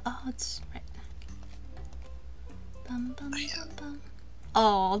 Oh, it's right. Bum, bum, bum, bum.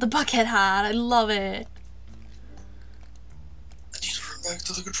 Oh, the bucket hat. I love it. I need to run back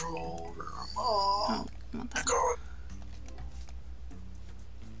to the control room. Oh, my God.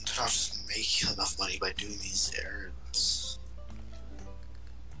 Did I just make enough money by doing these errands?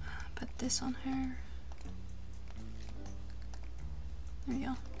 Put this on her. There we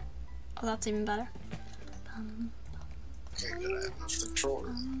go. Oh, that's even better. Okay, good. I have enough for the control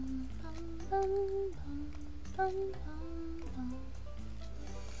room.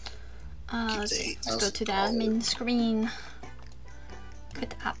 Let's go to the admin screen.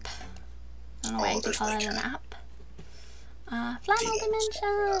 Quit app. I don't know why you can call it an app. Flannel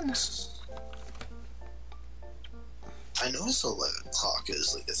Dimension! I notice 11 o'clock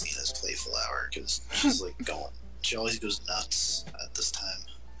is like Athena's playful hour because she's like going. She always goes nuts at this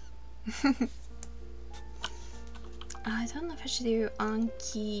time. I don't know if I should do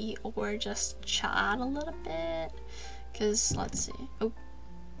Anki or just chat a little bit. Because, let's see. Oh,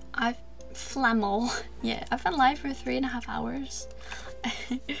 Flemmel. Yeah, I've been live for 3.5 hours.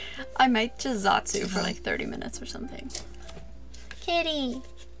 I might just Zatsu for like 30 minutes or something. Kitty!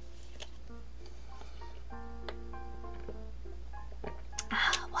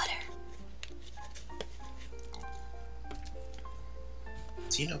 Ah, water.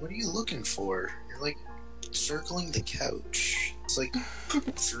 Tina, what are you looking for? You're like circling the couch. It's like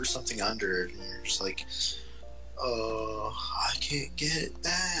threw something under it and you're just like, I can't get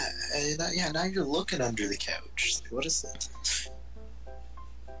that. And yeah, now you're looking under the couch. What is it?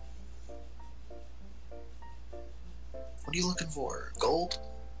 What are you looking for? Gold?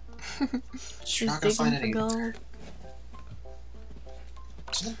 You're not gonna find any gold.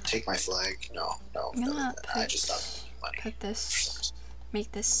 Take my flag. No. I just stopped making money. Put this.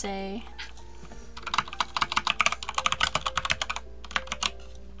 Make this say.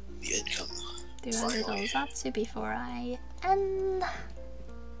 The income. Do a little Zatsu before I end.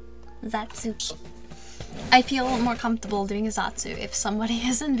 Zatsu. I feel more comfortable doing a Zatsu if somebody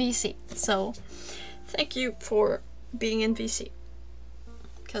is in VC. So, thank you for being in VC.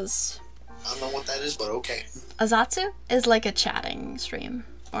 Because I don't know what that is, but okay. A Zatsu is like a chatting stream.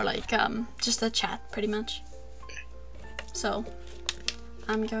 Or like, just a chat, pretty much. Okay. So,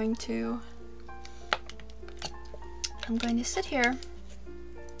 I'm going to sit here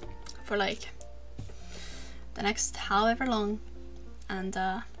for like the next however long and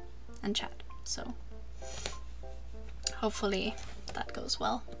chat. So hopefully that goes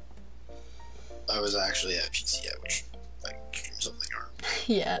well. I was actually at PCA, which like something or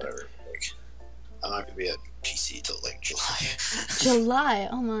yeah. Whatever. Like, I'm not gonna be at PC till like July. July?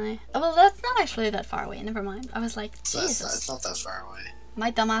 Oh my. Oh, well, that's not actually that far away. Never mind. I was like, Jesus. It's not that far away. My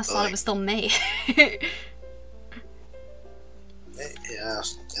dumbass thought it was still May. Yeah,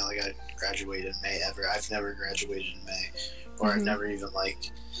 like I graduated in May ever. I've never graduated in May, or I've never even like,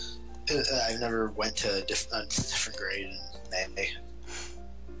 I've never went to a different grade in May.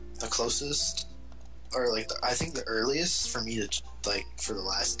 The closest, or like I think the earliest for me to like for the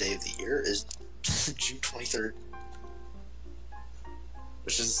last day of the year is June 23rd,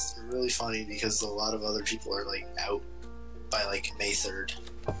 which is really funny because a lot of other people are like out by like May 3rd.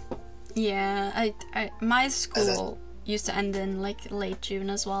 Yeah, my school used to end in like late June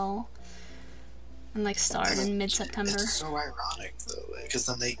as well, and like start in mid-September. It's so ironic though, because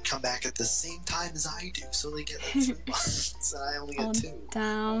then they come back at the same time as I do, so they get like 3 months, and I only get 2.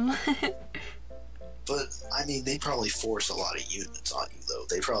 Damn. But I mean, they probably force a lot of units on you though.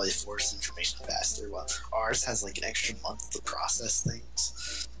 They probably force information faster. Well, ours has like an extra month to process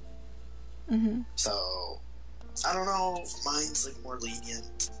things. So I don't know if mine's like more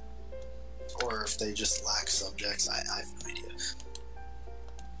lenient, or if they just lack subjects. I have no idea.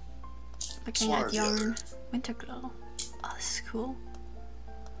 Looking at yarn. Winter Glow. Oh, this is cool.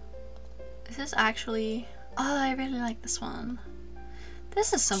 This is actually... Oh, I really like this one.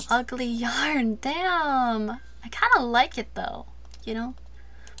 This is some ugly yarn. Damn! I kind of like it though. You know?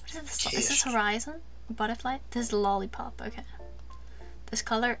 What is this? Is this Horizon? Butterfly? This is Lollipop. Okay. This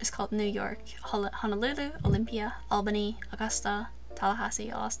color is called New York, Honolulu, Olympia, Albany, Augusta,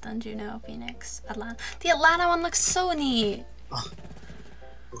 Tallahassee, Austin, Juneau, Phoenix, Atlanta. The Atlanta one looks so neat!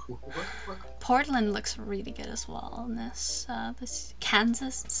 Portland looks really good as well in this. This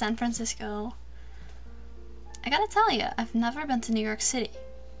Kansas, San Francisco. I gotta tell you, I've never been to New York City.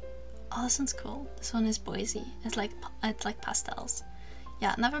 Oh, this one's cool. This one is Boise. It's like pastels.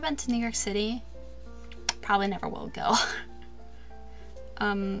 Yeah, never been to New York City. probably never will go.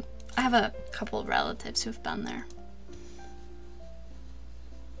 I have a couple of relatives who've been there.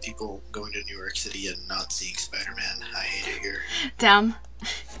 People going to New York City and not seeing Spider-Man. I hate it here. Damn.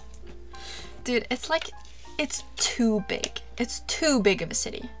 Dude, it's like, it's too big. It's too big of a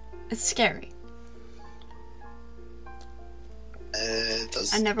city. It's scary. It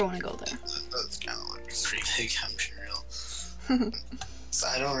does. I never want to go there. It does kind of look pretty big, I'm sure. So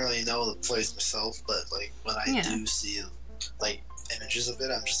I don't really know the place myself, but like when I do see like images of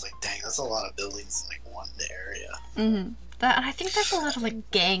it, I'm just like, dang, that's a lot of buildings in like one area. Mm-hmm. And I think there's a lot of like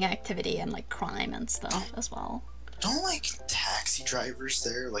gang activity and like crime and stuff as well. Don't like taxi drivers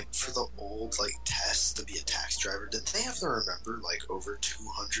there, like for the old like tests to be a taxi driver, didn't they have to remember like over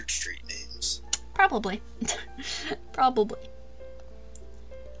 200 street names? Probably. Probably.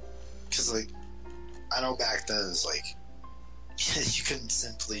 Because like, I know back then it was like, you couldn't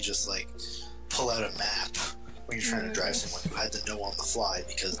simply just like pull out a map when you're trying to drive someone. You had to know on the fly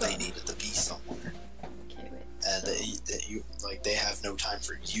because they needed to be somewhere. Okay, wait. And they have no time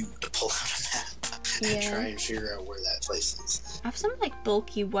for you to pull out a map and try and figure out where that place is. I have some like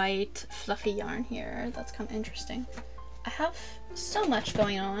bulky white fluffy yarn here. That's kind of interesting. I have so much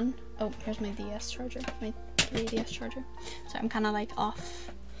going on. Oh, here's my DS charger, my 3DS charger. So I'm kind of like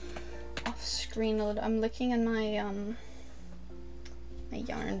off screen a little. I'm looking in my my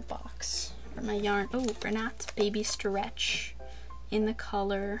yarn box or my yarn. Oh, Bernat Baby Stretch in the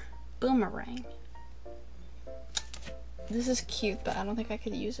color Boomerang. This is cute, but I don't think I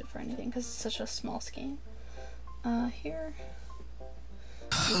could use it for anything because it's such a small skein. Here.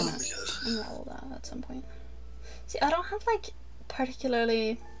 I'm gonna unravel that at some point. See, I don't have like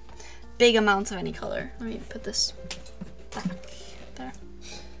particularly big amounts of any color. Let me put this back there.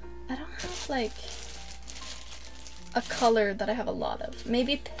 I don't have like a color that I have a lot of.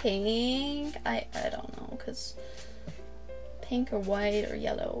 Maybe pink. I don't know, because pink or white or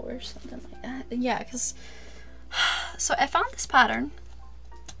yellow or something like that. Yeah, because so I found this pattern.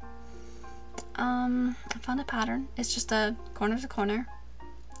 I found a pattern. It's just a corner to corner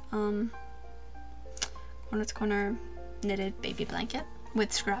knitted baby blanket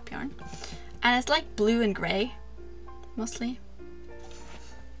with scrap yarn, and it's like blue and gray mostly,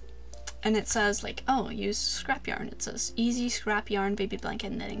 and it says like, oh, use scrap yarn. It says easy scrap yarn baby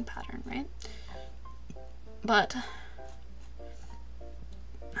blanket knitting pattern, right? But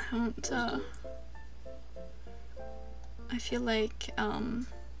I don't I feel like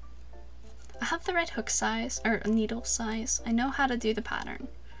I have the right hook size or needle size. I know how to do the pattern.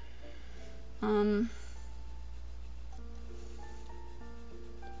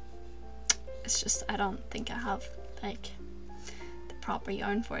 It's just I don't think I have like the proper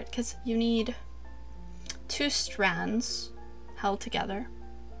yarn for it, because you need 2 strands held together,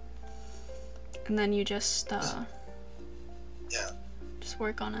 and then you just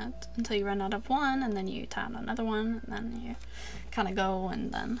work on it until you run out of one, and then you tie on another one, and then you kind of go,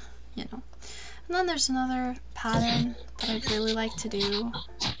 and then you know. And then there's another pattern that I'd really like to do.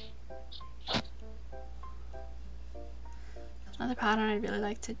 Another pattern I'd really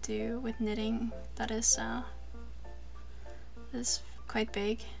like to do with knitting that is quite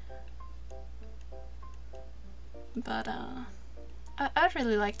big, but I'd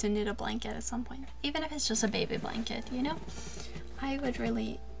really like to knit a blanket at some point, even if it's just a baby blanket, you know. I would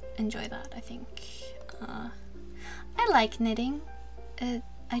really enjoy that. I think I like knitting.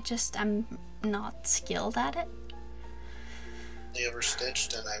 I'm not skilled at it. I ever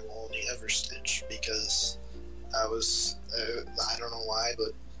stitched, and I will only ever stitch because I was I don't know why,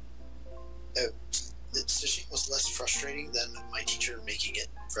 but stitching was less frustrating than my teacher making it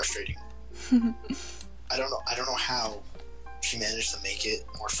frustrating. I don't know how she managed to make it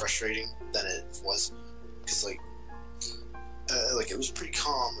more frustrating than it was, because like it was pretty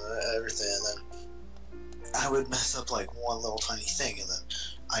calm and everything, and then I would mess up like one little tiny thing, and then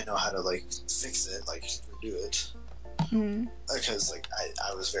I know how to like fix it, like redo it. Because like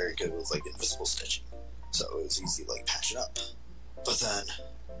I was very good with like invisible stitching, so it was easy to like patch it up. But then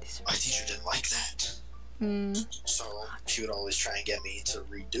my teacher didn't like that, so she would always try and get me to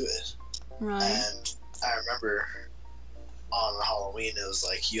redo it. Right. And I remember on Halloween it was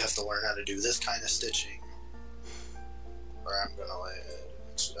like, you have to learn how to do this kind of stitching, or I'm gonna like,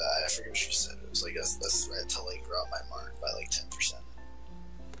 I forget what she said. It was like a thread to like drop my mark by like 10%.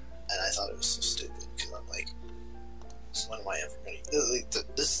 And I thought it was so stupid, because I'm like, when am I ever gonna like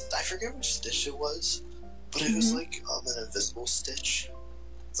this? I forget which stitch it was, but it was like an invisible stitch,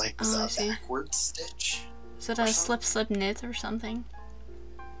 like with a backward stitch. Is it a slip knit or something?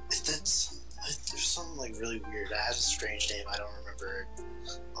 There's something like really weird. It has a strange name. I don't remember it.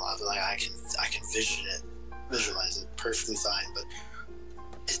 But like I can vision it visualize it perfectly fine, but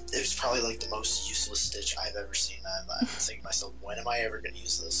it was probably like the most useless stitch I've ever seen. I'm thinking to myself, when am I ever going to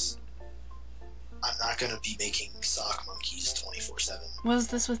use this? I'm not going to be making sock monkeys 24/7. Was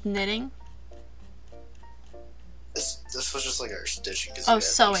this with knitting? This was just like our stitching. Oh,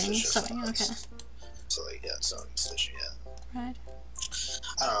 sewing, okay. So like, yeah, sewing, stitching, yeah. Right.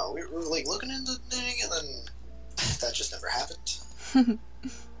 I don't know, we were like looking into knitting and then that just never happened.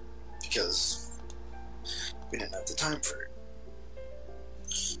 Because we didn't have the time for it.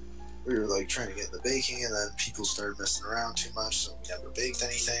 We were like trying to get into baking and then people started messing around too much, so we never baked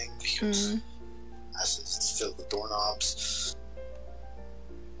anything because I just filled with doorknobs.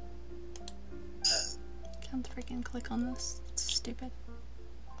 Can't freaking click on this. It's stupid.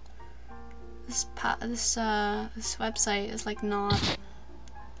 This website is like not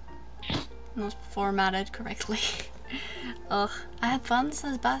formatted correctly. Ugh. I had fun,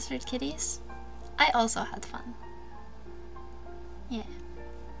 says Bastard Kitties. I also had fun. Yeah.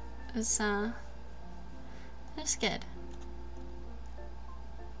 It was good.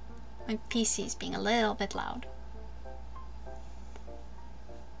 My PC's being a little bit loud.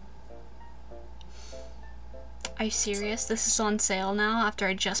 Are you serious? This is on sale now after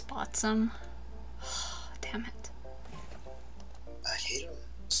I just bought some? Damn it. I hate when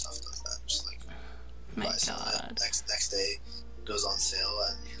stuff like that. Just like, My buy something God. that next day goes on sale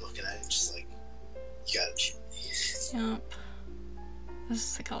and you're looking at it and just like, you gotta cheat me. Yup.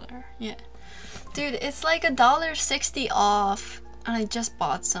 This is the color. Yeah. Dude, it's like $1.60 off and I just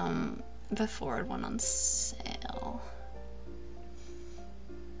bought some before it went on sale.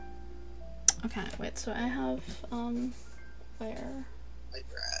 Okay, wait, so I have, where? Like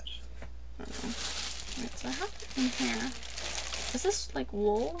Brad. I don't know. Wait, so I have it in here. Is this like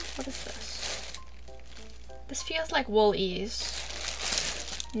wool? What is this? This feels like wool ease.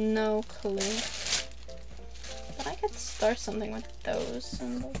 No clue. But I could start something with those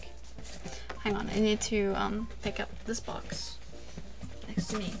and like... Hang on, I need to pick up this box next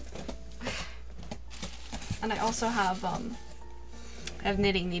to me. And I also have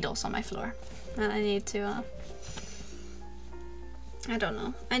knitting needles on my floor. And I need to, I don't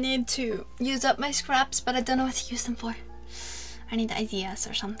know. I need to use up my scraps, but I don't know what to use them for. I need ideas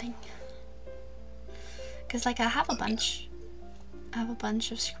or something. Cause like I have a bunch. I have a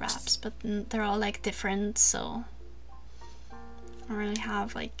bunch of scraps, but they're all like different, so I don't really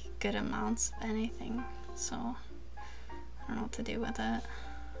have like good amounts of anything. So I don't know what to do with it.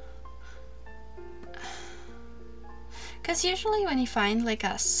 Cause usually when you find like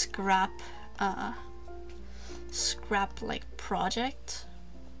a scrap like project,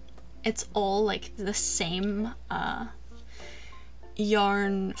 it's all like the same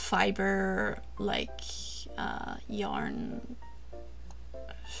yarn fiber, like yarn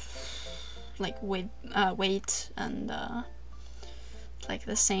like weight and like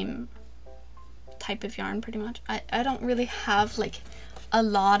the same type of yarn pretty much. I don't really have like a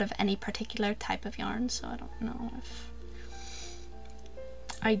lot of any particular type of yarn, so I don't know if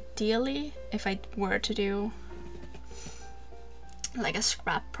ideally if I were to do like a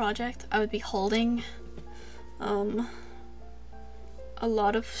scrap project, I would be holding a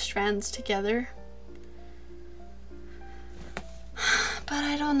lot of strands together, but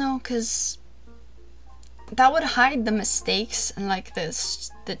I don't know, because that would hide the mistakes and like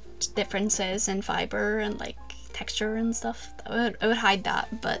the differences in fiber and like texture and stuff. It would hide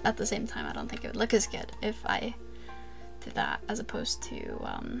that, but at the same time I don't think it would look as good if I did that as opposed to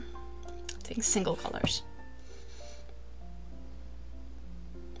doing single colors.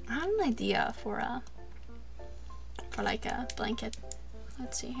 I had an idea for like a blanket.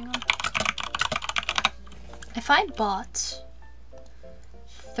 Let's see, hang on. If I bought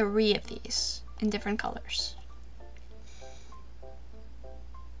 3 of these in different colors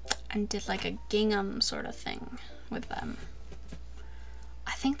and did like a gingham sort of thing with them,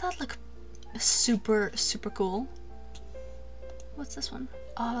 I think that'd look super cool. What's this one?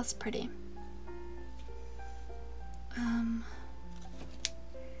 Oh, that's pretty.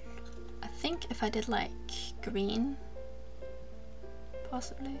 I think if I did like green,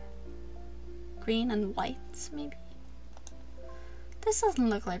 possibly green and white, maybe. This doesn't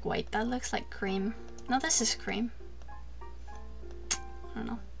look like white, that looks like cream. No, this is cream. I don't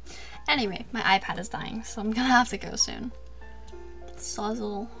know. Anyway, my iPad is dying, so I'm gonna have to go soon.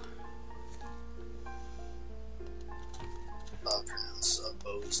 Sozzle. Pronounce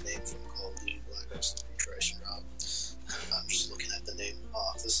Bo's name from Call of Duty Black Ops 3 Trash and Rob. I'm just looking at the name.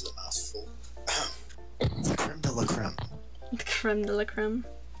 Oh, this is a mouthful. Creme de la creme. Creme de la creme.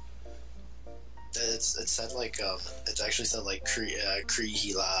 It said like it actually said like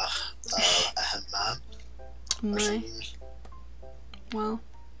Krihila Ahmam. My. Well.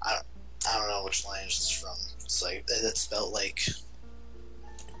 I don't know which language it's from. It's like it's spelled like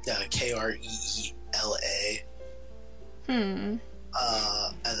K-R-E-E-L-A. Hmm.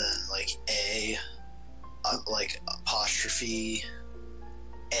 And then like A, like apostrophe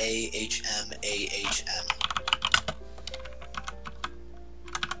A-H-M-A-H-M.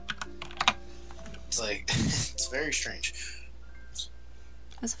 It's like it's very strange.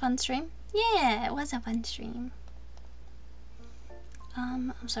 It was a fun stream? Yeah, it was a fun stream.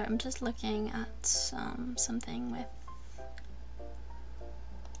 I'm sorry, I'm just looking at something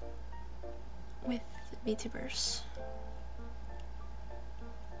with VTubers.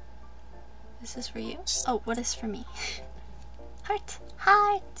 This is for you. Oh, what is for me? Heart!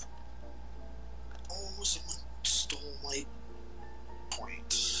 Heart! Oh, someone stole my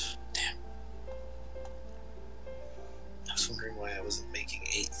point. Damn. I was wondering why I wasn't making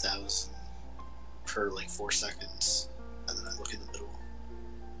 8,000 per like 4 seconds. And then I look in the middle.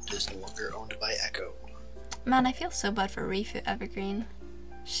 It is no longer owned by Echo. Man, I feel so bad for Rifu Evergreen.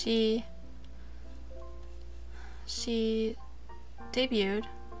 She debuted.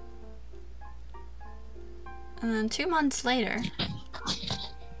 And then 2 months later,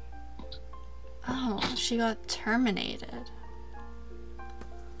 oh, she got terminated.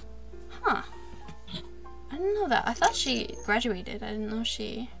 Huh. I didn't know that. I thought she graduated. I didn't know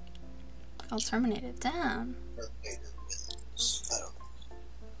she got terminated. Damn. I don't know.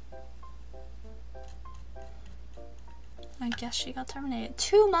 I guess she got terminated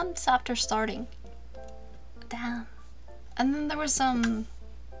 2 months after starting. Damn. And then there was some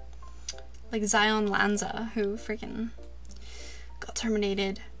like Zion Lanza who freaking got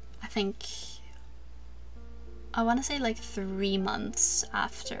terminated, I think, I want to say like 3 months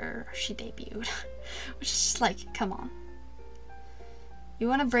after she debuted. Which is just like, come on. You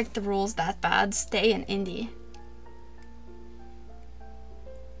want to break the rules that bad? Stay in indie.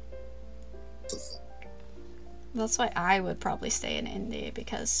 That's why I would probably stay in indie,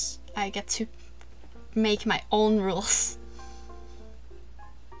 because I get to make my own rules.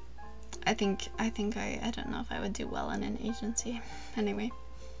 I don't know if I would do well in an agency. Anyway.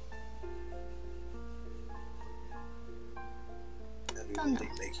 Don't know.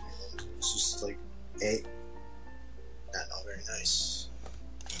 It's just like, hey, not very nice.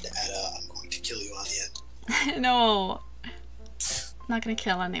 Need to add I'm going to kill you on the end. No. I'm not gonna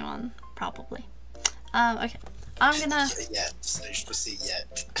kill anyone, probably. Okay. I'm gonna... Yet. You're supposed to say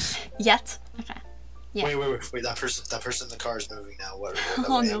yet. Yet? Okay. Yeah. Wait, that person in the car is moving now.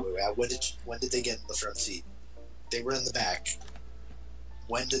 Oh, no. When did they get in the front seat? They were in the back.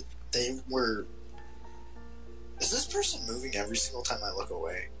 When did they were... Is this person moving every single time I look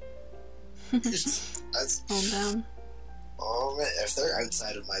away? Hold down. Oh man, if they're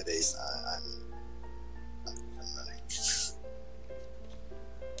outside of my base, I'm running.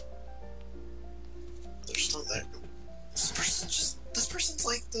 They're still there. This person's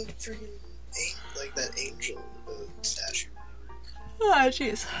like the freaking like that angel statue. Oh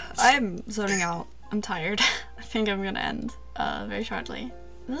jeez, I'm zoning out. I'm tired. I think I'm gonna end very shortly.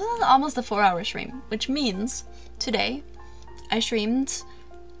 This is almost a 4-hour stream, which means today I streamed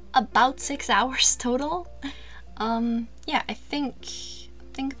about 6 hours total. Yeah, I think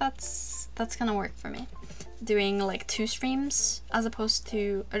that's gonna work for me. Doing like 2 streams as opposed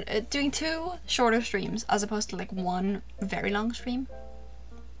to doing 2 shorter streams as opposed to like 1 very long stream.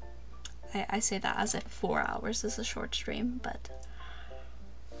 I say that as if 4 hours is a short stream, but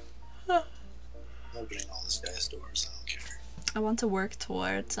I'm opening all this guy's doors. I don't care. I want to work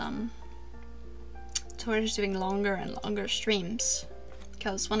towards doing longer and longer streams,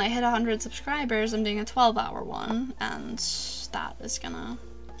 because when I hit 100 subscribers I'm doing a 12-hour one, and that is gonna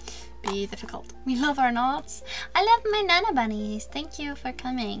be difficult. We love our knots. I love my Nana bunnies. Thank you for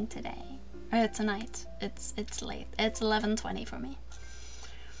coming today. Tonight. It's late. It's 11:20 for me.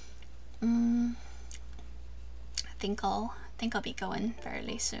 I think I'll be going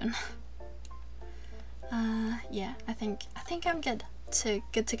fairly soon. Yeah, I think I'm good to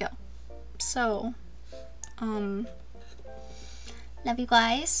go. So, love you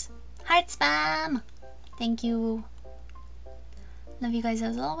guys. Heart spam. Thank you. Love you guys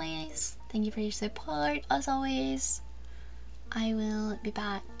as always. Thank you for your support as always. I will be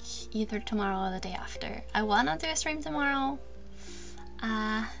back either tomorrow or the day after. I wanna do a stream tomorrow.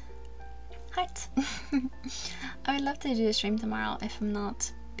 Heart. I would love to do a stream tomorrow if I'm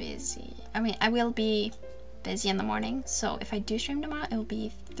not busy. I mean, I will be busy in the morning, so if I do stream tomorrow, it will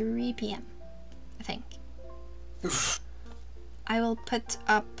be 3 p.m. I think. I will put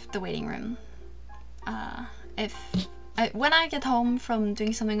up the waiting room. When I get home from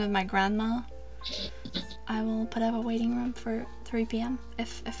doing something with my grandma, I will put up a waiting room for 3 p.m.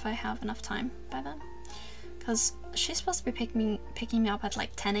 if I have enough time by then. Because she's supposed to be picking me up at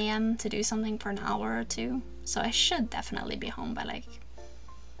like 10 a.m. to do something for an hour or two. So I should definitely be home by like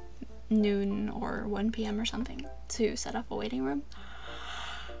noon or 1 p.m. or something to set up a waiting room.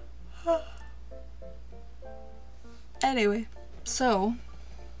 Anyway, so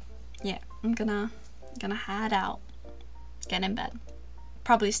yeah, I'm gonna head out, get in bed,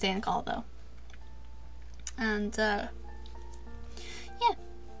 probably stay and call though, and yeah,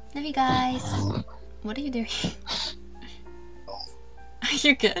 love you guys. What are you doing? Oh. Are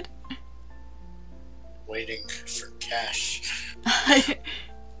you good? Waiting for cash. Okay.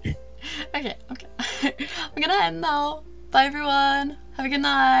 I'm gonna end now. Bye everyone. Have a good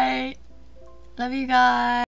night. Love you guys.